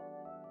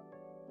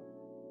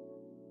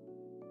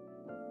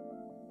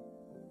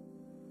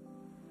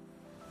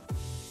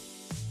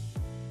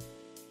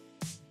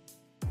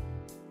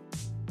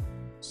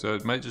 So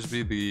it might just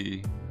be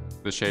the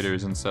shader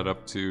isn't set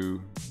up to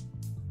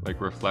like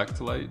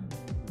reflect light.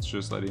 It's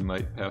just letting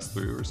light pass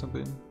through or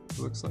something, it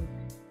looks like.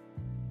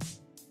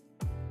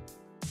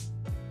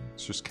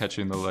 It's just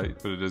catching the light,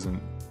 but it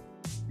isn't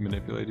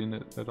manipulating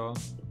it at all.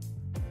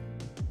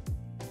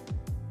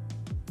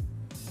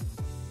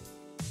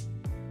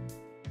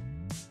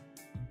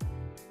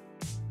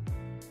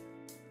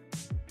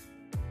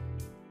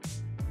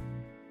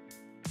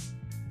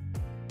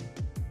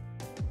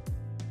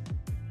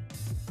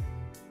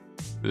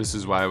 This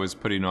is why I was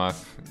putting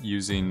off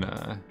using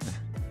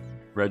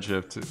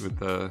Redshift with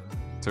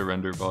to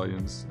render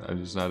volumes.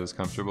 I'm just not as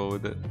comfortable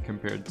with it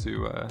compared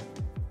to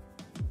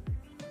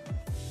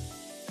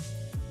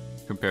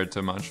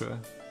Mantra.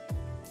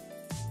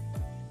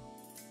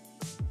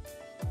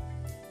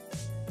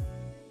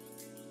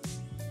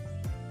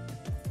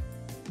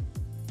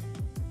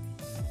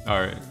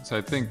 Alright, so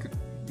I think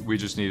we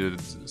just needed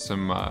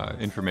some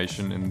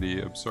information in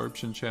the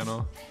absorption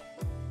channel.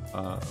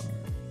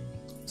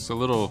 It's a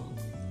little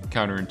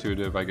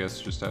counterintuitive, I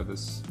guess, just how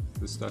this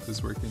stuff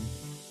is working.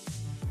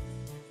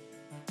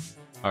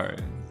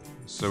 Alright,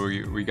 so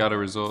we got a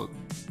result.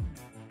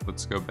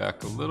 Let's go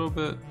back a little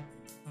bit,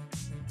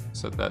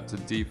 set that to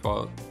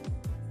default,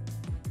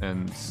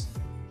 and let's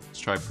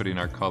try putting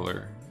our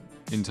color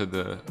into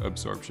the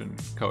absorption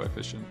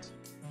coefficient.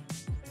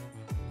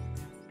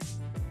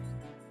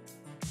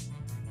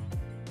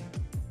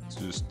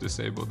 So just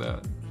disable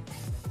that.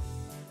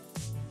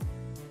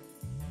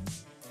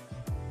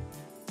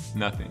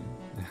 Nothing.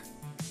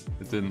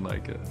 It didn't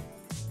like it.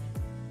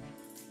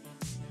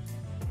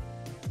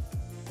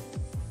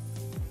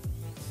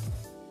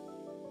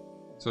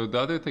 So the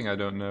other thing I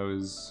don't know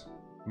is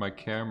my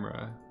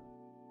camera,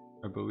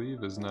 I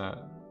believe, is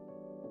not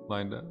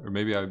lined up, or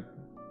maybe I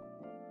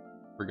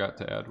forgot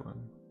to add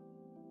one.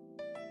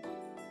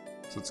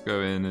 So let's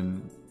go in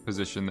and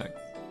position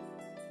that.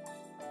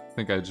 I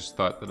think I just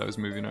thought that I was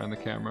moving around the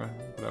camera,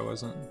 but I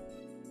wasn't.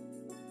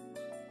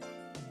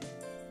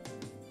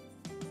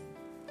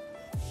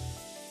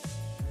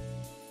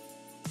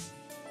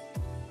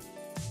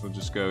 We'll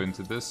just go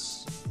into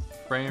this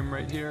frame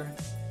right here.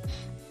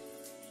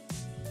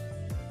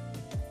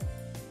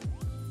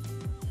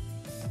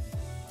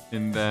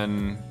 And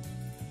then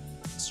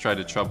let's try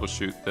to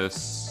troubleshoot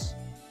this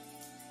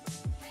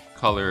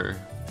color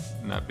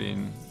not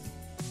being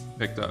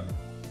picked up.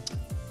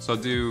 So I'll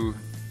do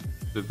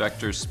the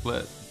vector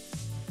split.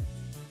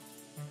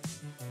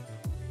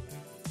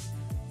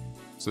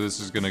 So this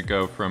is going to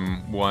go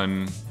from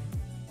one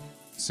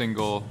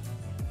single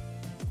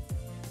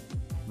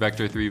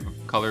vector 3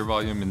 color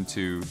volume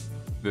into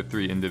the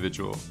 3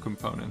 individual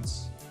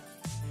components.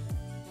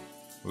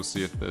 We'll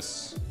see if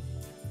this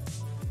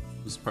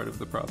is part of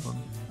the problem.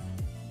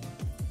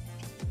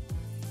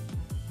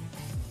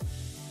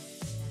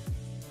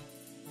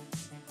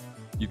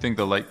 You think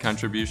the light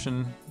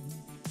contribution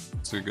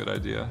is a good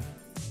idea?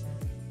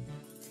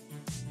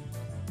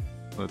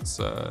 Let's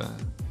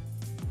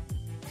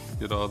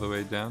get all the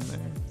way down there.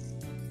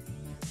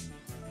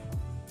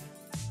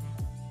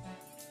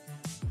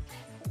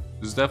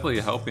 It's definitely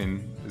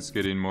helping. It's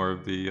getting more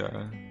of the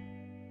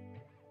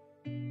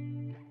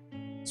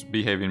it's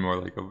behaving more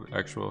like an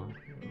actual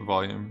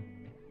volume.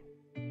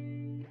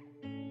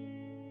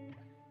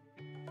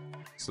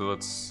 So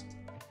let's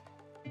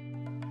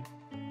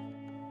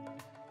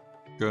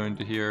go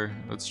into here.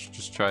 Let's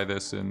just try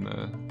this in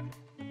the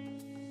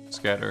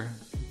scatter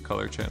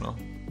color channel.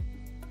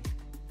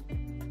 I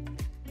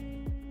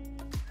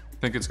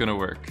think it's gonna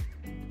work.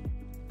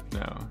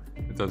 No,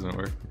 it doesn't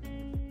work.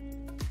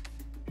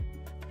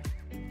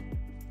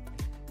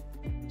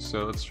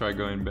 So let's try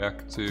going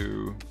back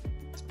to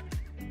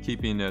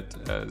keeping it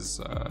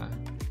as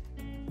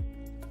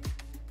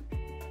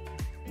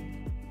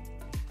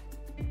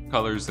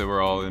colors that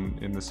were all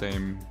in the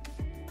same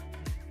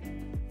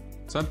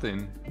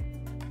something.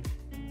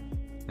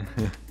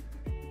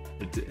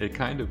 It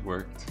kind of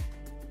worked.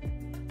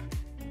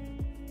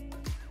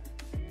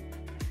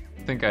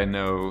 I think I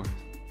know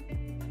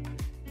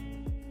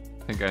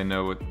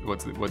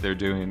what they're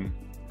doing.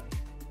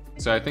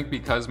 So I think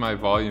because my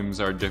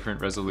volumes are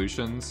different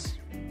resolutions,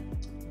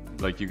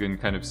 like you can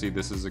kind of see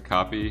this is a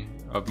copy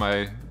of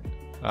my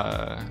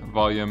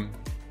volume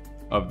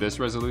of this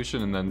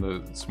resolution, and then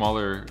the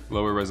smaller,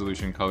 lower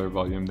resolution color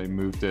volume, they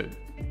moved it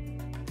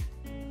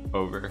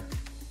over.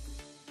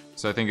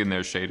 So I think in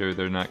their shader,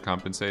 they're not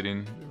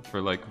compensating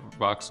for like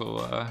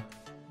voxel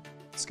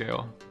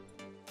scale.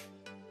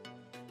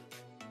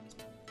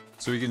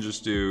 So we can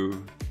just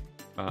do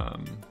the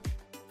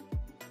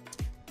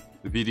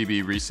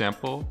VDB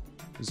resample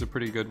is a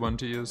pretty good one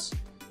to use.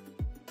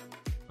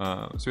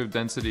 So we have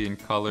density and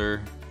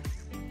color.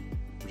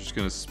 We're just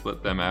gonna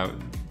split them out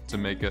to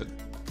make it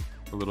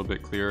a little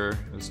bit clearer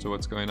as to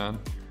what's going on.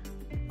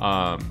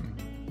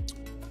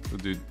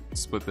 We'll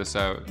split this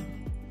out.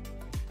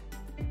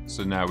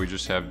 So now we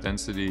just have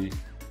density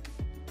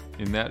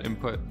in that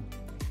input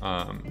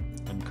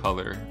and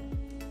color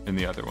in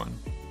the other one.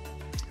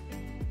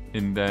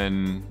 And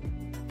then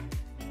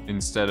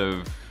instead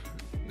of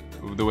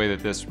the way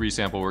that this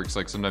resample works,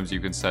 like sometimes you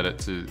can set it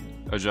to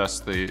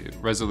adjust the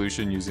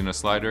resolution using a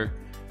slider.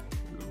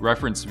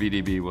 Reference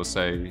VDB will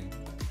say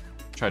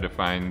try to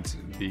find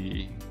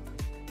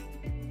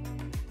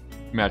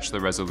match the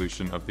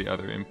resolution of the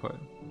other input.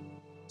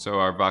 So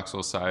our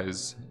voxel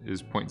size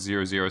is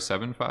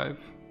 0.0075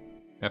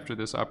 after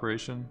this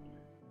operation,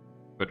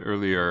 but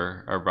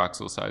earlier our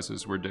voxel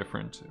sizes were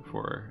different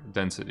for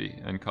density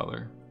and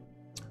color.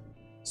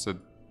 So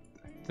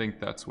I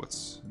think that's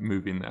what's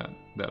moving that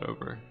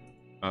over.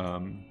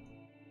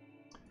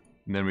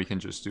 And then we can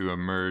just do a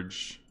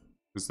merge,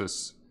 because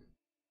this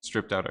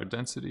stripped out our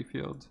density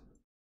field.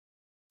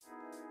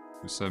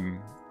 There's some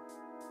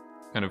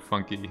kind of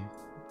funky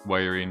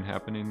wiring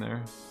happening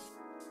there.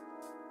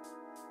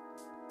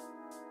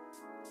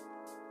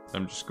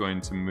 I'm just going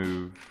to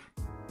move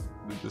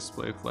the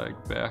display flag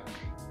back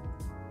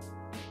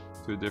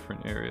to a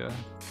different area.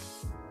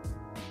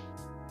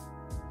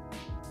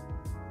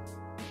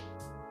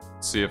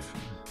 See if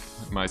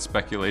my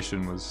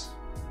speculation was,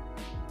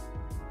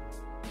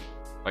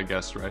 I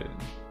guess, right.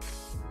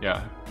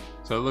 Yeah.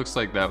 So it looks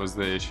like that was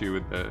the issue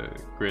with the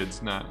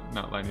grids not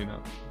lining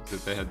up,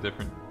 that they had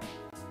different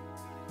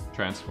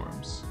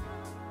transforms.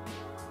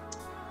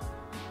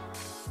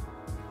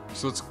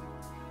 So let's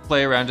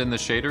play around in the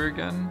shader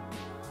again.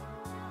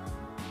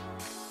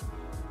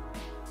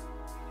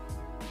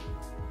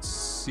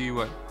 See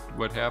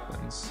what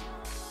happens.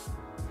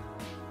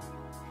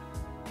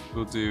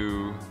 We'll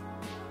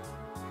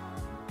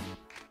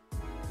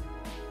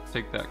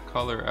take that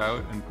color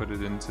out and put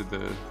it into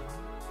the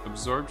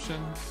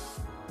absorption.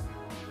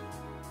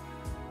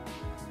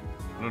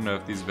 I don't know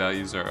if these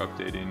values are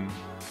updating.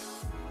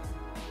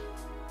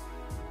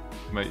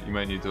 You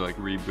might need to like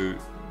reboot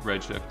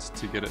Redshift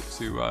to get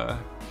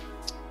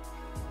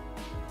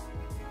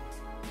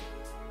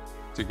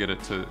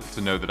it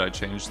to know that I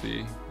changed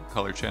the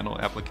color channel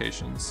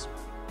applications.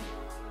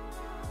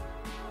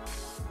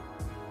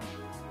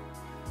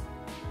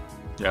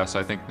 Yeah,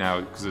 so I think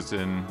now, because it's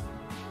in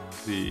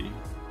the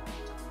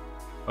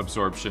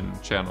absorption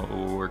channel, it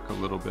will work a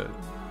little bit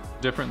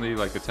differently,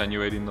 like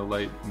attenuating the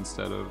light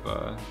instead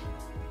of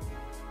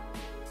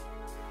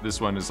this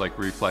one is like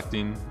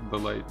reflecting the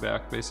light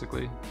back,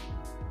 basically.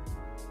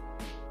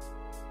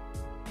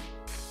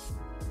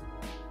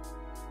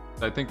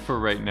 I think for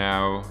right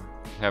now,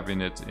 having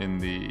it in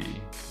the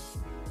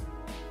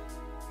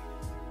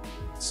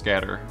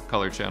scatter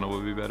color channel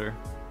would be better.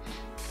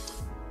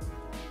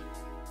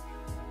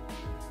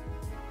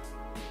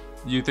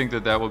 You think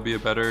that will be a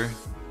better,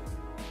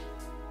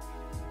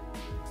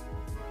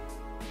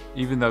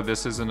 even though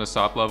this isn't a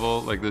SOP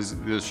level, like the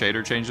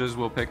shader changes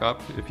will pick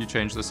up if you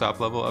change the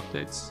SOP level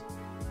updates?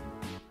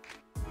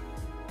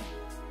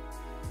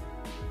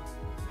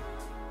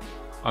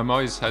 I'm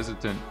always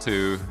hesitant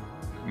to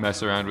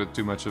mess around with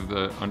too much of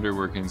the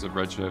underworkings of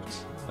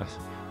Redshift,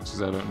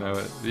 because I don't know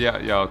it.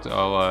 Yeah,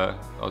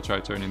 I'll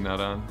try turning that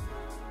on.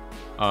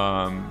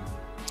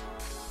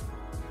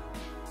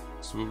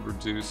 So we'll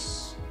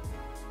reduce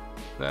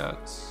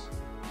that,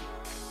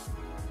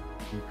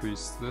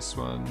 increase this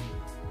one.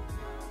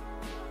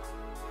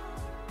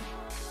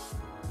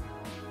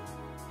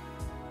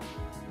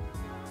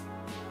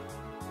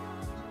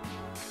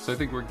 So I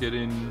think we're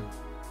getting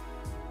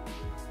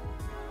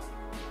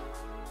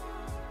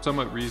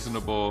somewhat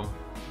reasonable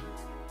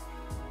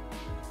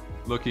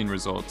looking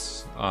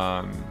results.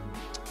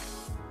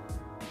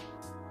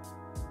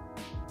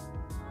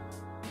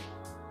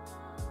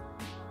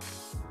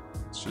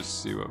 Let's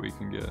just see what we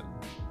can get.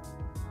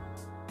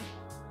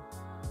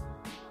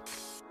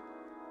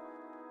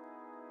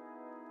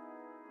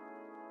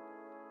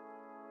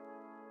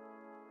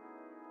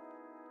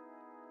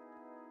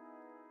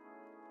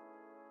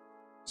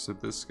 So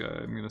this guy,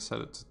 I'm gonna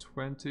set it to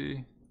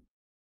 20.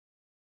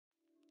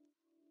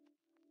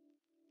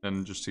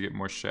 And just to get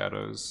more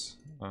shadows.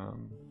 I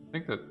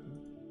think that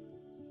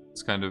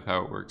it's kind of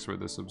how it works, where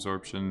this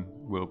absorption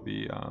will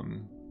be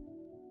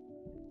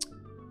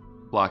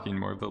blocking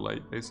more of the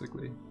light,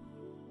 basically.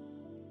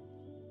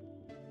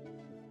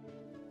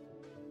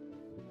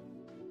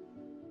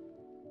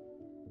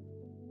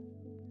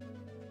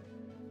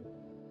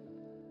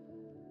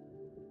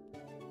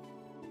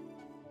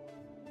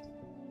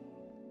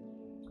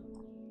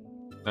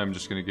 I'm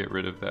just going to get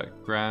rid of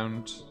that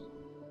ground.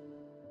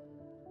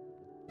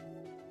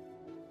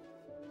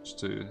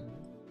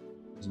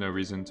 There's no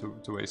reason to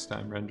waste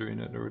time rendering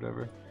it or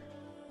whatever.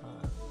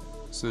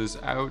 So this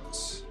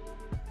out.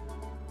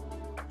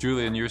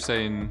 Julian, you're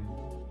saying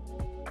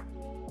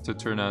to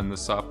turn on the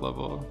SOP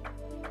level.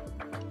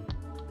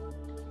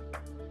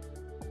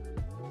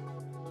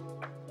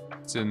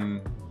 It's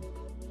in,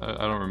 I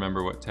don't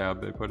remember what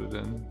tab they put it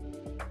in.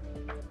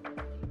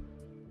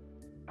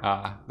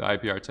 Ah, the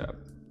IPR tab.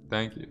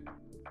 Thank you.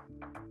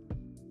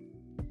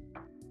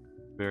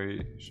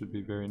 Should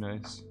be very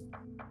nice.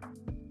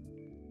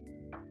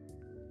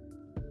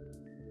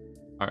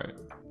 All right.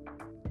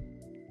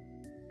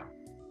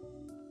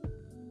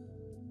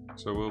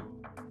 So we'll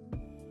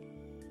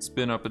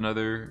spin up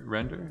another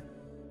render.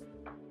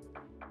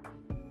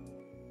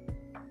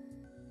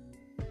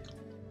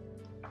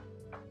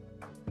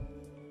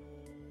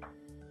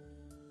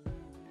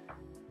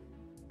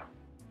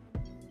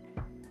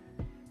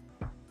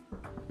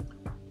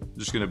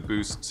 Just gonna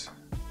boost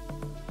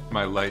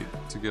my light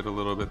to get a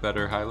little bit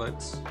better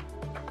highlights.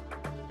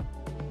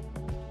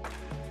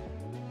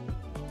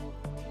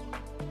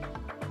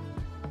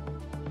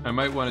 I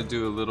might want to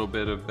do a little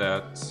bit of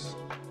that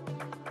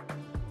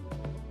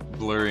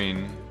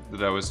blurring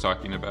that I was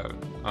talking about,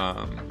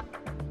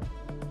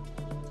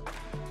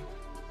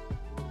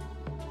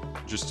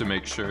 just to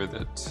make sure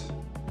that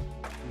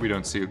we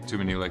don't see too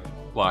many like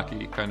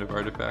blocky kind of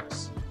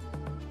artifacts.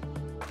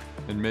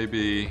 And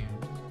maybe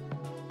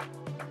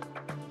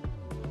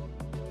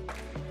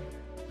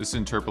this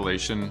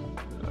interpolation,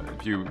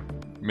 if you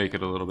make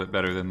it a little bit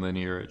better than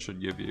linear, it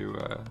should give you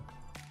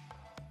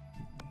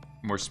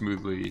more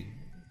smoothly,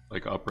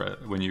 like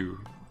when you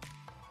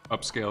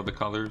upscale the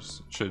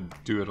colors, should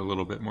do it a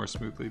little bit more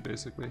smoothly,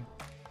 basically.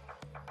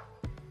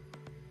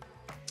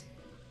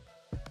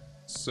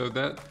 So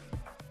that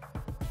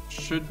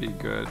should be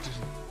good.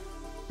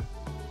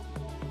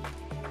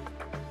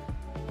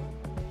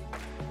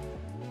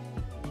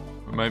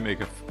 I might make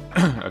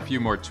a few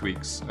more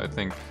tweaks. I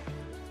think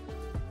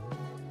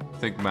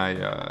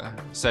my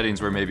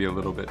settings were maybe a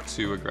little bit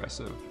too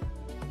aggressive.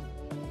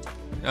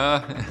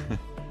 I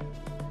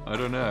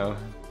don't know.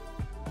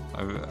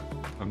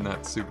 I'm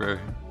not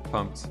super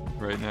pumped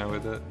right now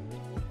with it.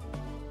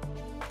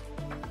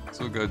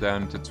 So we'll go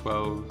down to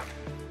 12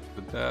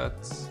 with that.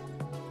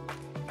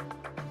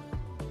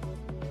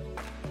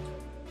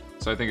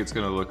 So I think it's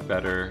gonna look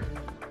better,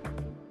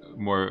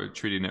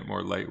 treating it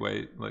more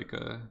lightweight, like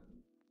a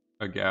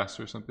gas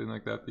or something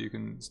like that you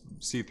can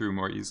see through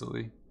more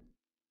easily.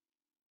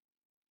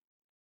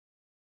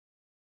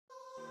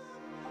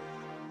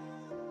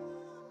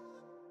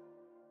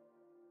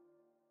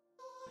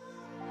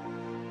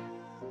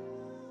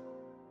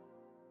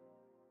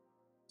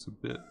 It's a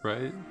bit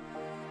bright.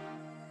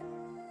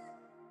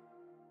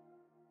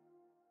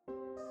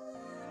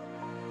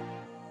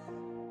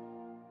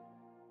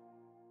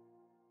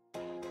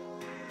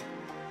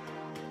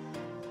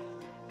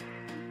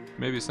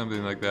 Maybe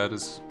something like that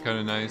is kind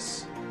of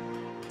nice.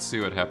 Let's see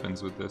what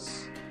happens with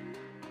this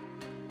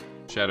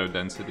shadow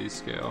density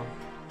scale.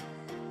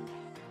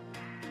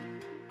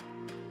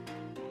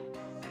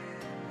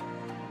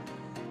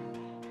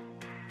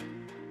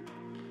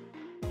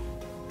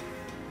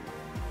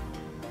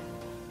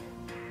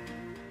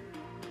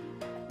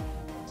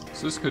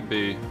 So this could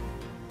be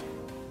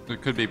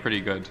pretty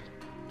good.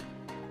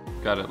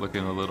 Got it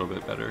looking a little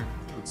bit better.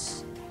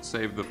 Let's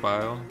save the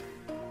file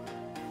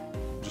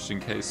just in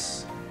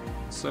case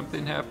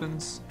something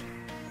happens.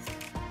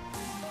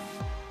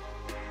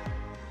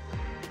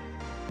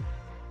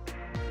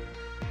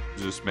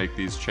 Just make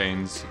these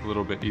chains a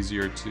little bit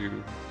easier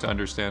to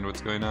understand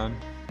what's going on.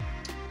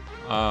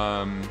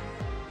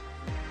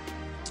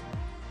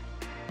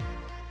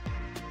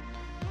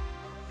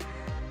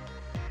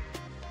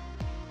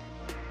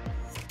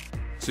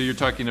 So you're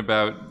talking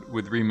about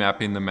with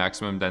remapping the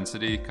maximum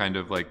density, kind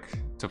of like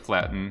to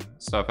flatten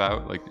stuff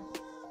out. Like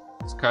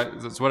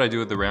that's what I do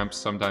with the ramps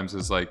sometimes,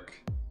 is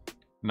like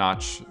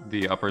notch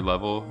the upper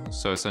level.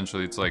 So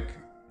essentially it's like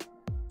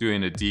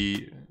doing a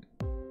D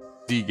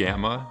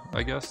gamma,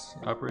 I guess,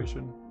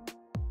 operation.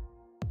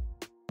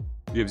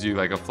 Gives you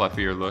like a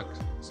fluffier look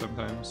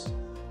sometimes.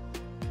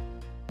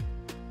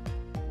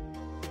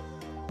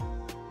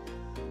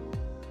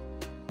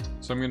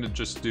 So I'm gonna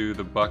just do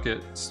the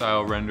bucket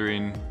style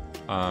rendering.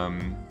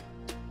 I'm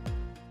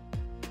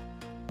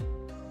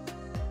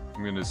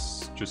gonna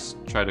just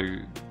try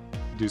to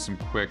do some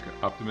quick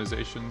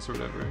optimizations or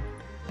whatever.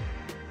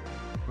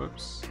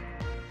 Whoops.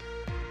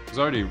 It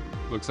already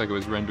looks like it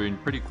was rendering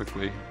pretty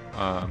quickly.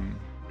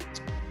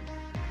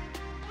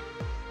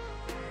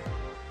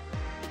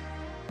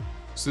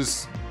 So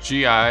this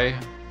GI,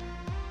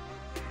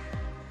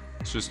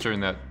 let's just turn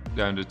that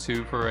down to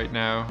 2 for right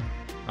now.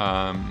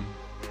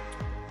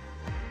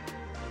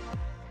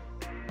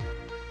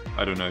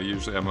 I don't know,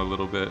 usually I'm a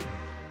little bit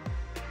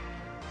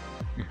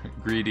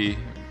greedy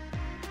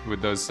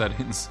with those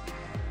settings.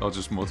 I'll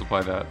just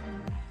multiply that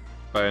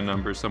by a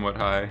number somewhat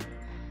high.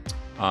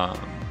 We'll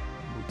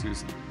do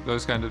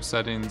those kind of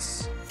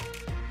settings.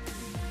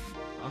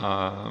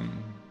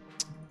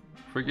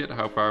 Forget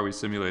how far we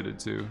simulated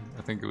to.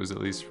 I think it was at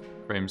least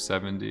frame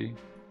 70.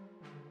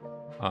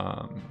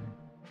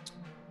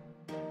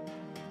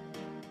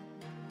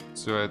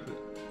 So I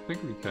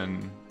think we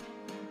can.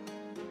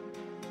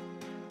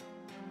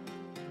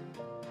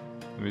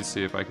 Let me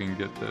see if I can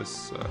get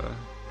this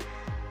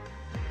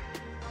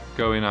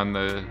going on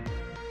the.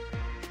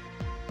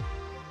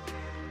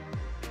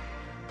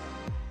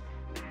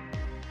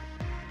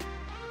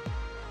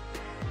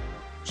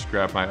 Just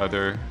grab my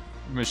other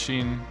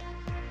machine.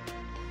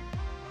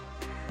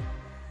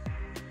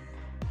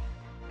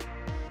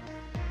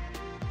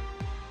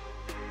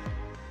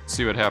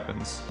 See what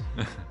happens.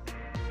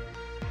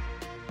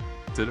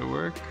 Did it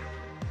work?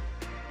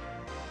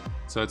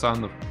 So it's on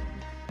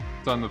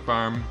the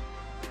farm.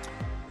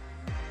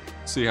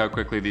 See how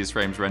quickly these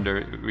frames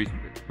render. We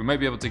might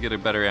be able to get a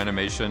better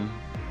animation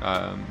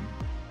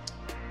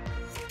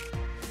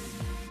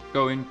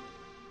going.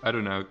 I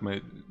don't know,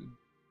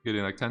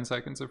 getting like 10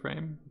 seconds a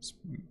frame. It's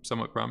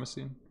somewhat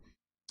promising.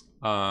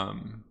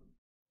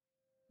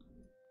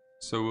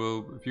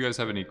 So if you guys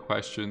have any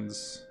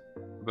questions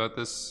about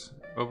this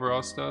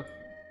overall stuff,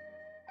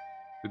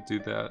 could do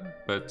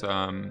that. But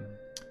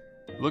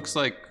looks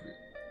like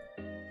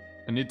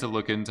I need to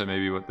look into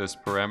maybe what this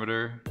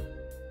parameter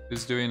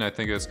is doing. I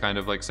think it's kind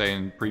of like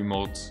saying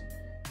pre-molt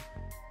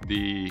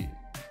the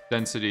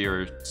density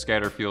or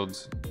scatter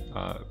fields,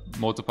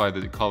 multiply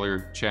the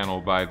color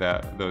channel by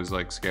those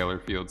like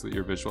scalar fields that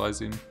you're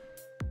visualizing.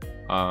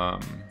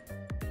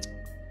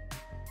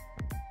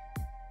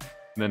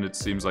 Then it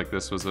seems like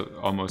this was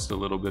almost a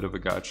little bit of a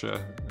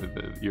gotcha.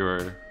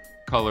 Your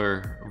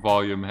color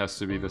volume has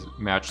to be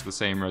match the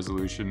same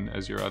resolution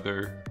as your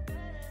other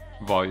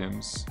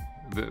volumes.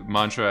 The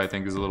mantra, I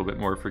think, is a little bit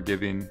more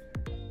forgiving.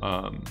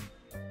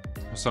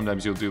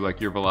 Sometimes you'll do like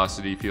your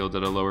velocity field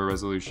at a lower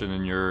resolution,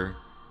 and your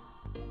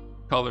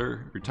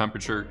color, your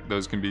temperature,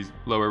 those can be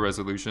lower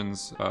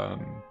resolutions.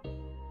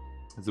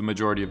 The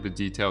majority of the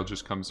detail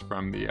just comes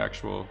from the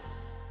actual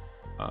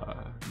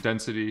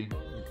density,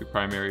 the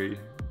primary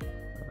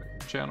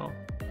channel.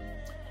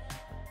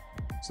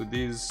 So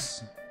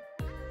these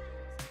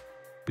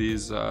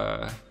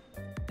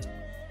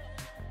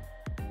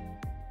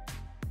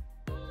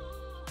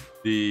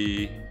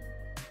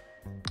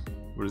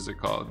what is it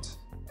called?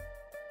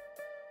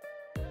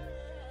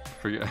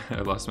 Forget,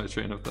 I lost my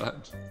train of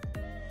thought.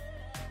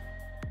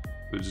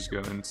 So just go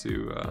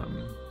into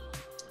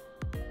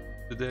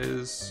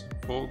today's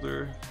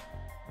folder.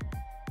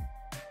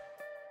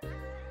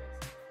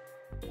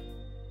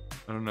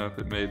 I don't know if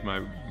it made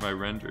my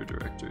render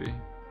directory.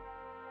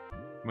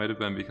 Might have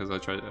been because I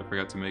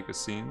forgot to make a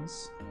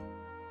scenes.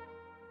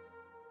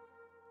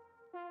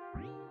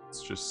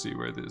 Let's just see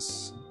where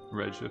this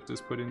Redshift is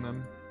putting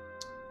them.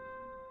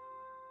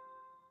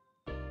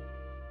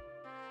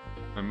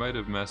 I might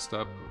have messed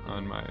up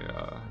on my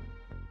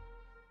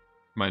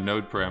my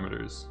node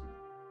parameters.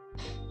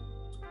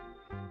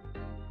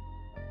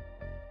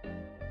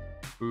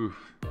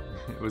 Oof,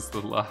 it was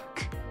the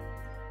lock.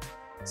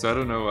 So I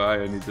don't know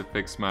why I need to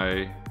fix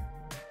my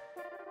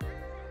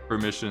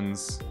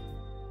permissions.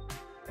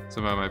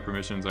 Somehow my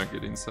permissions aren't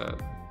getting set.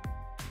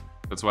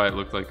 That's why it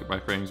looked like my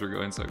frames were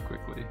going so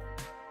quickly.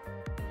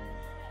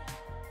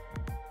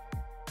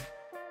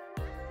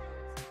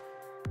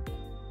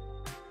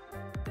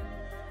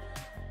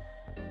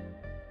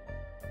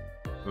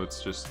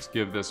 Let's just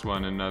give this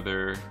one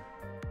another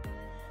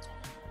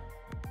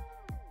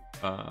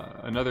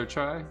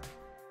try.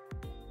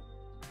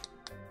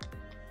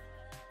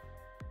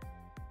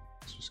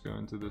 Let's just go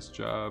into this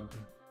job,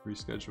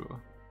 reschedule.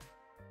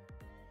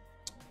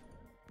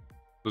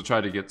 We'll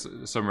try to get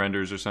some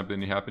renders or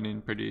something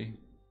happening pretty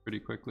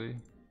quickly.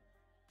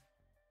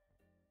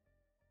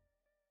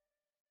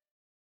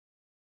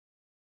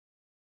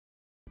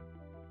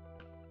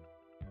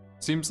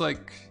 Seems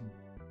like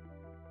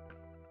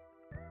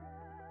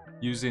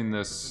using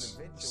this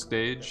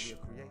stage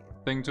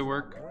thing to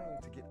work.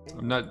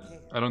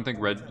 I don't think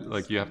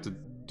you have to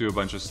do a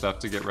bunch of stuff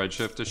to get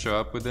Redshift to show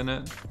up within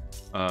it.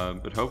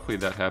 But hopefully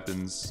that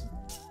happens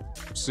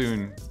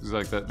soon.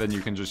 Like that, then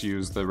you can just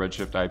use the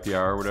Redshift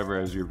IPR or whatever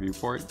as your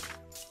viewport.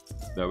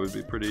 That would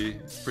be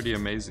pretty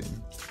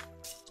amazing.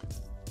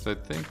 So I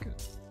think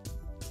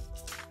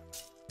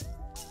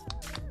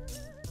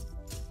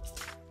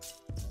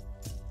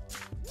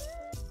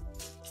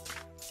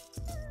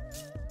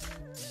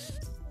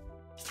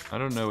I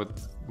don't know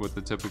what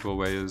the typical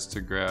way is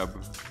to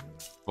grab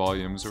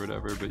volumes or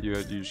whatever, but you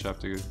just have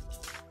to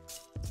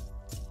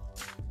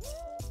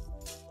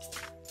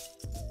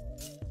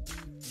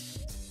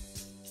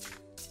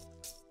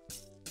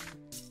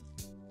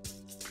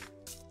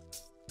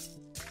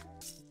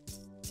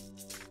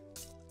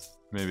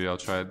maybe I'll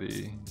try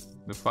the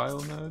file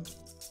node.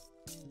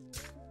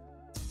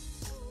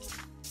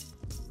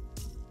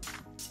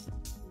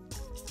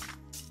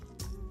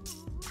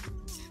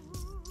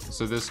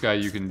 So this guy,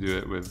 you can do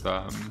it with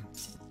the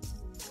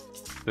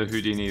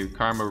Houdini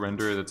Karma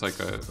renderer. That's like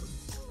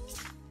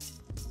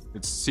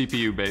it's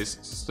CPU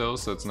based still,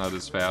 so it's not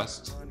as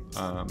fast.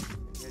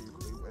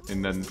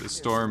 And then the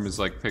Storm is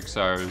like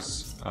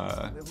Pixar's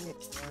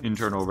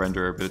internal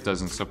renderer, but it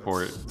doesn't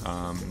support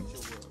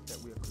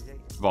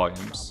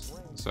volumes,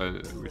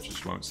 so we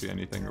just won't see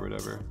anything or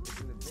whatever.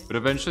 But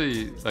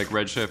eventually, like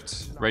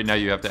Redshift, right now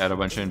you have to add a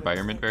bunch of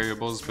environment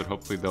variables, but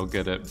hopefully they'll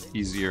get it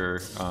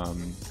easier,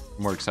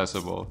 more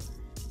accessible,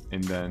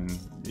 and then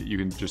you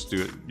can just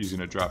do it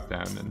using a drop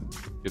down and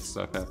get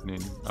stuff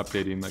happening,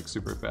 updating like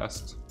super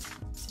fast.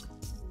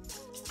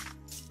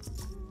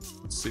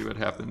 Let's see what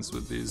happens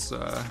with these.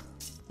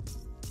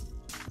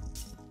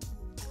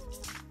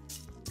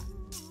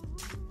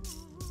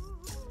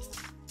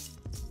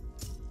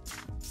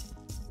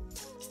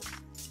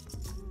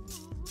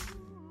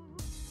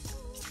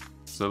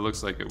 So it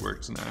looks like it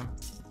works now.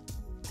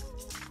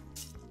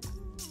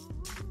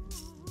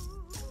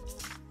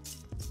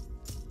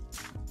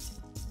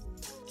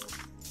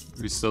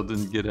 We still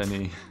didn't get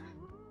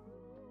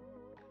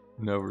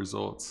no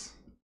results.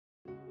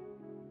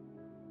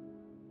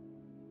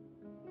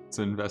 Let's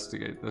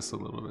investigate this a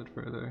little bit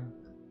further.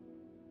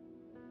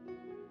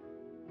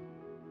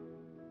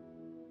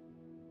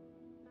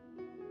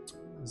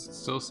 Is it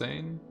still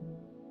saying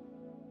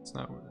it's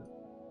not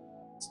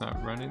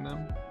running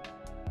them?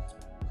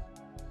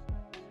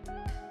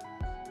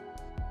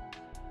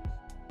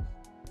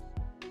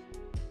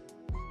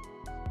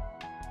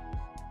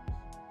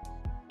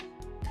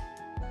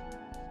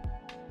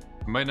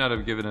 I might not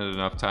have given it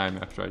enough time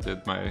after I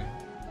did my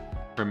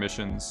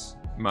permissions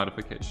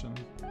modification.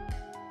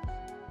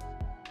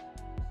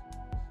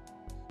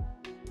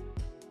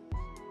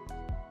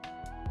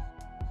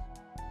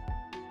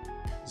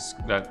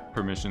 That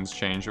permissions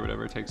change or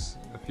whatever takes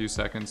a few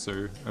seconds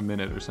or a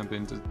minute or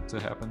something to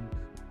happen.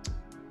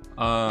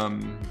 So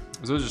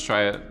we'll just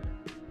try it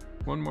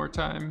one more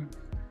time.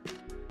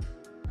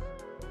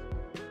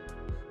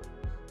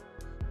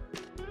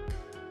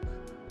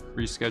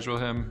 Reschedule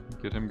him,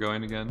 get him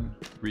going again,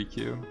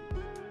 requeue.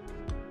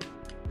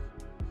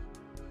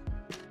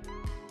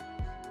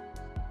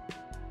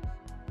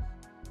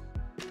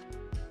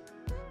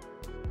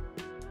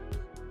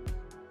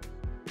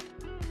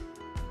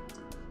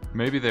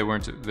 Maybe they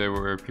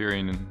were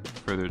appearing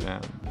further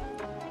down.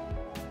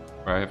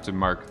 Or I have to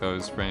mark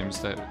those frames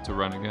to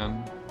run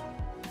again.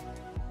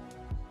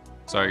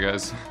 Sorry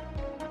guys,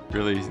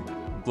 really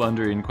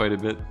blundering quite a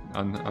bit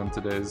on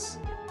today's.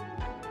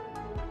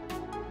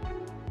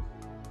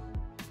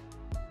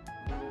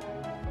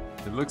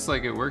 It looks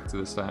like it worked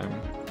this time.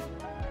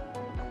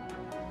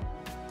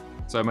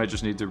 So I might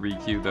just need to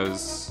requeue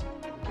those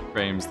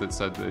frames that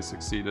said they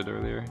succeeded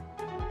earlier.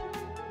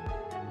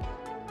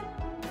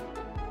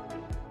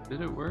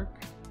 Did it work?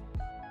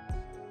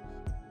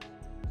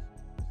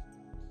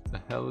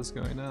 The hell is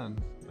going on?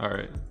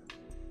 Alright.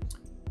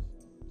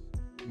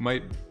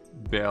 Might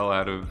bail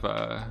out of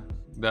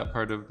that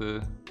part of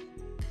the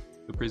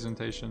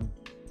presentation.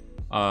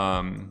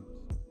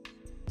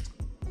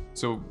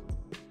 So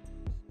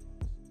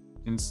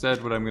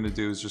instead what I'm going to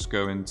do is just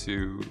go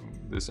into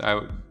this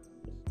out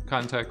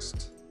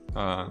context.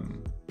 We'll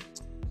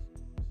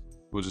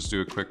just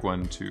do a quick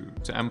one to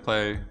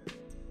mplay.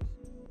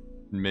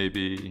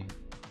 Maybe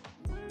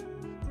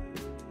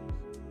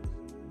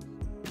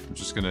I'm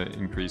just going to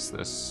increase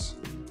this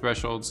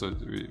threshold so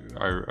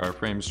our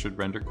frames should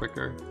render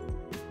quicker.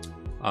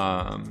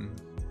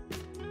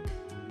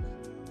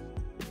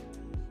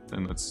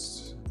 Then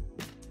let's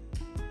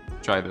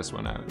try this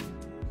one out,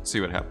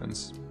 see what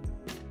happens.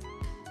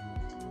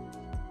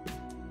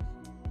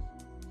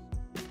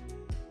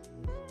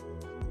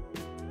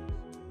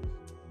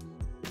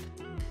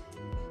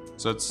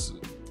 So it's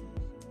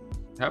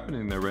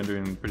happening, they're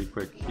rendering pretty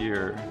quick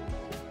here.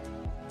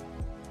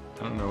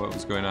 I don't know what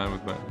was going on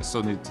with my,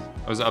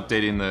 I was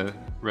updating the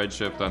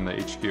redshift on the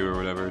HQ or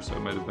whatever, so it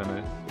might have been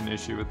an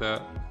issue with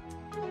that.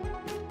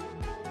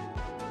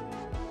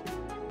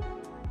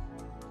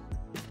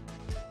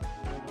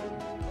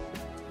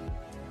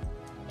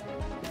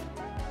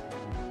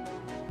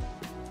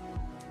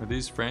 Are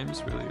these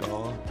frames really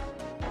all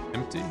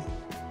empty?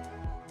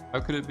 How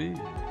could it be?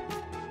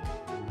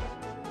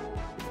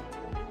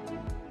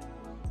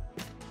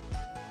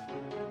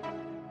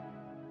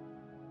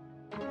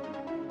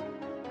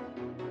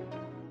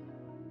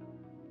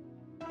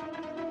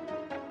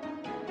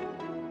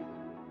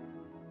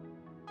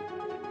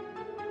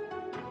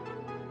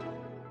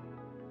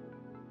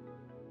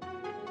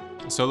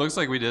 So it looks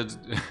like we did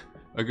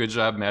a good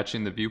job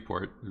matching the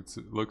viewport. It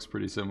looks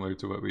pretty similar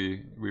to what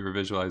we were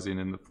visualizing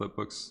in the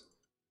flipbooks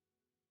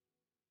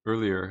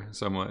earlier,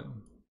 somewhat.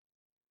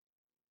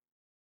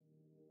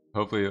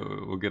 Hopefully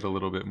we'll get a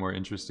little bit more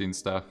interesting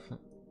stuff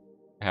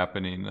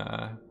happening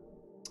a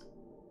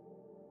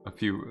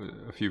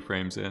few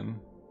frames in.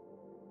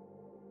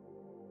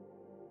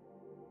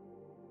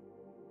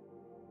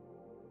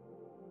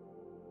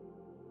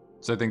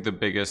 So I think the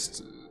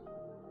biggest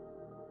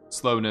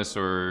slowness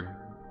or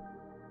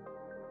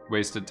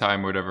wasted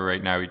time, whatever,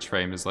 right now each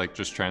frame is like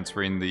just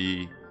transferring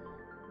the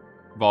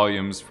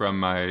volumes from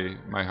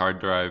my hard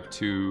drive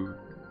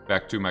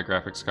back to my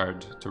graphics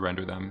card to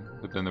render them,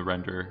 but then the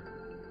render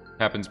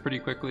happens pretty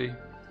quickly.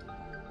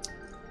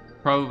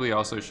 Probably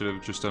also should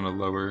have just done a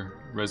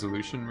lower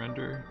resolution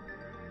render.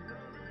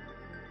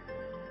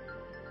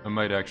 I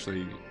might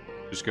actually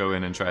just go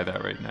in and try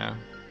that right now.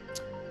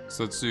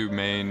 So let's do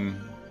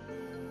main,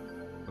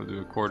 we'll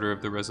do 1/4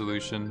 of the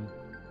resolution.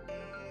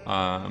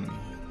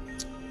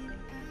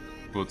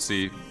 We'll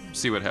see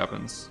what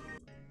happens.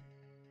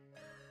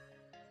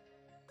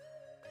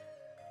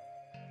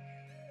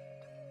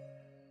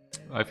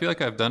 I feel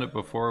like I've done it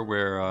before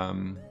where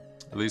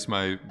at least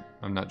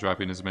I'm not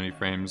dropping as many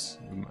frames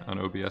on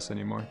OBS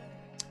anymore.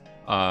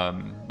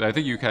 But I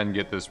think you can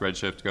get this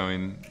redshift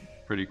going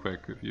pretty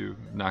quick if you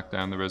knock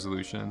down the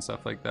resolution and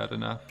stuff like that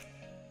enough.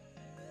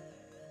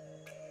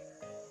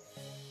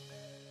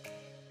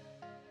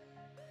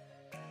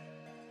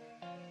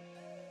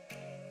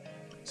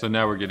 So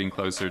now we're getting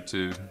closer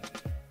to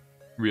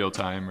real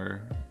time,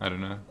 or I don't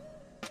know,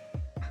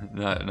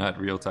 not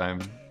real time,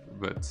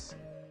 but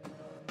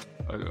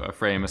a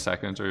frame a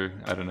second, or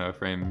I don't know, a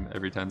frame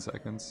every 10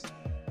 seconds.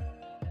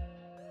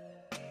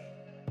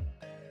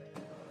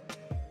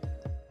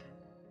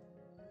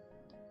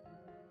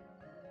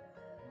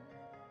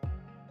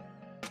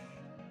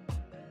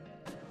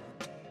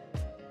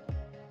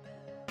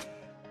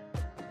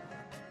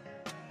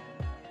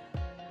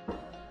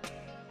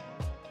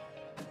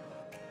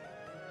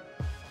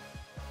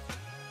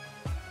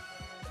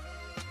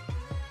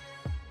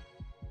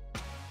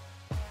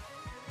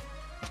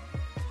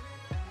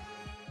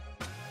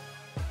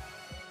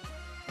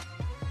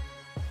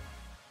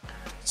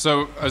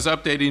 So I was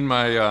updating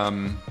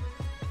my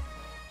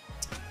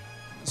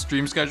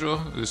stream schedule,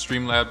 the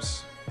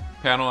Streamlabs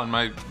panel on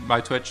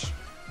my Twitch.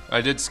 I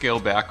did scale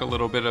back a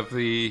little bit of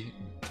the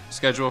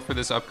schedule for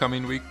this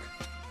upcoming week.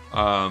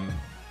 I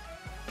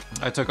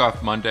took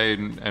off Monday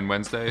and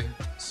Wednesday,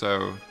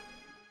 so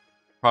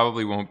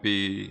probably won't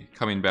be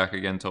coming back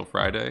again till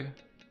Friday.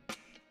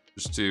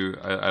 Just to,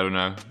 I don't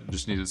know,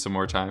 just needed some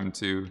more time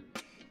to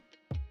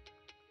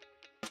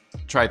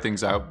try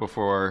things out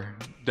before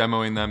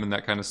demoing them and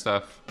that kind of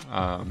stuff.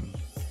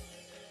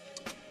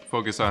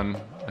 Focus on,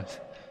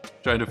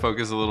 trying to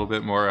focus a little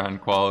bit more on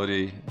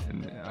quality,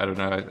 and I don't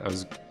know, I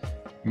was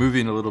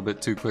moving a little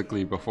bit too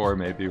quickly before,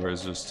 maybe, where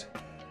it's just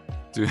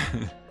too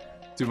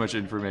much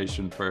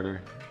information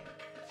for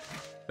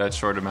that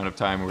short amount of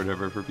time or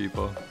whatever for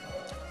people.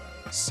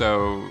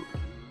 So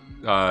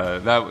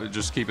that would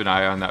just keep an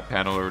eye on that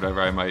panel or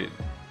whatever. I might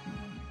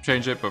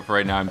change it, but for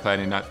right now I'm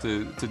planning not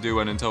to do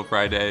one until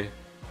Friday.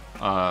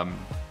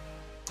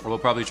 We'll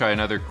probably try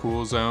another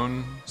Cool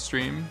Zone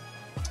stream,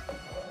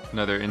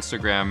 another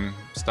Instagram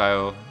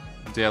style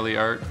daily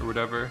art or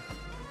whatever.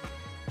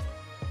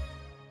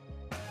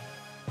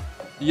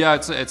 Yeah,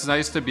 it's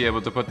nice to be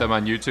able to put them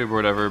on YouTube or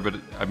whatever, but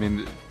I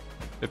mean,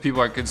 if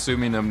people aren't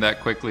consuming them that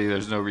quickly,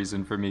 there's no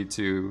reason for me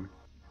to.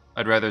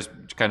 I'd rather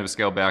kind of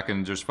scale back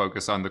and just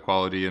focus on the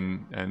quality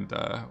and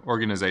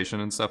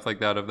organization and stuff like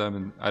that of them.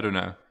 And I don't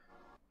know,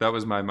 that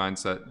was my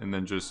mindset. And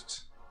then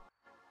just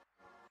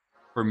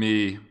for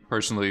me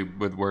personally,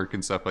 with work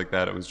and stuff like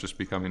that, it was just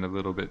becoming a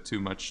little bit too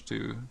much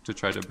to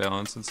try to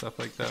balance and stuff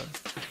like that.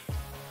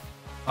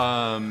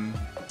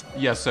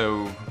 Yeah,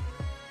 so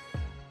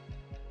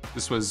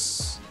this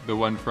was the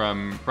one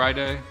from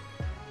Friday.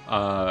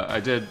 I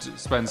did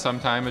spend some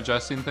time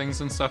adjusting things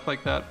and stuff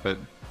like that, but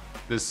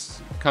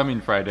this coming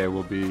Friday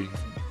will be,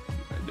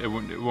 it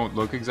won't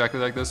look exactly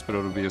like this, but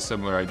it'll be a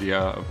similar idea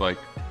of like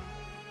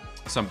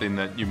something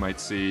that you might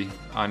see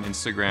on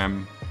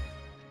Instagram,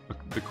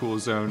 the Cool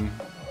Zone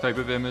type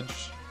of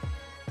image.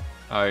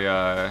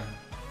 I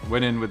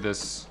went in with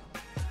this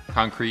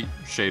concrete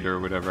shader or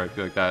whatever. I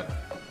feel like that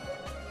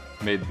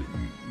made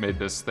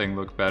this thing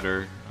look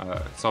better.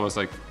 It's almost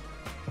like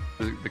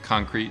the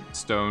concrete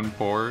stone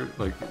pour,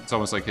 like it's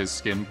almost like his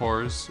skin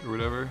pores or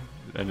whatever.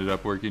 It ended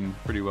up working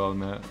pretty well in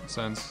that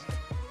sense.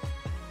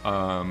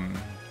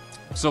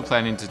 Still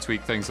planning to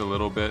tweak things a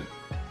little bit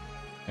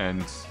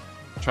and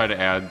try to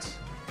add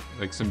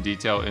like some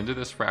detail into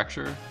this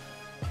fracture.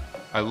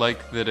 I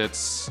like that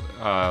it's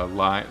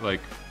line,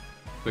 like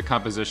the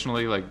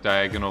compositionally like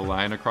diagonal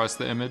line across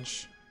the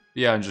image.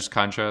 Yeah, and just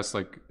contrast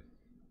like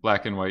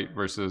black and white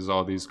versus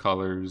all these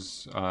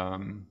colors.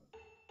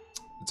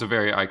 It's a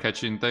very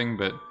eye-catching thing,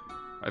 but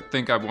I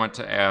think I want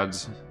to add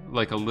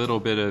like a little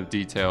bit of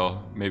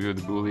detail, maybe with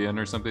a Boolean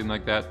or something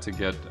like that, to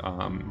get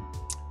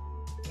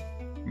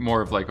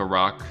more of like a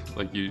rock.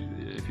 Like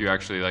if you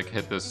actually like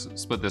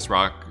split this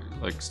rock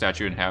like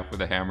statue in half with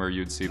a hammer,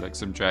 you'd see like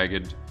some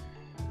jagged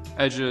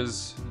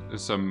edges,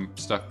 some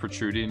stuff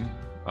protruding.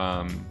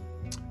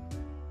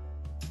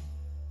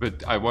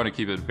 But I want to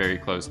keep it very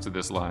close to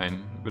this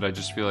line, but I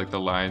just feel like the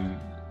line,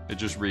 it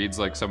just reads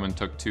like someone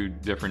took two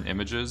different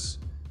images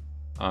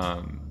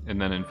and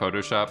then in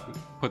Photoshop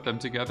put them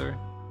together.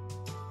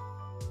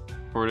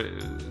 For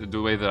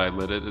the way that I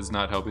lit it is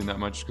not helping that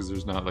much because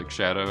there's not like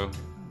shadow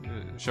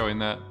showing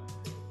that.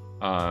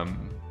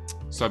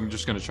 So I'm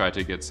just going to try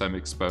to get some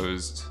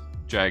exposed,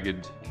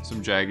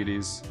 some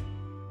jaggedies,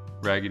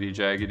 raggedy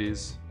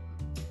jaggities.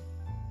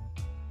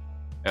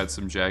 Add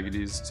some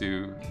jaggities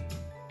to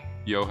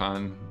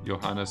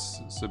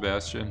Johannes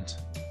Sebastian.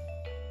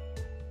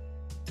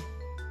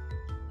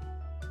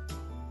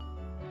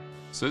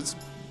 So it's,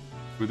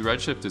 with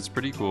Redshift, it's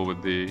pretty cool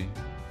with the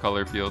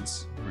color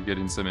fields. We're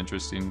getting some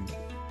interesting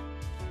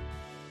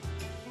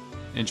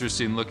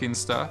looking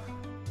stuff.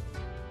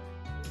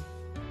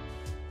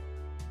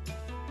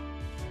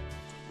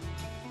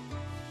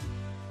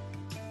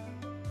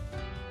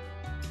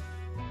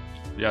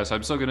 Yeah, so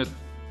I'm still gonna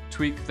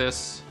tweak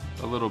this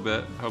a little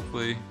bit,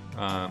 hopefully.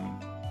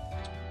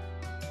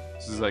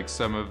 This is like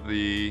some of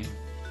the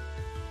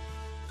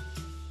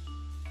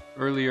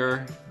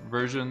earlier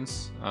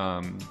versions.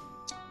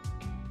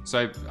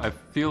 So I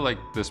feel like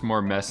this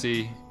more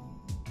messy,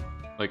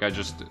 like I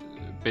just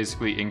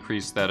basically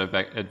increased that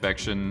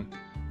advection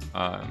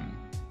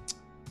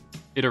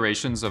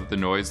iterations of the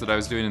noise that I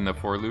was doing in the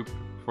for loop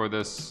for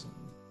this.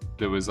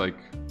 That was like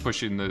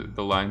pushing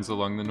the lines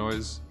along the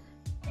noise.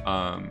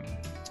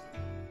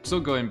 Still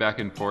going back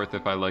and forth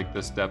if I like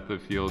this depth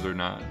of field or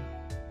not.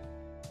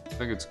 I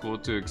think it's cool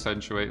to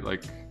accentuate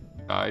like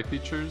the eye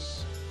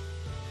features.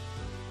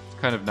 It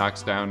kind of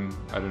knocks down,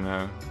 I don't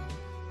know.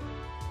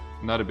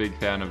 I'm not a big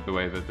fan of the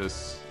way that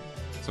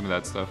some of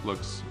that stuff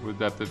looks with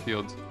depth of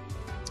field.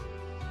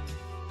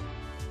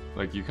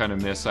 Like you kind of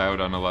miss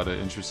out on a lot of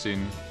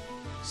interesting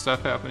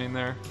stuff happening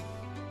there.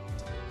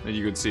 And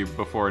you could see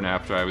before and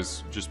after I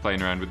was just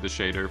playing around with the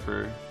shader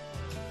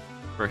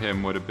for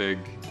him, what a big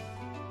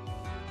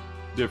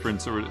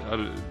difference or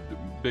a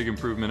big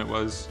improvement it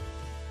was.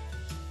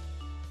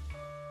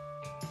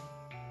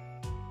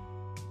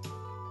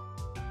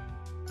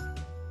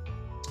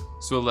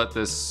 So we'll let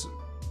this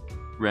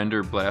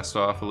render blast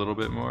off a little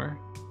bit more.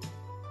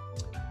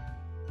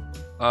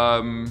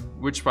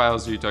 Which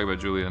files are you talking about,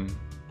 Julian?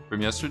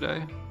 From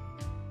yesterday?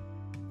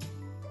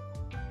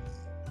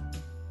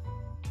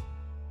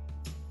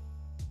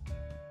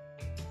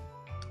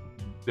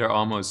 They're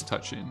almost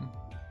touching.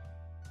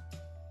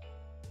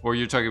 Or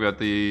you're talking about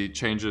the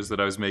changes that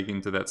I was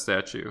making to that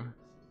statue.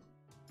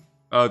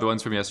 Oh, the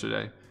ones from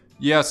yesterday.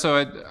 Yeah,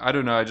 so I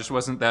don't know, I just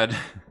wasn't that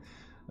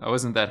I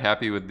wasn't that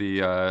happy with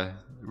the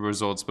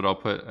results, but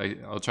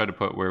I'll try to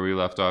put where we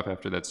left off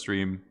after that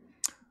stream.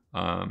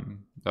 I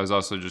was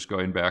also just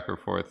going back or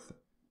forth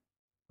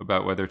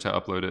about whether to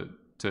upload it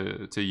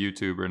to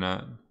YouTube or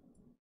not.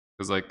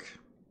 Because like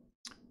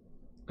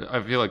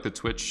I feel like the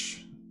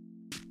Twitch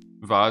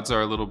VODs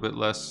are a little bit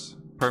less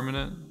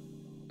permanent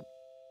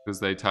because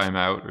they time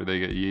out or they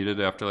get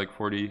yeeted after like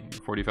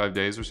 45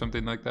 days or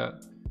something like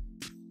that.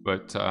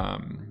 But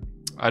I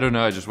don't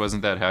know, I just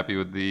wasn't that happy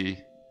with I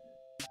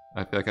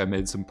feel like I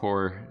gave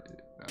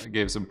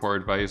some poor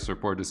advice or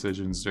poor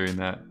decisions during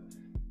that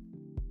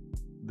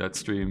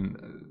stream.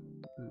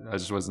 I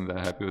just wasn't that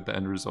happy with the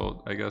end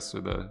result, I guess,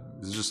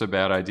 it's just a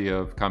bad idea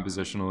of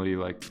compositionally,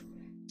 like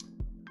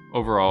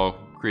overall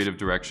creative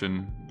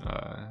direction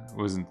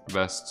wasn't the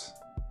best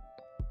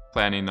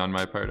planning on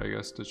my part, I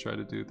guess, to try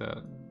to do that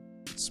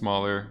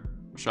smaller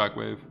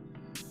shockwave.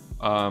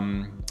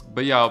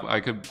 But yeah, I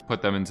could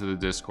put them into the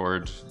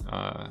Discord,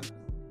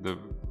 the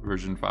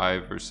version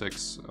 5 or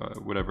 6,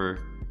 whatever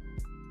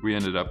we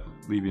ended up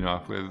leaving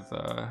off with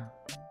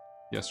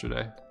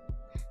yesterday.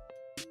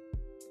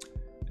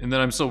 And then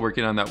I'm still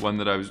working on that one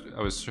that I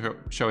was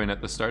showing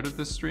at the start of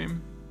this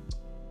stream.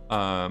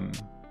 Where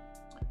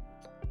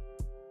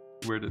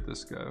did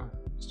this go?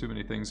 There's too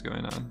many things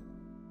going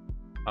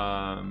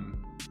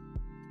on.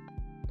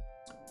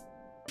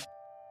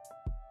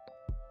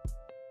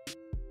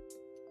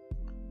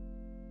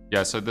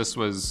 Yeah, so this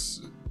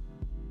was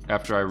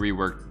after I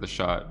reworked the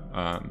shot.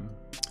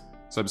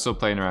 So I'm still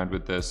playing around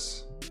with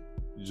this,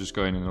 just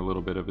going in a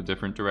little bit of a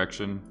different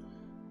direction.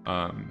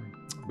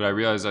 But I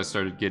realized I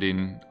started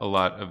getting a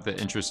lot of the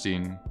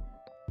interesting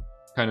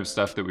kind of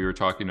stuff that we were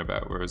talking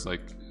about, where it was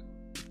like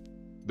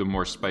the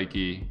more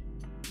spiky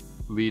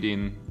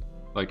leading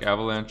like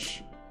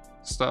avalanche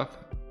stuff.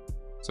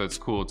 So it's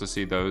cool to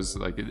see those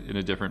like in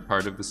a different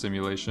part of the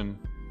simulation.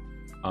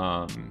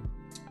 And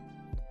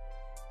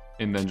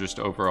then just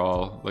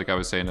overall, like I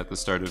was saying at the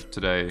start of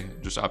today,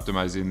 just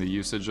optimizing the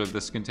usage of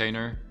this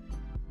container.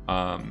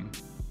 And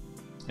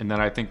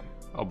then I think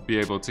I'll be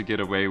able to get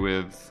away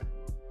with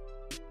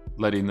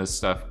letting this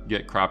stuff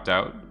get cropped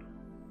out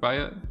by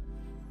it.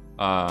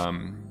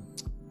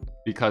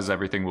 Because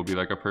everything will be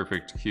like a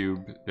perfect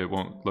cube, it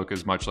won't look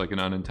as much like an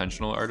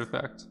unintentional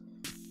artifact.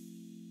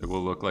 It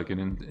will look like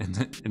an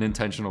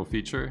intentional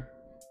feature.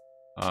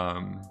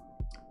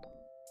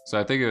 So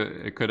I think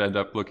it could end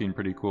up looking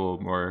pretty cool,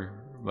 more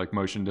like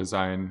motion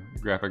design,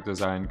 graphic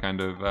design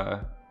kind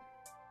of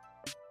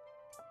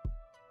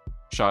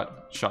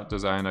shot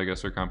design, I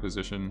guess, or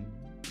composition.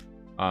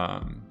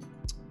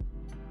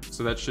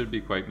 So that should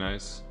be quite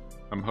nice.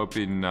 I'm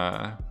hoping.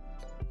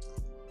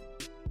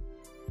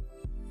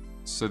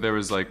 So there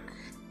was like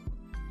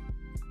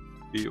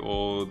the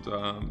old.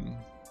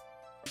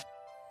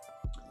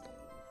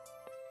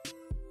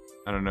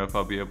 I don't know if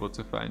I'll be able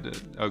to find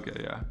it.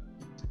 Okay, yeah.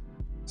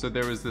 So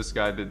there was this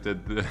guy that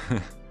did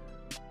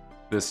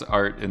this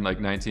art in like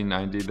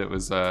 1990 that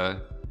was I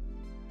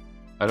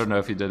don't know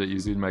if he did it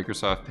using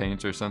Microsoft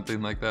Paint or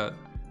something like that,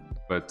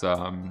 but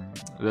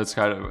that's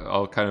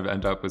I'll kind of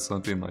end up with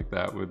something like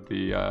that with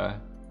the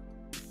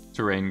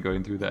terrain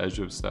going through the edge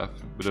of stuff.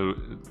 But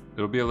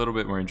it'll be a little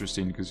bit more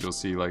interesting because you'll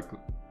see like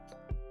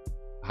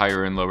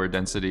higher and lower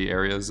density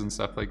areas and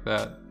stuff like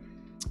that.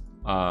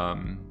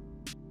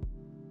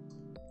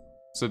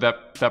 So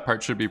that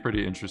part should be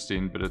pretty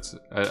interesting, but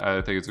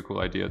I think it's a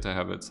cool idea to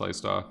have it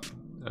sliced off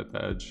at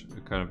the edge.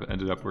 It kind of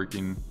ended up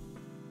working.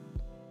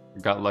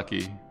 Got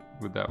lucky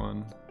with that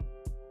one.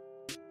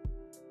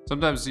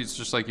 Sometimes it's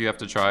just like you have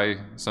to try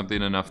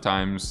something enough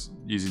times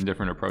using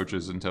different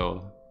approaches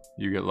until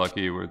you get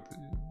lucky with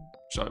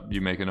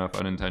you make enough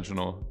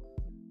unintentional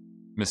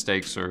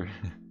mistakes or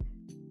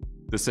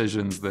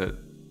decisions that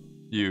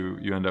you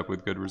end up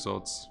with good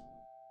results.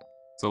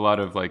 So a lot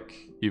of like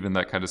even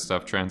that kind of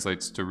stuff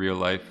translates to real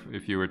life.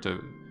 If you were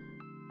to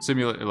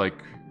simulate,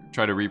 like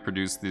try to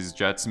reproduce these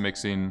jets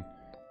mixing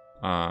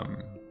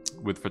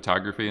with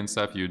photography and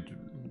stuff, you'd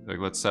like,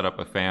 let's set up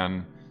a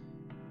fan,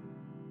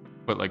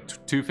 put like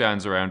two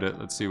fans around it.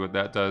 Let's see what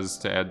that does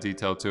to add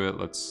detail to it.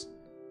 Let's,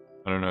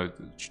 I don't know,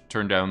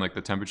 turn down like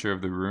the temperature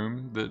of the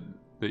room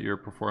that you're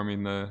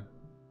performing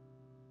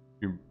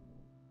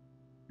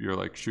you're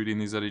like shooting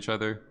these at each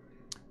other.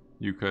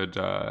 You could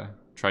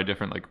try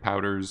different like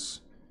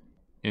powders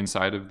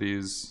inside of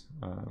these.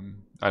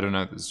 I don't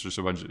know, it's just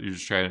a bunch of, you're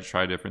just trying to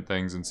try different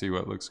things and see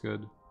what looks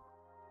good.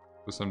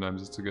 So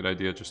sometimes it's a good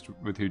idea just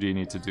with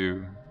Houdini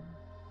to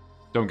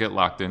don't get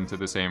locked into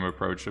the same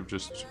approach of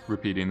just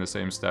repeating the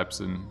same steps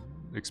and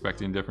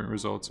expecting different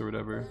results or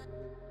whatever.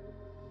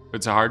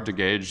 It's hard to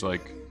gauge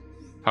like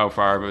how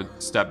far of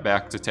a step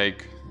back to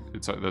take.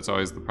 That's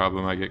always the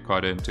problem I get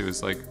caught into,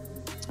 is like,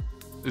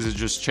 is it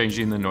just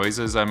changing the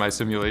noises on my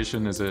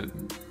simulation? Is it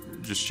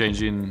just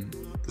changing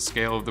the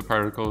scale of the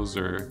particles,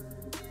 or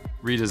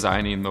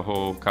redesigning the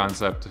whole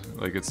concept?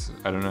 Like,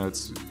 I don't know,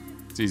 it's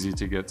easy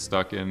to get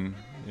stuck in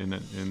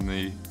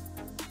the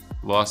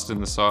lost in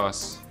the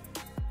sauce.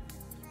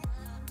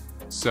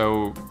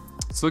 So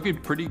it's looking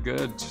pretty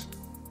good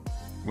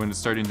when it's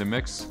starting to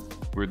mix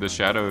with the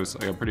shadows.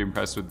 Like, I'm pretty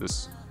impressed with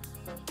this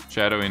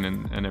shadowing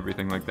and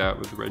everything like that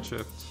with the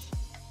redshift.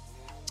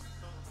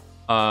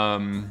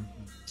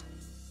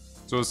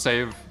 So we'll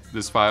save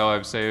this file.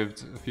 I've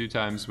saved a few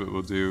times, but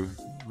we'll do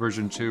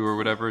version 2 or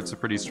whatever. It's a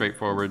pretty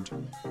straightforward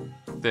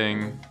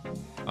thing,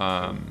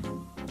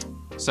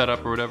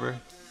 setup or whatever.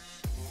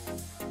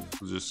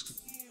 We'll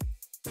just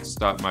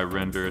stop my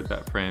render at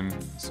that frame,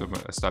 so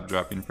I stop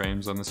dropping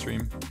frames on the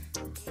stream.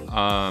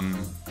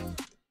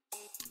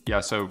 Yeah,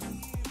 so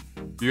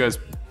you guys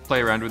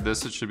play around with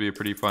this. It should be a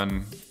pretty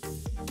fun,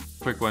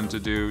 quick one to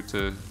do,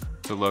 to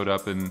load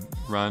up and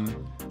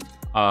run.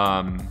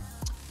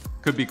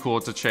 Could be cool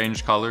to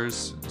change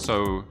colors.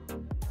 So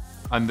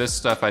on this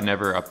stuff, I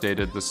never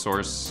updated the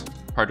source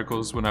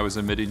particles when I was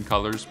emitting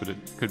colors, but it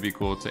could be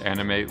cool to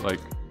animate, like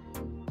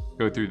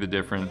go through the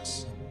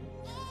different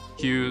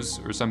hues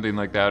or something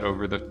like that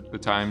over the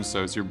time.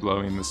 So as you're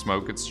blowing the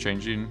smoke, it's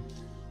changing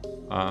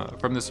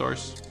from the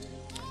source.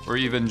 Or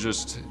even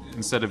just,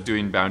 instead of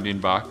doing bounding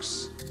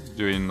box,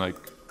 doing like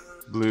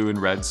blue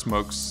and red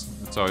smokes.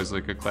 It's always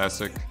like a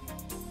classic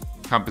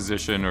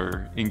composition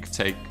or ink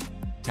tank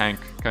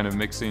kind of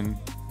mixing.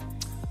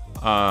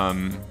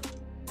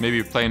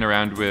 Maybe playing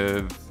around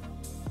with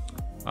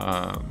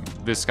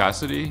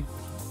viscosity.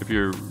 If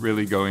you're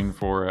really going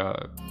for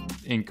a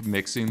ink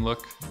mixing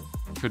look,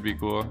 could be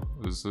cool.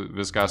 The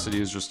viscosity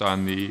is just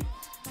on the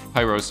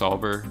Pyro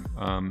solver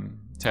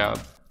tab.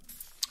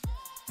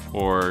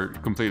 Or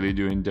completely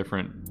doing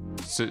different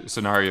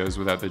scenarios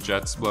without the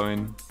jets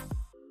blowing.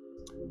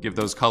 Give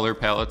those color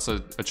palettes a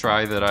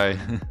try that I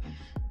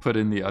put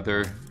in the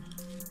other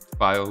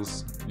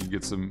files. You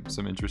get some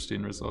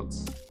interesting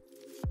results.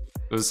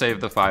 We'll save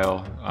the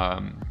file.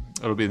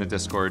 It'll be in the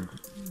Discord.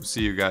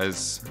 See you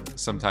guys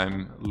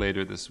sometime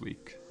later this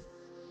week.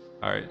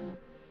 All right.